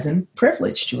exercise in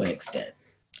privilege to an extent.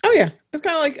 Oh yeah, it's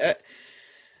kind of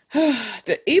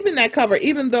like even that cover.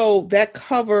 Even though that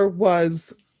cover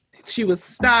she was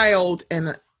styled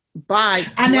and by.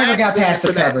 I never got past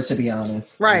the cover, to be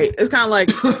honest. Right, it's kind of like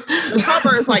the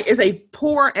cover is like it's a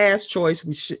poor ass choice.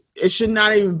 It should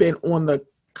not even been on the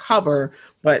cover,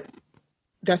 but.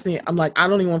 I'm like, I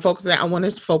don't even want to focus on that. I want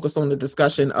us to focus on the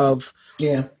discussion of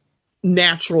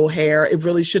natural hair. It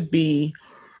really should be,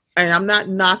 and I'm not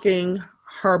knocking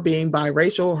her being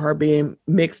biracial, her being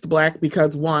mixed Black,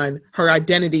 because one, her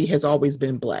identity has always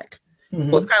been Black. So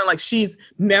it's kind of like she's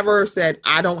never said,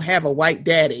 I don't have a white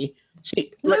daddy.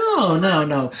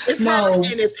 No. It's her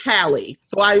and it's Hallie.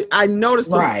 So I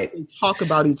noticed they talk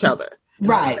about each other.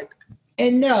 Right.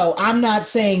 And no, I'm not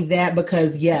saying that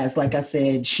because, yes, like I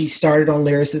said, she started on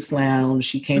Lyricist Lounge.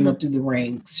 She came up through the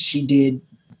ranks. She did,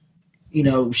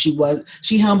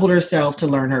 she humbled herself to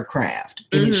learn her craft.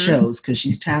 And it shows because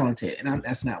she's talented. And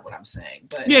that's not what I'm saying.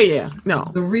 But no.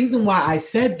 The reason why I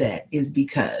said that is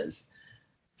because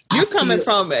you're coming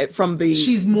from the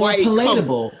she's more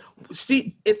palatable.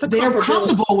 They're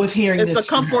comfortable with hearing this. It's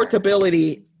the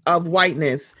comfortability of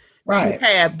whiteness. Right. To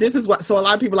have this is what, so a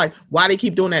lot of people are like, why they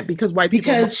keep doing that? Because white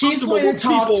people, because she's going to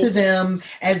talk to them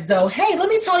as though, hey, let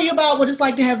me tell you about what it's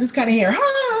like to have this kind of hair.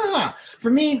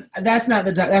 For me, that's not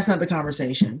the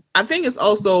conversation. I think it's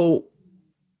also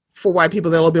for white people,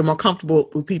 they're a little bit more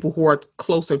comfortable with people who are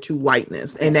closer to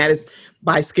whiteness, and that is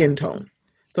by skin tone.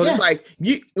 So it's like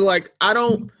I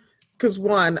don't, because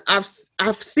one, I've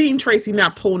seen Tracy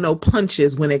not pull no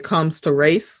punches when it comes to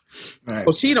race,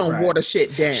 so she don't water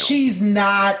shit down. She's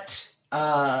not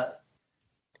a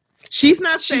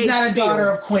daughter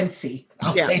of Quincy.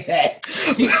 I'll say that.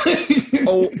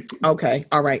 Oh, okay,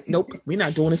 all right. Nope, we're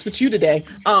not doing this with you today.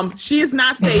 She is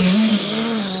not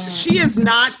Sage. She is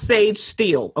not Sage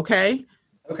Steele. Okay.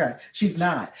 Okay, she's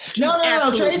not.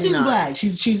 No. Tracy's not. Black.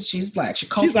 She's black.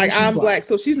 She's like, I'm black,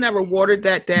 so she's never watered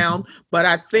that down. But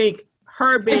I think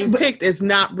her being picked is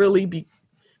not really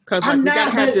because we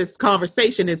gotta have this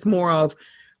conversation. It's more of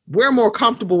we're more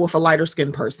comfortable with a lighter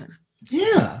skinned person.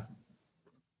 Yeah,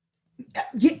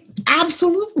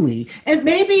 absolutely. And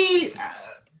maybe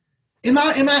am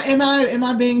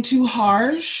I being too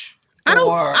harsh? I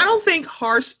don't think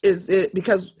harsh is it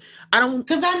because I know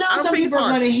some people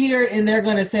are going to hear it and they're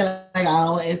going to say like,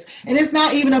 oh, it's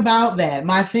not even about that.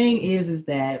 My thing is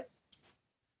that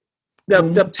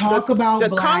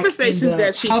the conversations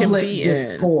that she can be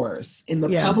in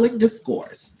the public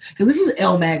discourse, because this is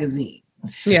Elle magazine.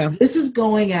 Yeah, this is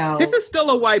going out. This is still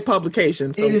a white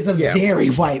publication. So, it is a very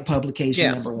white publication.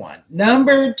 Yeah. Number one.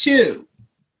 Number two.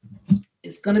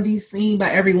 It's going to be seen by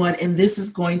everyone, and this is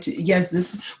going to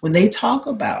when they talk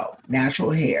about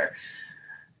natural hair,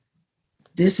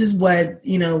 this is what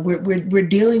we're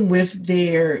dealing with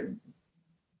their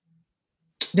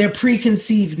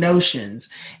preconceived notions,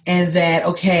 and that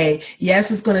yes,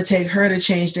 it's going to take her to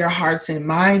change their hearts and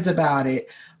minds about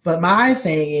it, But my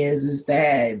thing is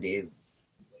that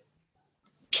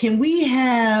can we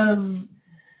have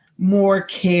more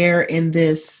care in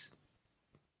this?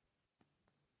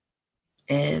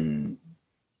 And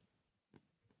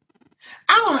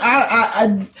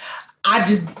I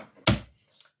just,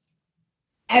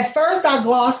 at first I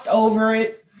glossed over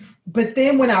it, but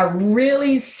then when I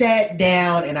really sat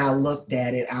down and I looked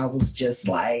at it, I was just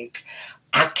like,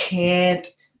 I can't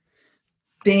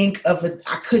think of it.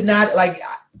 I could not, like,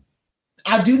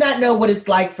 I do not know what it's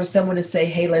like for someone to say,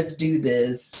 hey, let's do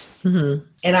this. Mm-hmm.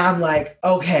 And I'm like,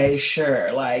 okay,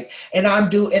 sure. Like, and I'm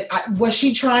doing, was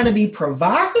she trying to be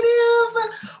provocative?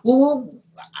 Well,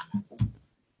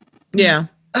 yeah.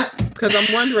 Because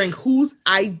I'm wondering whose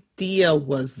idea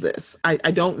was this? I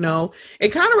don't know. It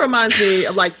kind of reminds me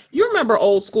of, like, you remember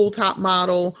Old School Top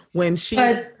Model when she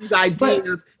had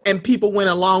ideas and people went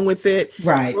along with it.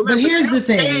 Right. Remember, but here's the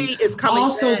thing.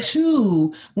 Also,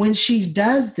 too, when she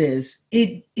does this,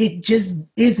 it just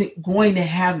isn't going to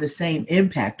have the same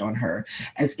impact on her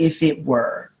as if it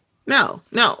were. No.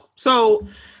 So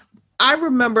I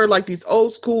remember, like, these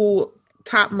old school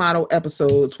Top Model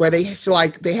episodes where they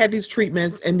had these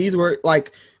treatments, and these were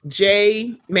like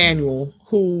Jay Manuel,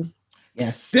 who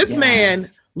this man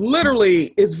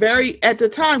literally is very, at the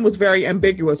time, was very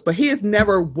ambiguous, but he has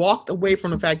never walked away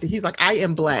from the fact that he's like, I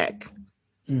am Black.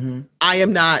 Mm-hmm. I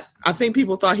am not. I think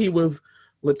people thought he was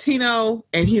Latino,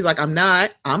 and he's like, I'm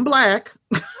not. I'm Black.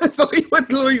 So he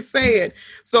would literally say it.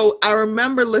 So I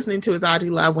remember listening to his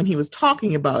IG Live when he was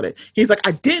talking about it. He's like,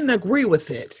 I didn't agree with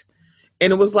it.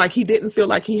 And it was like, he didn't feel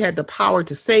like he had the power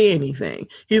to say anything.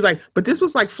 He's like, but this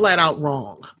was like flat out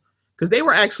wrong. Because they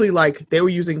were actually like, they were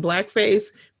using blackface.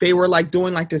 They were like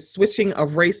doing like this switching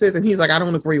of races. And he's like, I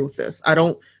don't agree with this. I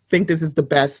don't think this is the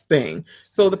best thing.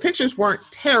 So the pictures weren't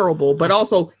terrible, but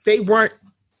also they weren't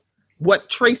what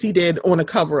Tracy did on a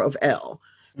cover of Elle.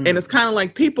 Mm-hmm. And it's kind of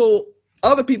like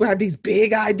other people have these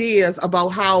big ideas about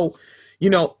how,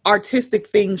 artistic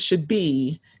things should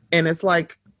be. And it's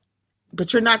like,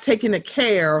 but you're not taking the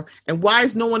care. And why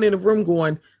is no one in the room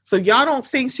going, so y'all don't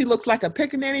think she looks like a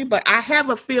pickaninny? But I have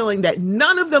a feeling that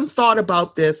none of them thought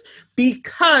about this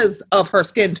because of her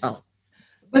skin tone.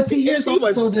 But see, here's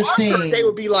also the thing. They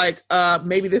would be like,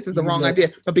 maybe this is the wrong idea.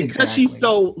 But because she's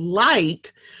so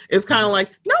light, it's kind of like,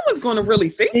 no one's going to really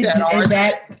think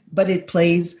But it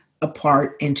plays a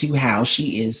part into how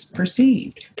she is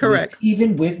perceived. Correct.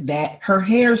 Even with that, her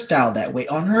hairstyle that way.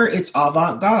 On her, it's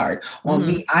avant-garde. On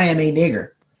me, I am a nigger.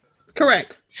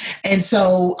 Correct. And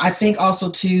so I think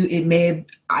also too,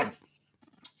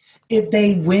 if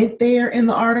they went there in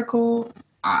the article,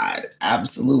 I'd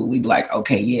absolutely be like,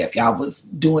 okay, yeah, if y'all was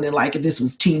doing it like if this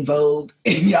was Teen Vogue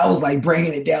and y'all was like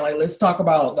bringing it down, like let's talk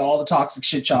about all the toxic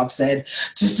shit y'all said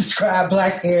to describe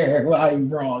Black hair. Well, you're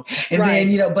wrong. And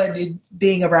then, but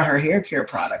being around her hair care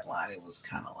product line, it was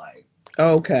kind of like,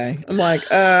 okay. I'm like,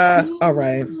 all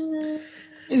right.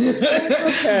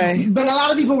 Okay. But a lot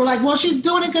of people were like, well, she's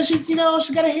doing it because she's, she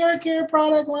got a hair care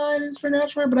product line. It's for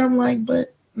natural. But I'm like,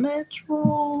 but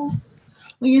natural.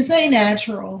 When you say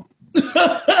natural.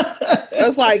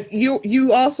 It's like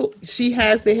you also, she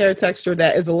has the hair texture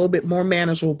that is a little bit more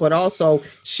manageable, but also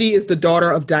she is the daughter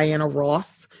of Diana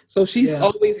Ross. So she's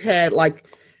always had like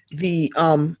the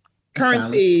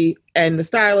currency and the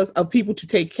stylist of people to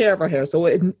take care of her hair. So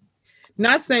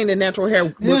not saying that natural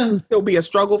hair would still be a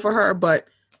struggle for her, but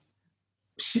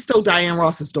she's still Diana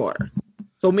Ross's daughter.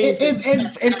 So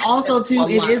and also too,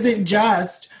 it isn't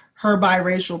just her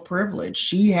biracial privilege.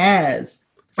 She has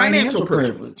financial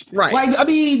privilege. Right. Like, I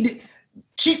mean,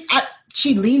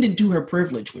 she leaned into her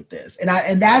privilege with this.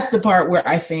 And that's the part where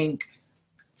I think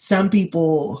some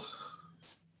people,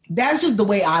 that's just the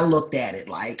way I looked at it.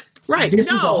 Like, right. This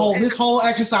whole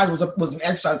exercise was an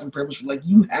exercise in privilege. Like,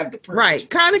 you have the privilege. Right.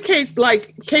 Kind of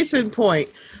case in point.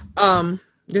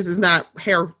 This is not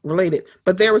hair related,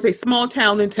 but there was a small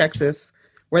town in Texas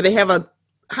where they have a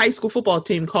high school football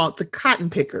team called the Cotton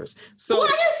Pickers. So I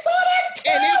just saw that too.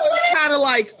 And it was kind of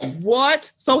like,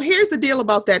 what? So here's the deal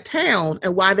about that town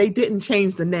and why they didn't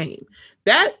change the name.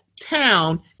 That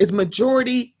town is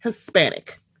majority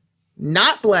Hispanic,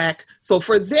 not Black. So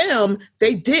for them,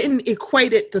 they didn't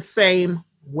equate it the same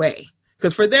way.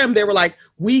 Because for them, they were like,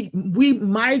 we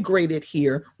migrated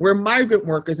here. We're migrant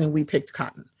workers and we picked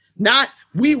cotton. Not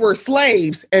we were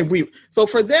slaves and so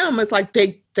for them, it's like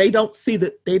they don't see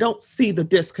the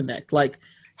disconnect. Like,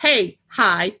 hey,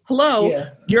 hi, hello,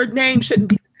 your name shouldn't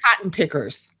be Cotton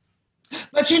Pickers.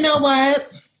 But you know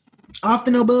what? Off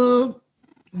the notebook,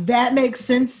 that makes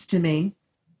sense to me.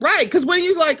 Right, because when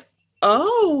you're like,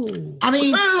 oh. I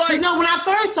mean, when I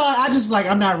first saw it, I just like,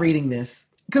 I'm not reading this.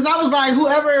 Because I was like,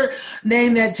 whoever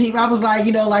named that team, I was like,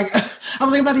 you know, like, I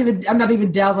was like, I'm not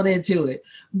even delving into it.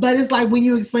 But it's like when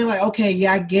you explain, like, okay,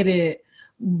 yeah, I get it,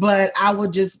 but I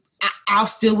would just, I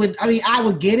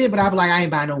would get it, but I'd be like, I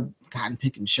ain't buying no cotton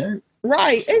picking shirt.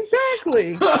 Right,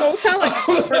 exactly. So it's kind of like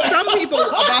for some people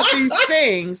about these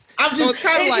things. I'm just so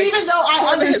like, even though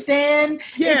I understand,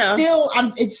 yeah,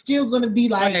 it's still going to be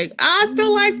like I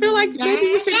still feel like maybe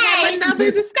we should have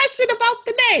another discussion about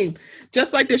the name.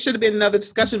 Just like there should have been another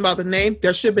discussion about the name,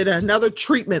 there should have been another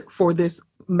treatment for this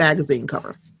magazine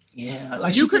cover. Yeah,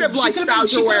 like you could have like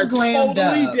styled your wear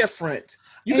totally different.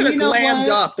 You could have glammed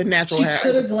up the natural hair. She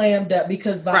could have glammed up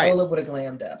because Viola would have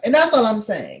glammed up, and that's all I'm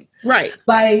saying. Right.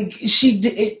 Like she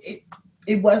did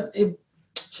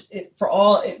it for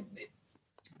all.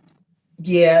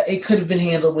 Yeah, it could have been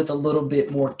handled with a little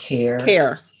bit more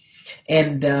care.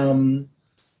 And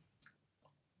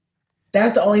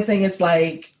that's the only thing. It's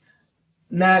like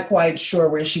not quite sure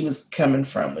where she was coming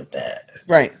from with that.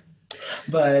 Right.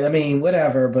 But I mean,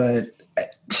 whatever. But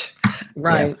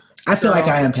right. Yeah. I feel like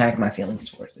I unpacked my feelings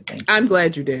towards it. I'm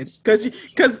glad you did. Because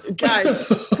guys,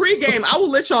 pre-game, I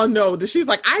will let y'all know that she's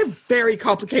like, I have very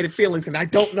complicated feelings and I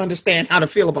don't understand how to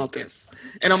feel about this.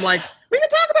 And I'm like, we can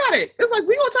talk about it. It's like,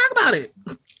 we gonna talk about it.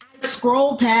 I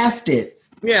scrolled past it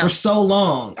for so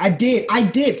long. I did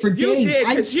for days. You did,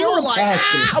 because you were like,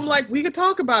 I'm like, we could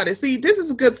talk about it. See, this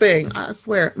is a good thing. I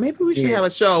swear. Maybe we should have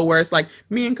a show where it's like,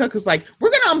 me and Cook is like,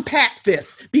 we're gonna unpack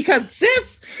this because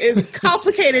this is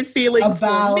complicated feelings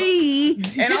for me.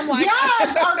 And I'm like,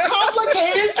 yes, our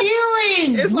complicated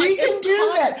feelings. We can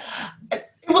do that.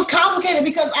 It was complicated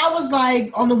because I was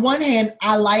like, on the one hand,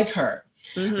 I like her.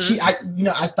 Mm-hmm.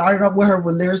 I started up with her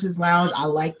with Lyricist Lounge. I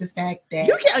like the fact that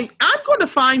I'm going to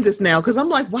find this now because I'm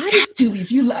like, why is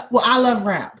I love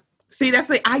rap. See, that's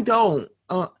the I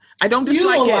don't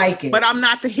dislike it, but I'm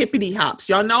not the hippity hops.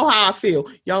 Y'all know how I feel.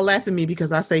 Y'all laugh at me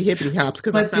because I say hippity hops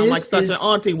because I sound like such an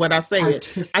auntie when I say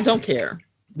it. I don't care.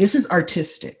 This is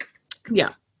artistic.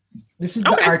 Yeah. This is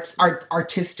the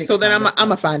artistic. So then I'm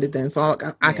gonna find it then, so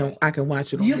I can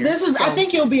watch it. I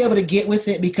think you'll be able to get with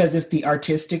it because it's the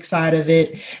artistic side of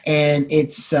it, and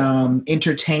it's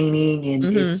entertaining, and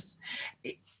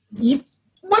you'll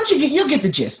get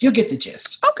the gist. You'll get the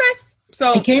gist. Okay.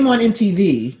 So it came on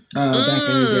MTV back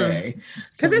in the day.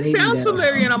 Because it sounds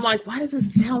familiar, and I'm like, why does it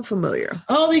sound familiar?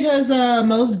 Oh, because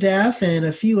Mos Def and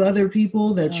a few other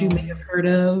people that you may have heard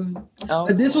of. Oh.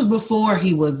 But this was before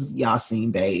he was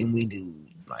Yasin Bey, and we knew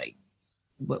like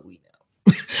what we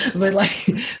know. But like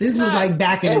this was like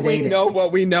back in the day. We know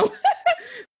what we know.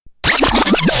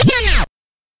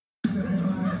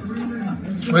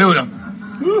 Well,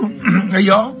 hey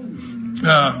y'all.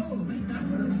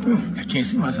 I can't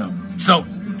see myself. So,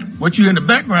 what you hear in the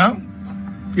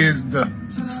background is the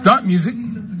start music.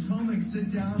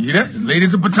 Yeah,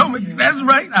 ladies of Potomac. That's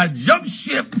right. I jumped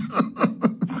ship.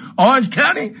 Orange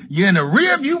County, you're in the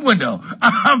rear view window.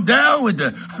 I'm down with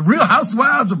the Real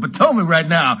Housewives of Potomac right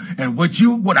now. And what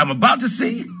I'm about to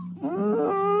see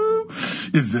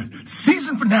is the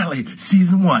season finale,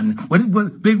 season 1.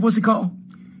 What's it called?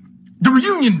 The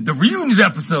reunions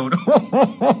episode.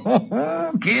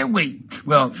 Can't wait.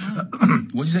 Well,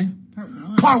 what'd you say?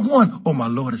 Part 1. Oh my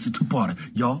Lord, it's a 2-parter.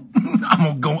 Y'all,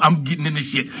 I'm getting in this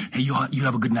shit. Hey, y'all, you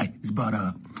have a good night. It's about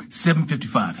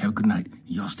 7:55. Have a good night.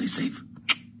 Y'all stay safe.